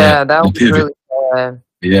 Yeah, that was really bad.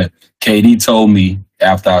 Yeah, KD told me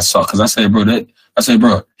after I saw, because I said,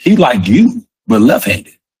 bro, he like you, but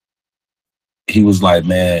left-handed. He was like,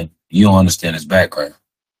 man, you don't understand his background.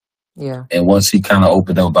 Yeah. And once he kind of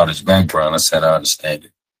opened up about his background, I said, I understand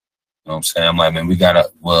it. You know what I'm saying? I'm like, man,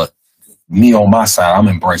 me on my side, I'm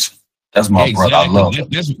embracing. That's my brother. I love him.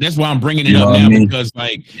 That's why I'm bringing it up now because,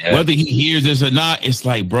 like, whether he hears this or not, it's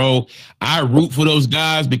like, bro, I root for those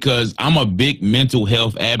guys because I'm a big mental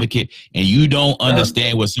health advocate, and you don't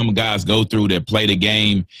understand what some guys go through that play the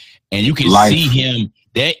game, and you can see him.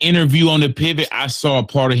 That interview on the pivot, I saw a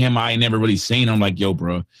part of him I ain't never really seen. I'm like, yo,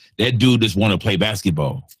 bro, that dude just want to play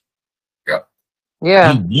basketball.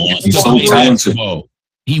 Yeah. He wants to play basketball.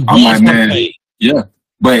 He wants to play. Yeah.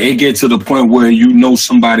 But it gets to the point where you know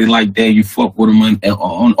somebody like that, you fuck with them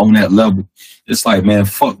on that level. It's like, man,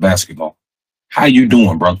 fuck basketball. How you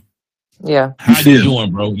doing, bro? Yeah. How you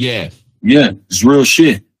doing, bro? Yeah. Yeah, it's real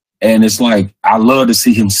shit. And it's like, I love to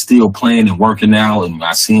see him still playing and working out, and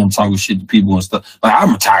I see him talking shit to people and stuff. Like,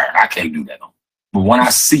 I'm retired. I can't do that. But when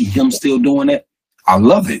I see him still doing that, I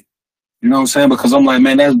love it. You know what I'm saying? Because I'm like,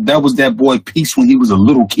 man, that was that boy Peace when he was a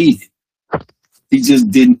little kid. He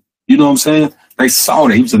just didn't, you know what I'm saying? They saw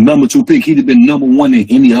that. He was a number 2 pick. He'd have been number 1 in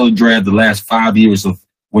any other draft the last 5 years of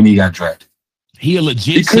when he got drafted. He a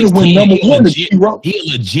legit he 16. Went number he 1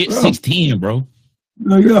 a legit 16, bro.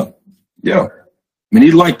 Yeah. I mean,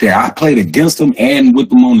 he liked that. I played against him and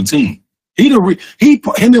with him on the team.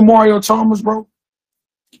 Him and Mario Chalmers, bro,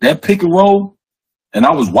 that pick and roll, and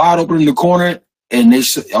I was wide open in the corner, And they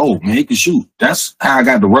said, oh, man, he can shoot. That's how I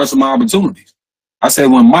got the rest of my opportunities. I said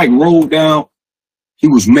when Mike rolled down, he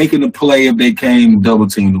was making the play if they came double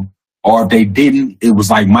team him. Or if they didn't, it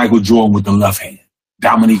was like Michael Jordan with the left hand.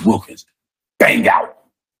 Dominique Wilkins. Bang out.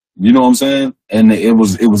 You know what I'm saying? And it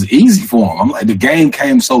was easy for him. I'm like, the game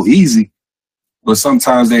came so easy. But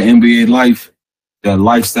sometimes that NBA life, that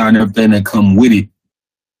lifestyle and everything that come with it,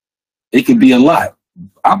 it can be a lot.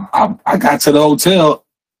 I got to the hotel.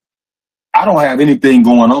 I don't have anything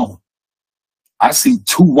going on. I see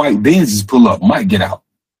 2 white Benzes pull up. Mike, get out.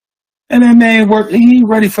 And that man he ain't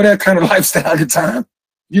ready for that kind of lifestyle at the time.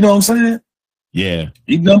 You know what I'm saying? Yeah.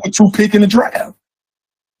 He number 2 pick in the draft.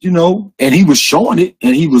 You know, and he was showing it,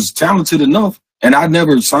 and he was talented enough. And I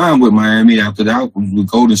never signed with Miami after that with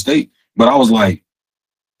Golden State. But I was like,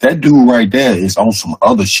 that dude right there is on some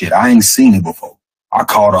other shit. I ain't seen it before. I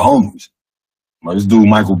called the homies. Like, this dude,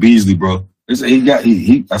 Michael Beasley, bro. I said, yeah,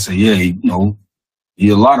 he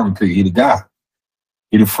a lottery pick. He the guy.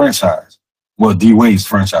 He the franchise. Well, D-Wade's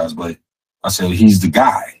franchise, but I said, he's the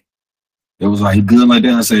guy. It was like, he good like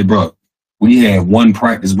that. I said, bro, we had one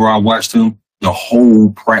practice, bro. I watched him. The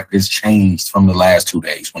whole practice changed from the last 2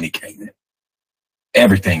 days when he came in.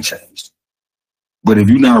 Everything changed. But if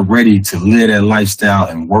you're not ready to live that lifestyle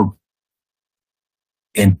and work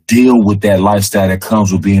and deal with that lifestyle that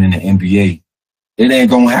comes with being in the NBA, it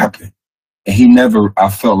ain't going to happen. And he never, I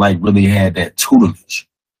felt like, really had that tutelage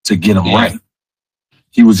to get him right.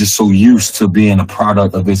 He was just so used to being a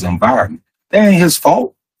product of his environment. That ain't his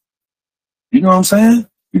fault. You know what I'm saying?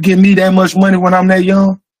 You give me that much money when I'm that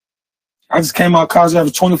young. I just came out of college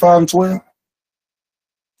after 25 and 12.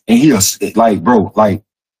 And he was like, bro, like,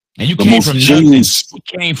 and you the came most from genuine,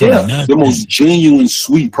 nothing. The most genuine,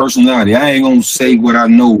 sweet personality. I ain't gonna say what I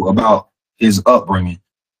know about his upbringing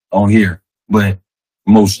on here, but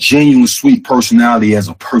most genuine, sweet personality as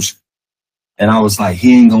a person. And I was like,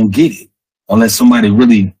 he ain't gonna get it unless somebody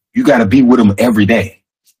really, you got to be with him every day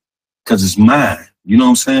because it's mine. You know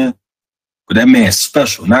what I'm saying? But that man's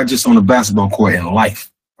special, not just on the basketball court, in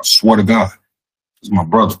life. I swear to God, he's my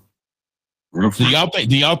brother. So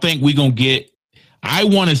do y'all think we gonna get? I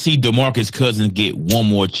want to see DeMarcus Cousins get one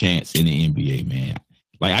more chance in the NBA, man.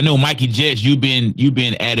 Like, I know Mikey Jets, you've been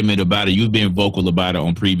adamant about it. You've been vocal about it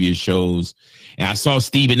on previous shows. And I saw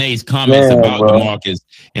Stephen A's comments about DeMarcus,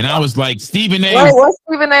 and I was like, Stephen A. Wait, what's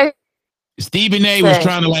Stephen A? Stephen A. was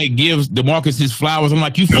trying to like give DeMarcus his flowers. I'm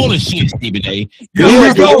like, you full of shit, Stephen A. Here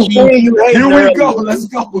we go. Here we go. Let's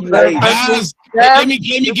go. Guys, let me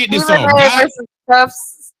get this off.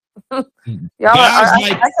 Y'all,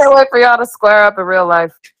 I can't wait for y'all to square up in real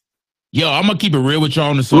life. Yo, I'm gonna keep it real with y'all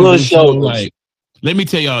on the show. Like, let me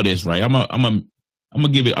tell y'all this, right? I'm gonna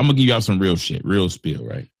give y'all some real shit, real spill,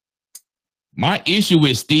 right? My issue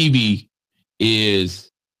with Stevie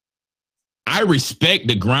is I respect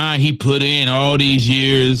the grind he put in all these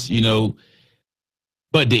years, you know,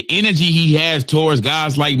 but the energy he has towards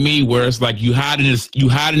guys like me, where it's like you hiding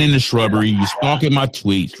in the shrubbery, you stalking my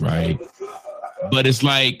tweets, right? But it's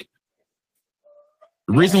like,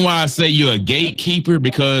 the reason why I say you're a gatekeeper,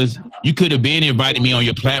 because you could have been inviting me on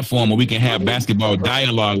your platform where we can have basketball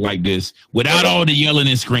dialogue like this without all the yelling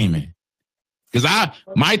and screaming. Because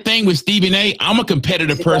my thing with Stephen A., I'm a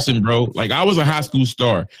competitive person, bro. Like, I was a high school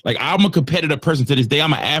star. Like, I'm a competitive person to this day.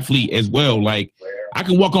 I'm an athlete as well. Like, I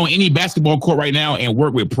can walk on any basketball court right now and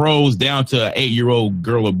work with pros down to an 8-year-old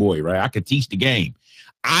girl or boy, right? I could teach the game.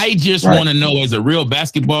 I just want to know, as a real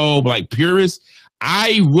basketball, like, purist,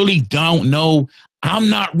 I really don't know. I'm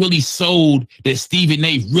not really sold that Stephen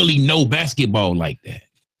A. really know basketball like that.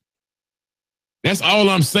 That's all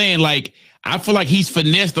I'm saying. Like, I feel like he's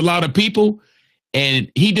finessed a lot of people,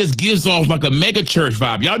 and he just gives off like a mega church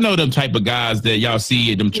vibe. Y'all know them type of guys that y'all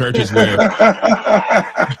see at them churches where you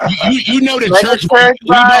know the church vibe.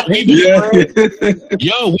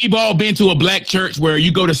 We've all been to a black church where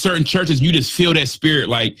you go to certain churches, you just feel that spirit.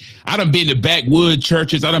 Like, I done been to backwood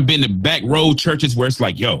churches, I done been to back road churches where it's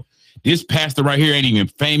like, yo, this pastor right here ain't even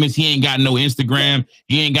famous. He ain't got no Instagram.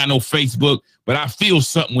 He ain't got no Facebook, but I feel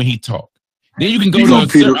something when he talk. Then you can go to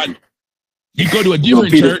a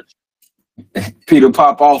different church. Peter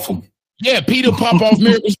pop off him. Yeah, Peter pop off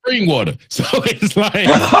Miracle Spring Water. So it's like,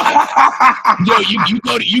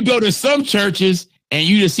 you go to some churches and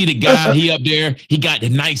you just see the guy, he up there, he got the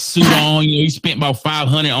nice suit on, you know, he spent about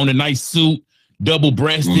 $500 on the nice suit,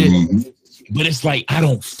 double-breasted. Mm-hmm. But it's like, I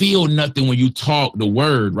don't feel nothing when you talk the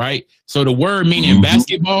word, right? So the word meaning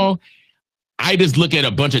basketball, I just look at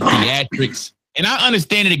a bunch of theatrics. And I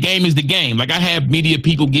understand that the game is the game. Like, I have media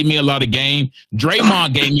people give me a lot of game.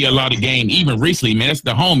 Draymond gave me a lot of game, even recently, man. That's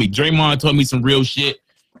the homie. Draymond told me some real shit.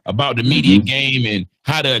 about the media game and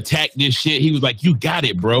how to attack this shit. He was like, you got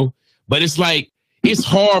it, bro. But it's like, it's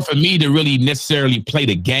hard for me to really necessarily play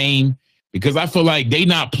the game because I feel like they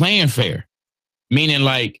not playing fair. Meaning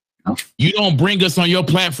like, you don't bring us on your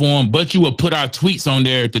platform, but you will put our tweets on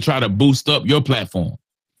there to try to boost up your platform.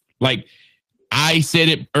 Like, I said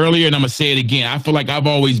it earlier and I'm going to say it again. I feel like I've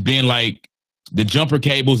always been like the jumper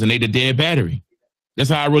cables and they the dead battery. That's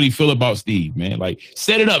how I really feel about Steve, man. Like,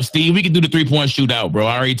 set it up, Steve. We can do the 3-point shootout, bro.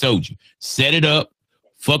 I already told you. Set it up.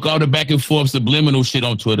 Fuck all the back and forth subliminal shit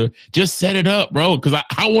on Twitter. Just set it up, bro. Because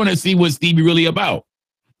I want to see what Stevie really about.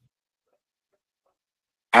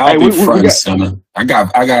 I'll be front and center. I got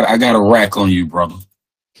a rack on you, brother.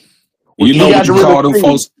 You know what you call them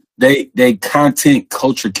folks? They content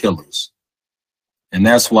culture killers. And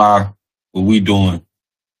that's why what we doing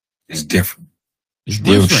is different. It's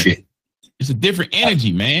real different. Shit. It's a different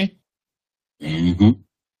energy, man. Real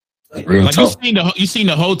like talk. you seen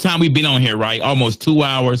the whole time we've been on here, right? Almost 2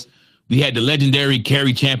 hours. We had the legendary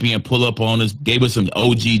Cari Champion pull up on us, gave us some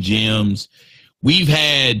OG gems. We've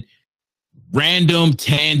had random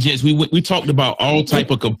tangents. We talked about all type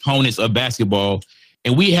of components of basketball,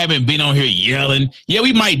 and we haven't been on here yelling. Yeah,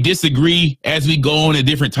 we might disagree as we go on to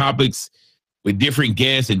different topics with different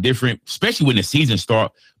guests and different, especially when the season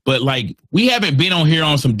start. But like, we haven't been on here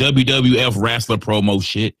on some WWF wrestler promo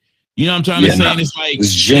shit. You know what I'm trying to say? And it's like,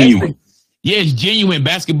 it's genuine. Yeah, it's genuine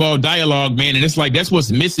basketball dialogue, man. And it's like, that's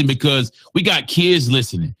what's missing because we got kids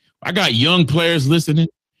listening. I got young players listening.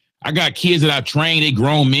 I got kids that I train. They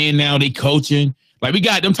grown men now. They coaching. Like, we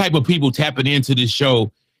got them type of people tapping into this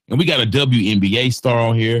show. And we got a WNBA star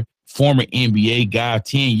on here, former NBA guy,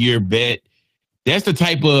 10-year vet. That's the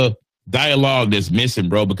type of dialogue that's missing,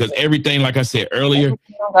 bro, because everything, like I said earlier,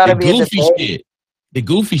 the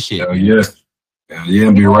goofy shit. Hell yeah. Hell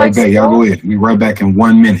yeah, be right back. Y'all go ahead. Be right back in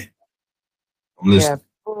 1 minute. Yeah,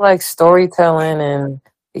 people like storytelling and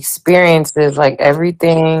experiences, like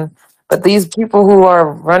everything. But these people who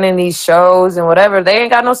are running these shows and whatever, they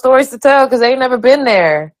ain't got no stories to tell because they ain't never been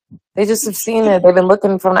there. They just have seen it. They've been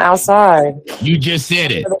looking from the outside. You just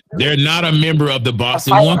said it. They're not a member of the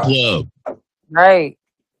Boston One Club. Right.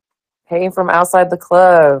 Came from outside the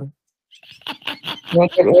club.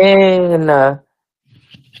 Make it in.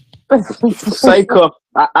 Say, Cuff,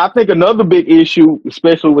 I think another big issue,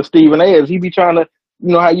 especially with Stephen A, is he be trying to,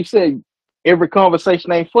 you know how you said, every conversation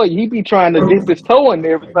ain't for you. He be trying to dip his toe in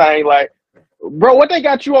everything. Like, bro, what they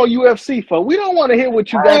got you on UFC for? We don't want to hear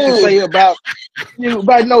what you got to say about you,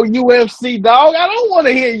 about no UFC, dog. I don't want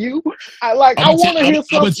to hear you. I want to hear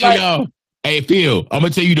something. I'm gonna tell y'all. Hey, Phil, I'm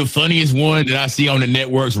gonna tell you the funniest one that I see on the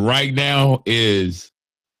networks right now is.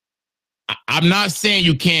 I'm not saying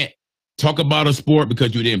you can't talk about a sport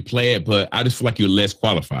because you didn't play it, but I just feel like you're less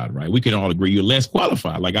qualified, right? We can all agree you're less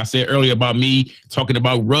qualified. Like I said earlier about me talking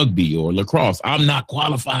about rugby or lacrosse, I'm not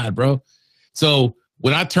qualified, bro. So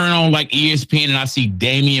when I turn on like ESPN and I see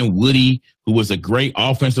Damian Woody, who was a great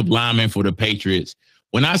offensive lineman for the Patriots,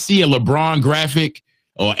 when I see a LeBron graphic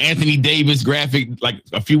or Anthony Davis graphic like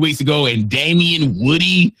a few weeks ago and Damian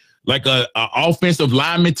Woody, like a offensive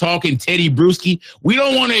lineman talking Teddy Bruschi, we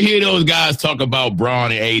don't want to hear those guys talk about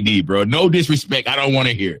Braun and AD, bro. No disrespect. I don't want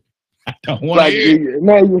to hear it. I don't want to hear it.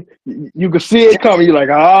 Man, you can see it coming. You're like,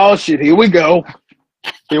 oh, shit, here we go.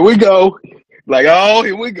 Here we go. Like, oh,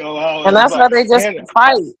 here we go. Oh, and that's why they just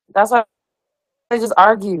fight. That's why they just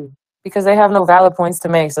argue because they have no valid points to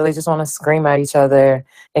make. So they just want to scream at each other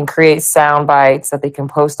and create sound bites that they can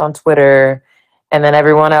post on Twitter. And then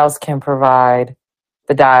everyone else can provide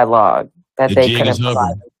the dialogue that they couldn't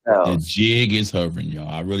provide themselves. The jig is hovering, y'all.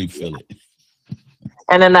 I really feel it.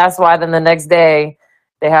 And then that's why then the next day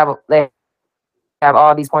they have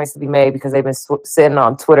all these points to be made because they've been sitting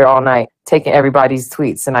on Twitter all night taking everybody's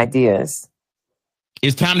tweets and ideas.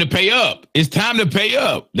 It's time to pay up. It's time to pay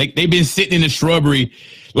up. Like they've been sitting in the shrubbery.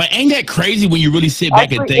 Like, ain't that crazy when you really sit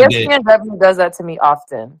back and think that? ESPN does that to me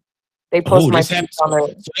often. They post my tweets on their.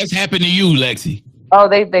 So that's happened to you, Lexi. Oh,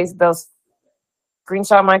 they'll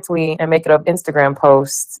screenshot my tweet and make it an Instagram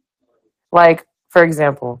post. Like, for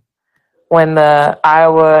example, when the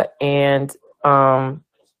Iowa and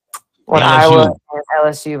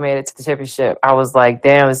LSU made it to the championship, I was like,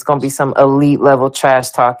 damn, it's gonna be some elite level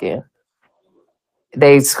trash talking.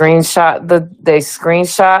 They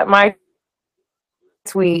screenshot my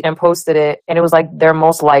tweet and posted it, and it was like their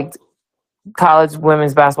most liked college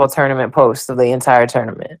women's basketball tournament post of the entire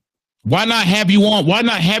tournament. Why not have you on? Why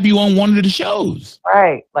not have you on one of the shows?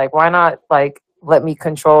 Right. Like, why not, like, let me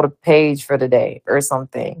control the page for the day or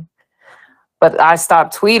something? But I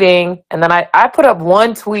stopped tweeting, and then I put up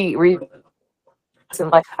one tweet. I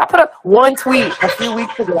put up one tweet a few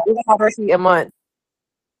weeks ago. This is my first tweet in a month.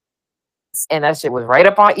 And that shit was right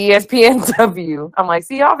up on ESPNW. I'm like,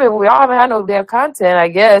 see, we all haven't had no damn content, I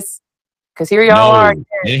guess. Because here y'all are.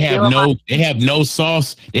 They have no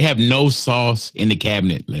sauce. They have no sauce in the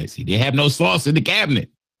cabinet, Lexi. They have no sauce in the cabinet.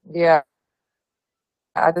 Yeah.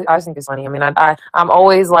 I just think it's funny. I mean, I'm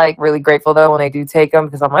always like really grateful though when they do take them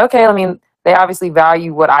because I'm like, okay, I mean, they obviously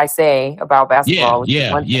value what I say about basketball.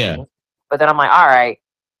 Yeah. But then I'm like, all right,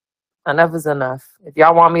 enough is enough. If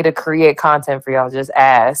y'all want me to create content for y'all, just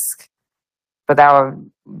ask. But that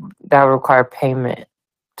would require payment.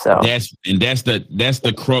 So that's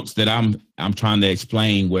the crux that I'm trying to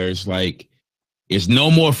explain. Where it's like, it's no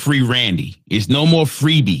more free Randy. It's no more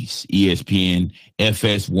freebies. ESPN,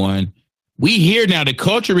 FS1. We here now. The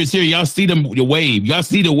culture is here. Y'all see the wave. Y'all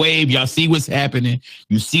see the wave. Y'all see what's happening.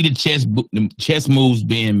 You see the chess moves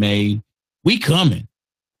being made. We coming.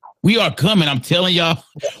 We are coming. I'm telling y'all,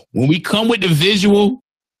 when we come with the visuals,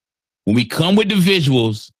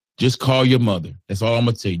 just call your mother. That's all I'm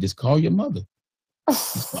gonna tell you. Just call your mother.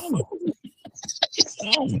 Just call her. Just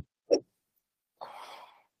call her.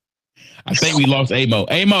 I think we lost Amo.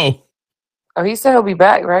 Amo. Oh, he said he'll be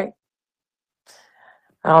back, right?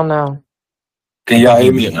 I don't know. Can y'all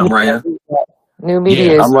hear me? I'm right here. New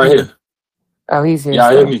media. I'm right here. Oh, he's here.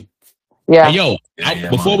 Y'all hear me? Yeah. Hey, yo,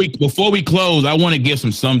 before we close, I want to give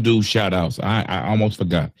some dude shout outs. I almost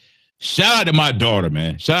forgot. Shout out to my daughter,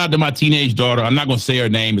 man. Shout out to my teenage daughter. I'm not gonna say her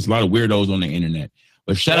name. It's a lot of weirdos on the internet.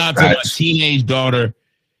 But shout out to my teenage daughter,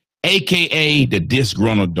 aka the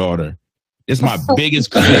disgruntled daughter. It's my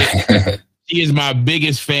biggest She is my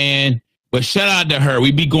biggest fan. But shout out to her.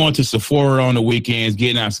 We be going to Sephora on the weekends,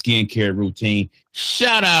 getting our skincare routine.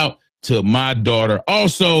 Shout out to my daughter.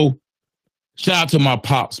 Also, shout out to my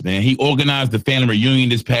pops, man. He organized the family reunion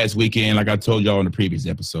this past weekend, like I told y'all in the previous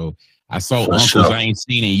episode. I saw uncles I ain't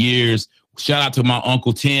seen in years. Shout out to my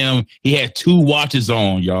Uncle Tim. He had 2 watches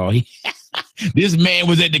on, y'all. This man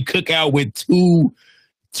was at the cookout with two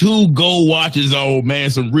gold watches on, man.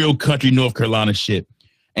 Some real country North Carolina shit.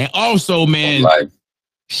 And also, man,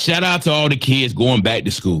 shout out to all the kids going back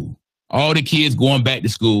to school. All the kids going back to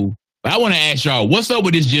school. But I want to ask y'all, what's up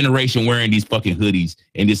with this generation wearing these fucking hoodies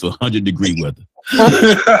in this 100-degree weather?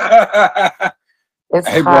 It's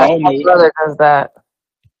hot. My brother does that.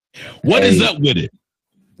 What is up with it?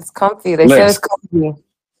 It's comfy. They said it's comfy.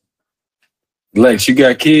 Lex, you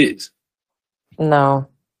got kids? No.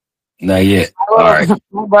 Not yet. All right.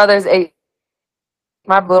 My brother's 8.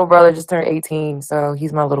 My little brother just turned 18, so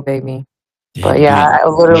he's my little baby. But yeah, I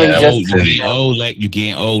literally you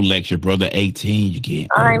getting old, Lex. Your brother 18, you getting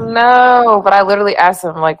old. I know, but I literally asked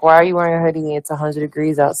him, like, why are you wearing a hoodie? It's 100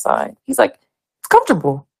 degrees outside. He's like, it's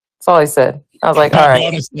comfortable. That's all he said. I was like, all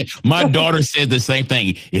right. My daughter said the same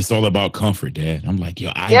thing. It's all about comfort, Dad. I'm like,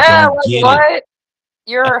 yo, I don't get what? it.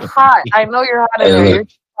 You're hot. I know you're hot in there. You're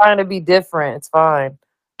trying to be different. It's fine.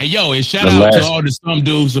 Hey, yo, and shout out to all the Some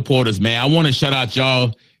Dude supporters, man. I want to shout out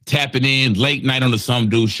y'all tapping in late night on the Some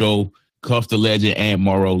Dude show. Cuff the Legend, and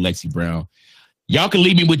Morrow, Lexi Brown. Y'all can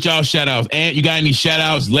leave me with y'all shout outs. And you got any shout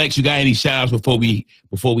outs? Lex, you got any shout outs before we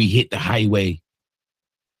hit the highway?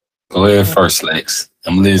 Go ahead first, Lex.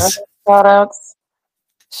 I'm listening. Shout outs.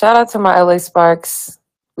 Shout out to my LA Sparks.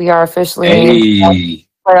 We are officially in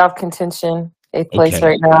playoff contention. 8th place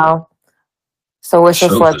right now. So wish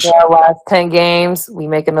us luck for our last 10 games. We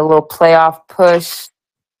making a little playoff push.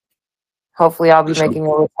 Hopefully I'll be making a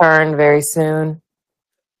return very soon.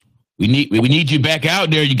 We need you back out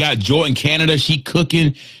there. You got Jordan Canada. She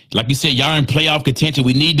cooking. Like you said, y'all in playoff contention.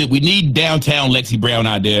 We need downtown Lexi Brown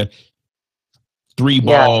out there. 3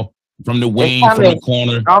 ball from the wing, from the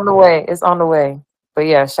corner. It's on the way. It's on the way. But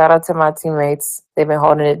yeah, shout out to my teammates. They've been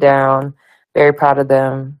holding it down. Very proud of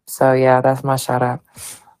them. So yeah, that's my shout out.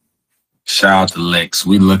 Shout out to Lex.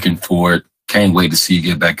 We looking forward. Can't wait to see you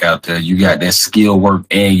get back out there. You got that skill work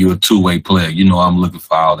and you're a 2-way player. You know I'm looking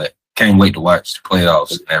for all that. Can't wait to watch the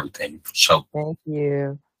playoffs and everything for sure. Thank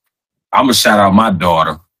you. I'm gonna shout out my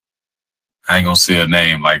daughter. I ain't gonna say her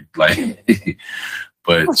name like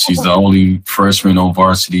but she's the only freshman on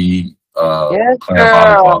varsity playing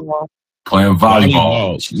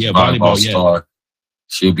volleyball. She's a volleyball star.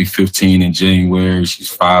 She'll be 15 in January.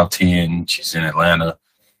 She's 5'10". She's in Atlanta.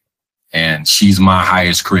 And she's my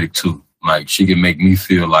highest critic too. Like she can make me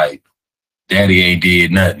feel like daddy ain't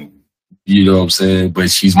did nothing. You know what I'm saying?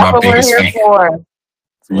 But she's my biggest fan.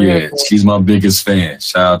 Yeah, she's my biggest fan.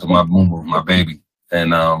 Shout out to my boomer, my baby.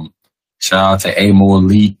 And shout out to Amo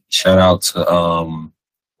Elite. Shout out to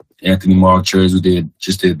Anthony Marl Church, who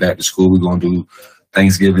just did back to school. We're gonna do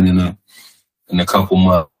Thanksgiving in a couple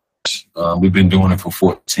months. We've been doing it for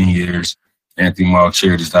 14 years.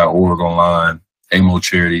 AnthonyMarlCharities.org online, Amo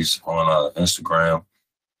Charities on Instagram.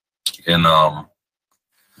 And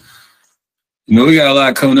we got a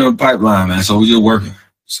lot coming in the pipeline, man. So we're just working.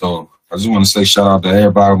 So I just want to say shout out to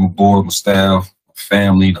everybody on my board, my staff, my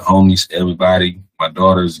family, the homies, everybody. My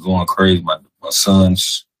daughter's going crazy. My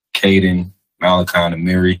sons, Caden, Malachi, and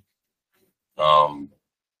Mary.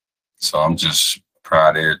 So I'm just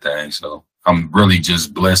proud of everything. So I'm really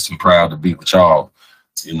just blessed and proud to be with y'all,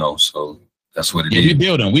 so that's what it is. We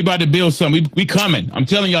building. We about to build something. We coming. I'm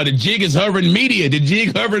telling y'all, the jig is hovering media. The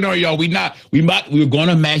jig hovering on y'all. We're going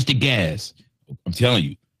to match the gas. I'm telling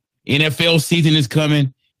you. NFL season is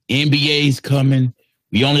coming. NBA's coming.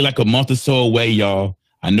 We only like a month or so away, y'all.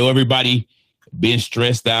 I know everybody been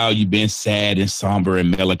stressed out. You've been sad and somber and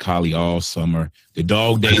melancholy all summer. The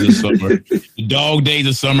dog days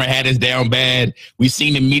of summer had us down bad. We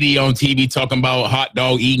seen the media on TV talking about hot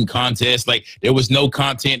dog eating contests. Like there was no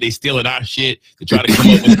content. They stealing our shit to try to come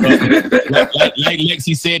up with something. like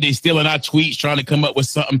Lexi said, they stealing our tweets trying to come up with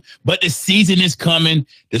something. But the season is coming.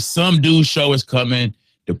 The Some Dude Show is coming.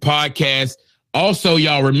 The podcast. Also,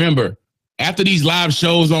 y'all remember, after these live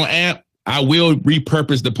shows on AMP, I will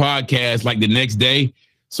repurpose the podcast like the next day.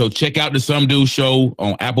 So check out the Some Dude Show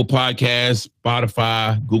on Apple Podcasts,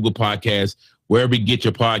 Spotify, Google Podcasts, wherever you get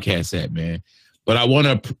your podcasts at, man. But I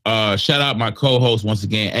want to shout out my co-host once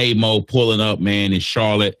again, A-Mo, pulling up, man, in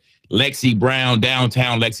Charlotte. Lexi Brown,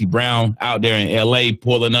 downtown Lexi Brown, out there in L.A.,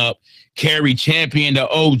 pulling up. Cari Champion, the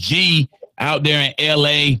OG, out there in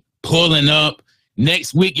L.A., pulling up.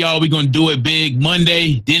 Next week, y'all, we're going to do it big.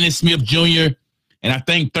 Monday, Dennis Smith Jr., and I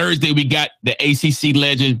think Thursday we got the ACC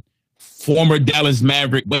legend, former Dallas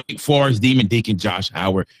Maverick, Wake Forest Demon Deacon Josh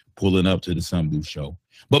Howard pulling up to the Some Dude Show.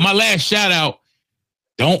 But my last shout out,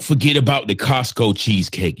 don't forget about the Costco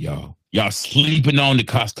cheesecake, y'all. Y'all sleeping on the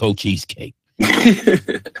Costco cheesecake.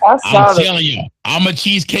 I'm telling y'all, I'm a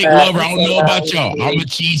cheesecake lover. I don't know about y'all. I'm a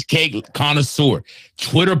cheesecake connoisseur.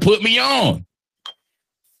 Twitter put me on.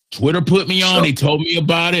 They told me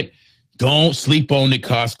about it. Don't sleep on the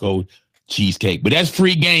Costco cheesecake. But that's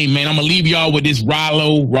free game, man. I'm going to leave y'all with this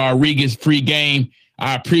Rilo Rodriguez free game.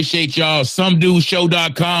 I appreciate y'all.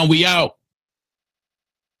 SomeDudeShow.com. We out.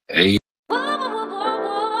 Hey.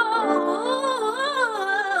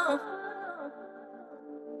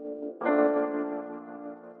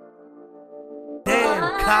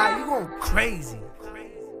 Damn, Kai, you going crazy.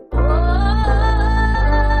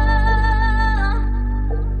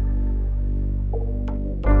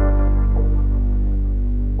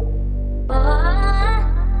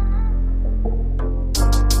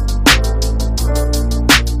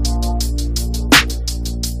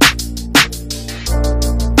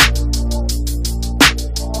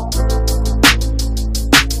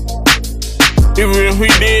 Even if we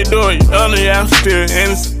did do it, only I'm still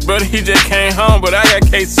innocent. Brother, he just came home, but I got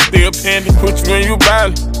cases still pending. Put you in, you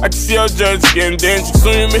ballin'. I can see your judge getting dingy.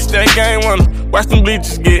 Soon you miss that game, wanna watch them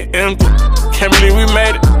bleachers get empty. Can't believe we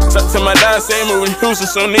made it. Talk to my dad, say moving Houston,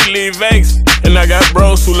 soon he leave Vegas. And I got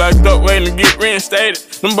bros who locked up waiting to get reinstated.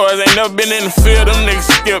 Them boys ain't never been in the field, them niggas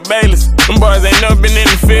Skip Bayless. Them boys ain't never been in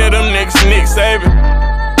the field, them niggas Nick Saban.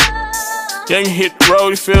 Young hit the road,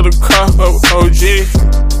 he feel the car over OG.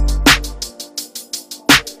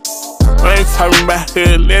 I ain't talking about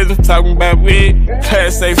hood legends, talking about wig.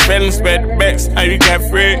 Class A felons, back to backs, how you got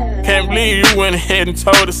free. Can't believe you went ahead and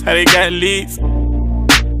told us how they got leads.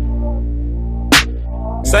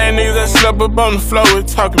 Same niggas that slept up on the floor were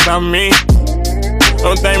talking about me.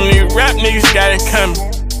 Don't think these rap niggas got it coming.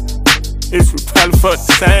 It's we probably fuck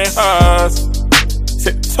the same hoes.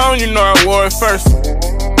 Set the tone, you know I wore it first.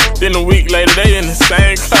 Then a week later, they in the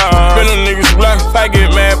same car. Been them niggas block if I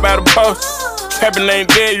get mad by the post. Trappin' ain't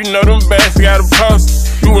dead, you know them bags got a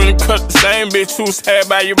post. You wouldn't cut the same bitch who was had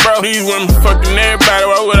by your bro. These women fucking everybody,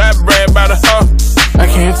 why would I brag about a hoe? I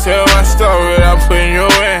can't tell my story without putting you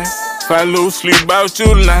in. If I lose sleep about you,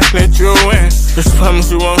 then I let you in. Just promise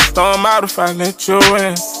you won't storm out if I let you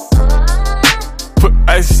in. Put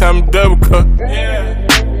ice on my double cup.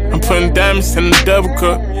 I'm putting diamonds in the double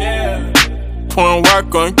cup. Pouring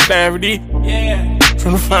walk on clarity.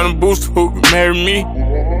 Trying to find a booster who can marry me.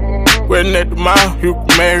 Waiting at the mile, you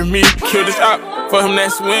can marry me. Kill this out, for him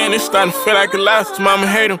that's win. It's starting to feel like a loss. Mama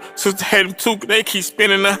hate him, sister hate him too, cause they keep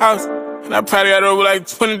spinning the house. And I probably got over like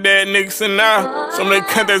 20 dead niggas in now. Some of their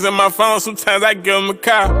contacts in my phone, sometimes I give him a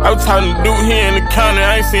call. I was talking to dude here in the county,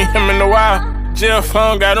 I ain't seen him in a while. Jail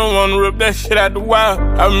phone, got him wanna rip that shit out the wild.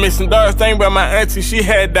 I was missing dogs, think about my auntie, she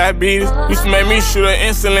had diabetes. Used to make me shoot her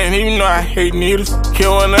insulin, even though I hate needles.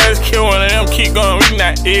 Kill one of us, kill one of them, keep going, we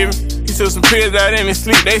not even. He took some pills out in his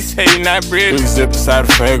sleep, they say he not breathing. We zip inside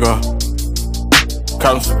the Fago.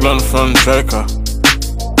 Caught him splinter from the Draco.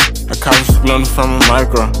 I caught him splinter from a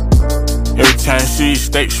micro. Every time she eat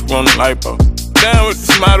steak, she want a lipo. Down with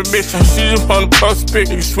the smarter bitch, and she just wanna post a pic.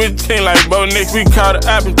 Nigga switch team like Bo Nix. We caught the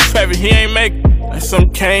app in traffic, he ain't make it. Like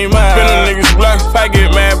something came out. Been a nigga's block if I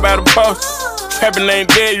get mad by the post. Trappin' ain't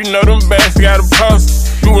dead, you know them bags got a post.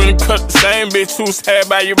 You wouldn't cut the same bitch who was had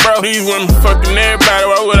by your bro. These women fucking everybody,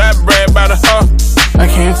 why would I brag by the hoe? I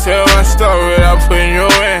can't tell my story without putting you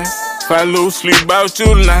in. If I lose sleep about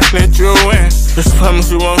you, then I let you in. Just promise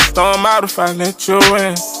you won't storm out if I let you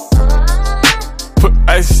in. Put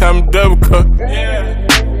ice on my double cup.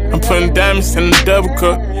 I'm putting diamonds in the double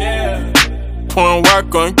cup. Pouring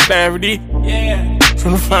walk on clarity.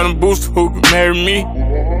 Trying to find a booster who can marry me.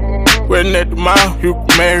 Waiting at the mile, you can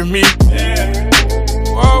marry me.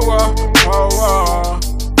 Whoa, whoa, whoa, whoa.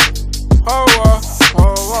 Whoa, whoa,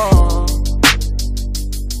 whoa, whoa.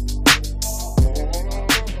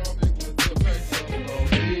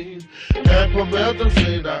 And from Elton,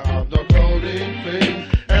 now I'm the codeine fiend.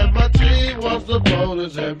 And my team was the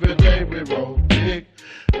bonus. Every day we roll big.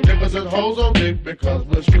 Niggas and hoes on dick because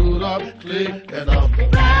we're screwed up click. And I'm the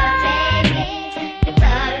baby.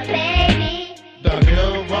 The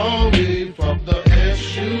hill on me from the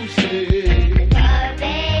SUC.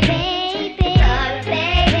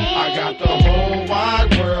 I got the whole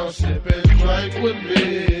wide world sipping drink with me.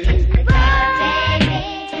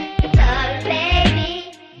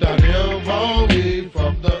 The hill on me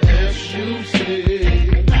from the SUC.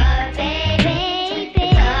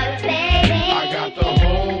 I got the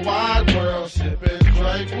whole wide world sipping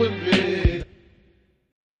drink with me.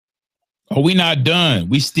 Oh, we not done.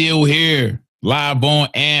 We still here. Live on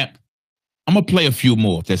AMP. I'm going to play a few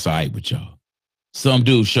more if that's all right with y'all. Some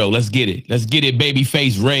Dude Show. Let's get it. Let's get it,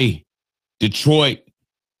 Babyface Ray. Detroit.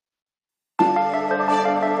 You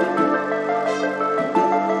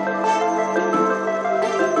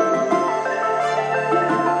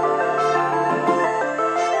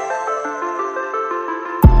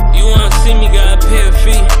wanna see me, gotta pay a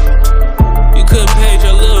fee. You could've paid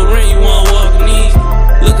your little rent, you wanna walk knees.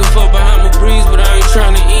 Looking for Bahama breeze, but I ain't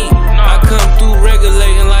trying to eat. I come through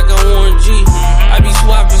regulating like I Warren G. I be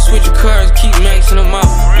swapping, switching cars, keep maxing them out.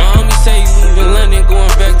 My homie say you leaving London,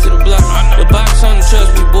 going back to the block. The box on the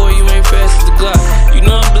trust me, boy, you ain't fast as the Glock. You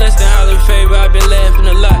know I'm blessed and holler favor, I been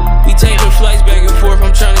laughing a lot. We taking flights back and forth,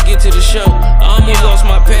 I'm trying to get to the show. I almost lost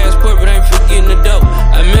my passport, but ain't forgetting the dope.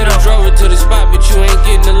 I met her, drove her to the spot, but you ain't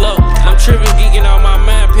getting the low. I'm tripping, geeking out my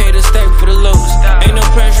mind, paid a stack for the lows. Ain't no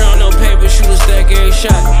pressure on no paper, shoot a stack every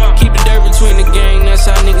shot. Keep the dirt between the gang, that's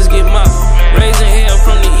how niggas get mopped. Raising hell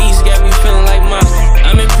from the east, got me feeling like mops.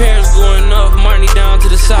 I'm in Paris going off, Marnie down to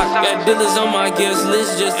the sock. Got dealers on my guest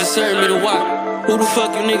list just to serve me the wok. Who the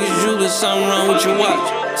fuck you niggas Judas? Something wrong with your watch.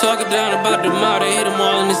 Talking down about the mouth, they hit them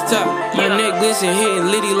all in this top. My neck glisten, hitting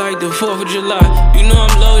litty like the 4th of July. You know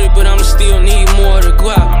I'm loaded, but I'm still need more to go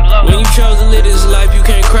out. When you chose to live this life, you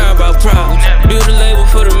can't cry about problems. Build a label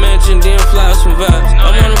for the mansion, then fly some vibes.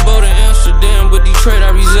 I'm on a boat in Amsterdam, but Detroit I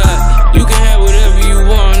reside. You can have whatever you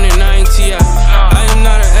want, and I ain't T.I. I am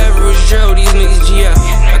not an average Joe, these niggas G.I.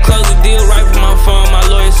 I closed the deal right from my phone, my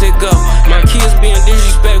lawyer said go. My kids being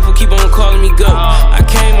disrespectful, keep on calling me go. I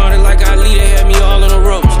came out it like Ali, they had me all on the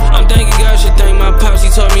ropes. I'm thanking God, should thank my pops, he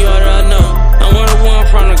taught me all that I know. I'm one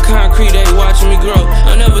from the concrete, they watching me grow.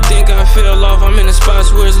 I never think I fell off, I'm in the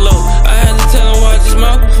spots where it's low. I had to tell him watch his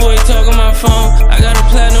mouth before he talk on my phone. I got a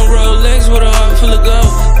platinum Rolex with a heart full of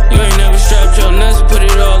gold. You ain't never strapped your nuts and put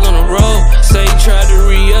it all on the road. Say you tried to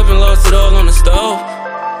re-up and lost it all on the stove.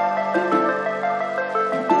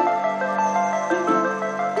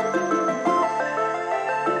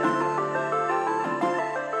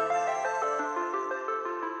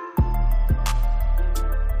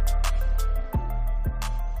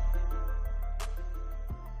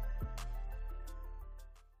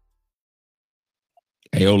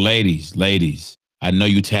 Hey, yo, ladies, I know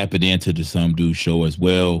you tapping into the Some Dude Show as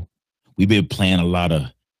well. We've been playing a lot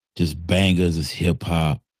of just bangers as hip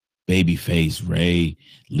hop, Babyface, Ray,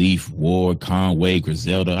 Leaf, Ward, Conway,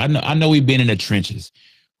 Griselda. I know we've been in the trenches.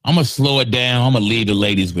 I'm gonna slow it down. I'm gonna leave the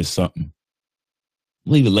ladies with something.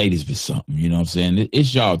 You know what I'm saying?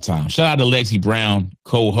 It's y'all time. Shout out to Lexi Brown,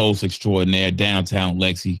 co-host extraordinaire, downtown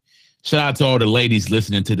Lexi. Shout out to all the ladies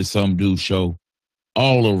listening to the Some Dude Show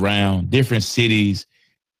all around, different cities.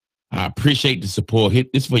 I appreciate the support.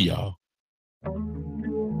 Hit this for y'all.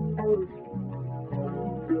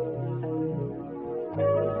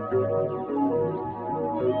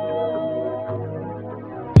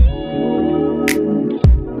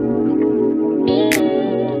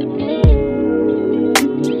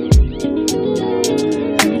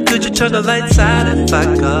 Could you turn the lights out if I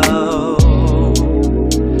go?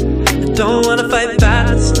 I don't wanna fight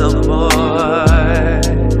battles no more.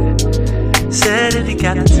 really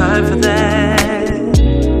got the time for that.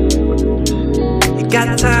 You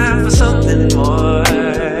got time for something more.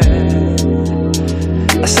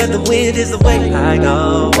 I said the wind is the way I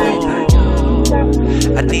go.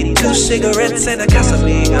 I need 2 cigarettes and a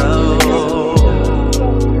Casamigo.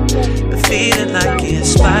 Feeling like in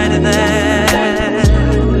spite of that.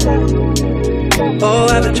 Oh,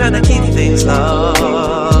 I've been trying to keep things low.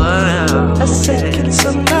 I said, can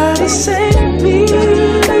somebody save me?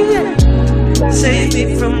 Save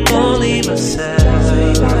me from only myself.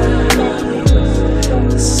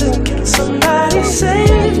 I said, can somebody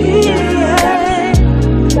save me?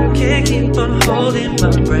 Can't keep on holding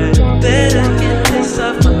my breath. Better get this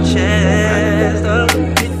off my chest.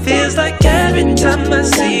 It feels like every time I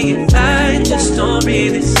see it, I just don't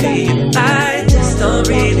really see it. I just don't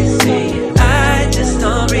really see it. I just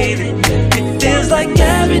don't really. It feels like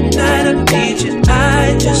every night I need you.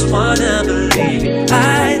 I just wanna believe it.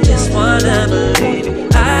 I just wanna believe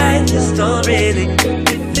it. I just don't really.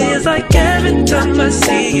 It feels like every time I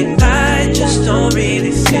see it, I just don't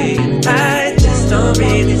really see it. I just don't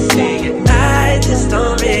really see it. I just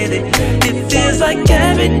don't really. It feels like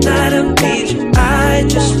every night I need you. I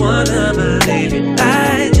just wanna believe it.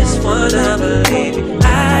 I just wanna believe it.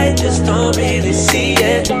 I just don't really see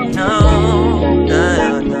it. No,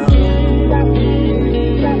 no, no.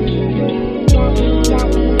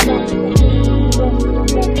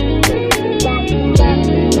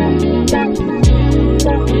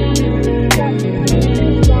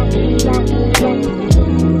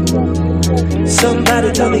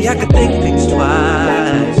 Somebody tell me I could think things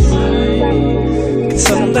twice. Can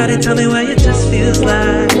somebody tell me why it just feels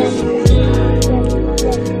like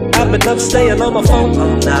I've been up staying on my phone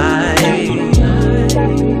all night?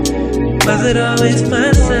 Was it always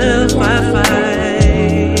myself I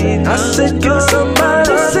fight? I said, can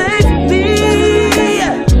somebody save me?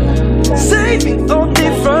 Save me only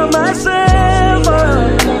from myself.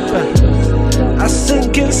 I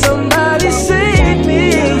said, can somebody save me?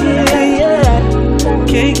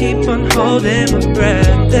 Can't keep on holding my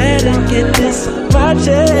breath. Better get this off my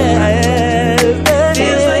chest.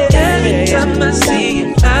 Feels like every time I see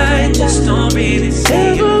it, I just don't really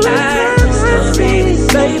see it. I just don't really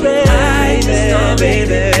see it. I just don't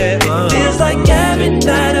really. It feels like every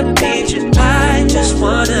night I need you. I just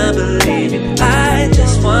wanna believe it. I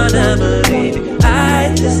just wanna believe it.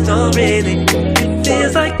 I just don't really. It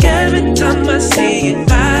feels like every time I see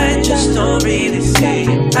it, I just don't really see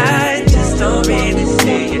it. I just don't really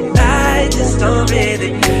see it. I just don't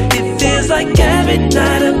really. It feels like every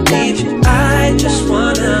night I need you. I just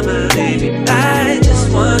wanna believe it. I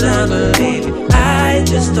just wanna believe it. I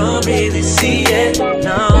just don't really see it. No,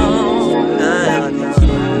 no, no.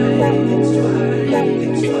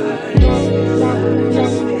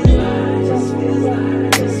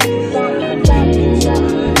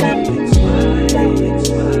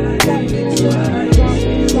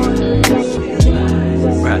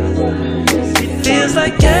 Feels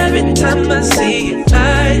like every time I see it,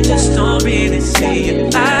 I just don't really see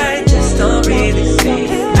it. I just don't really see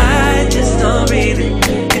it. I just don't really.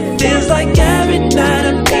 It feels like every night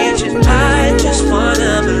I need you. I just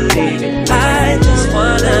wanna believe it. I just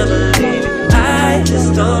wanna believe it. I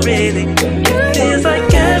just don't really. It feels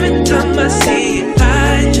like every time I see it,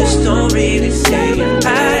 I just don't really see it.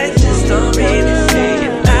 I just don't really see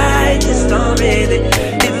it. I just don't really.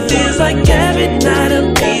 It feels like every night I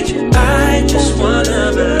need you. I just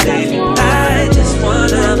wanna believe it. I just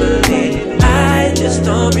wanna believe it. I just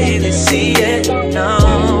don't really see it.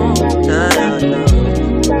 No, no, no.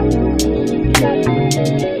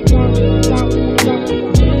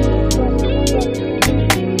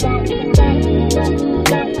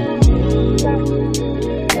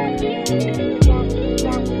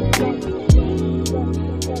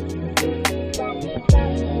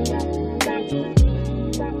 Thank you.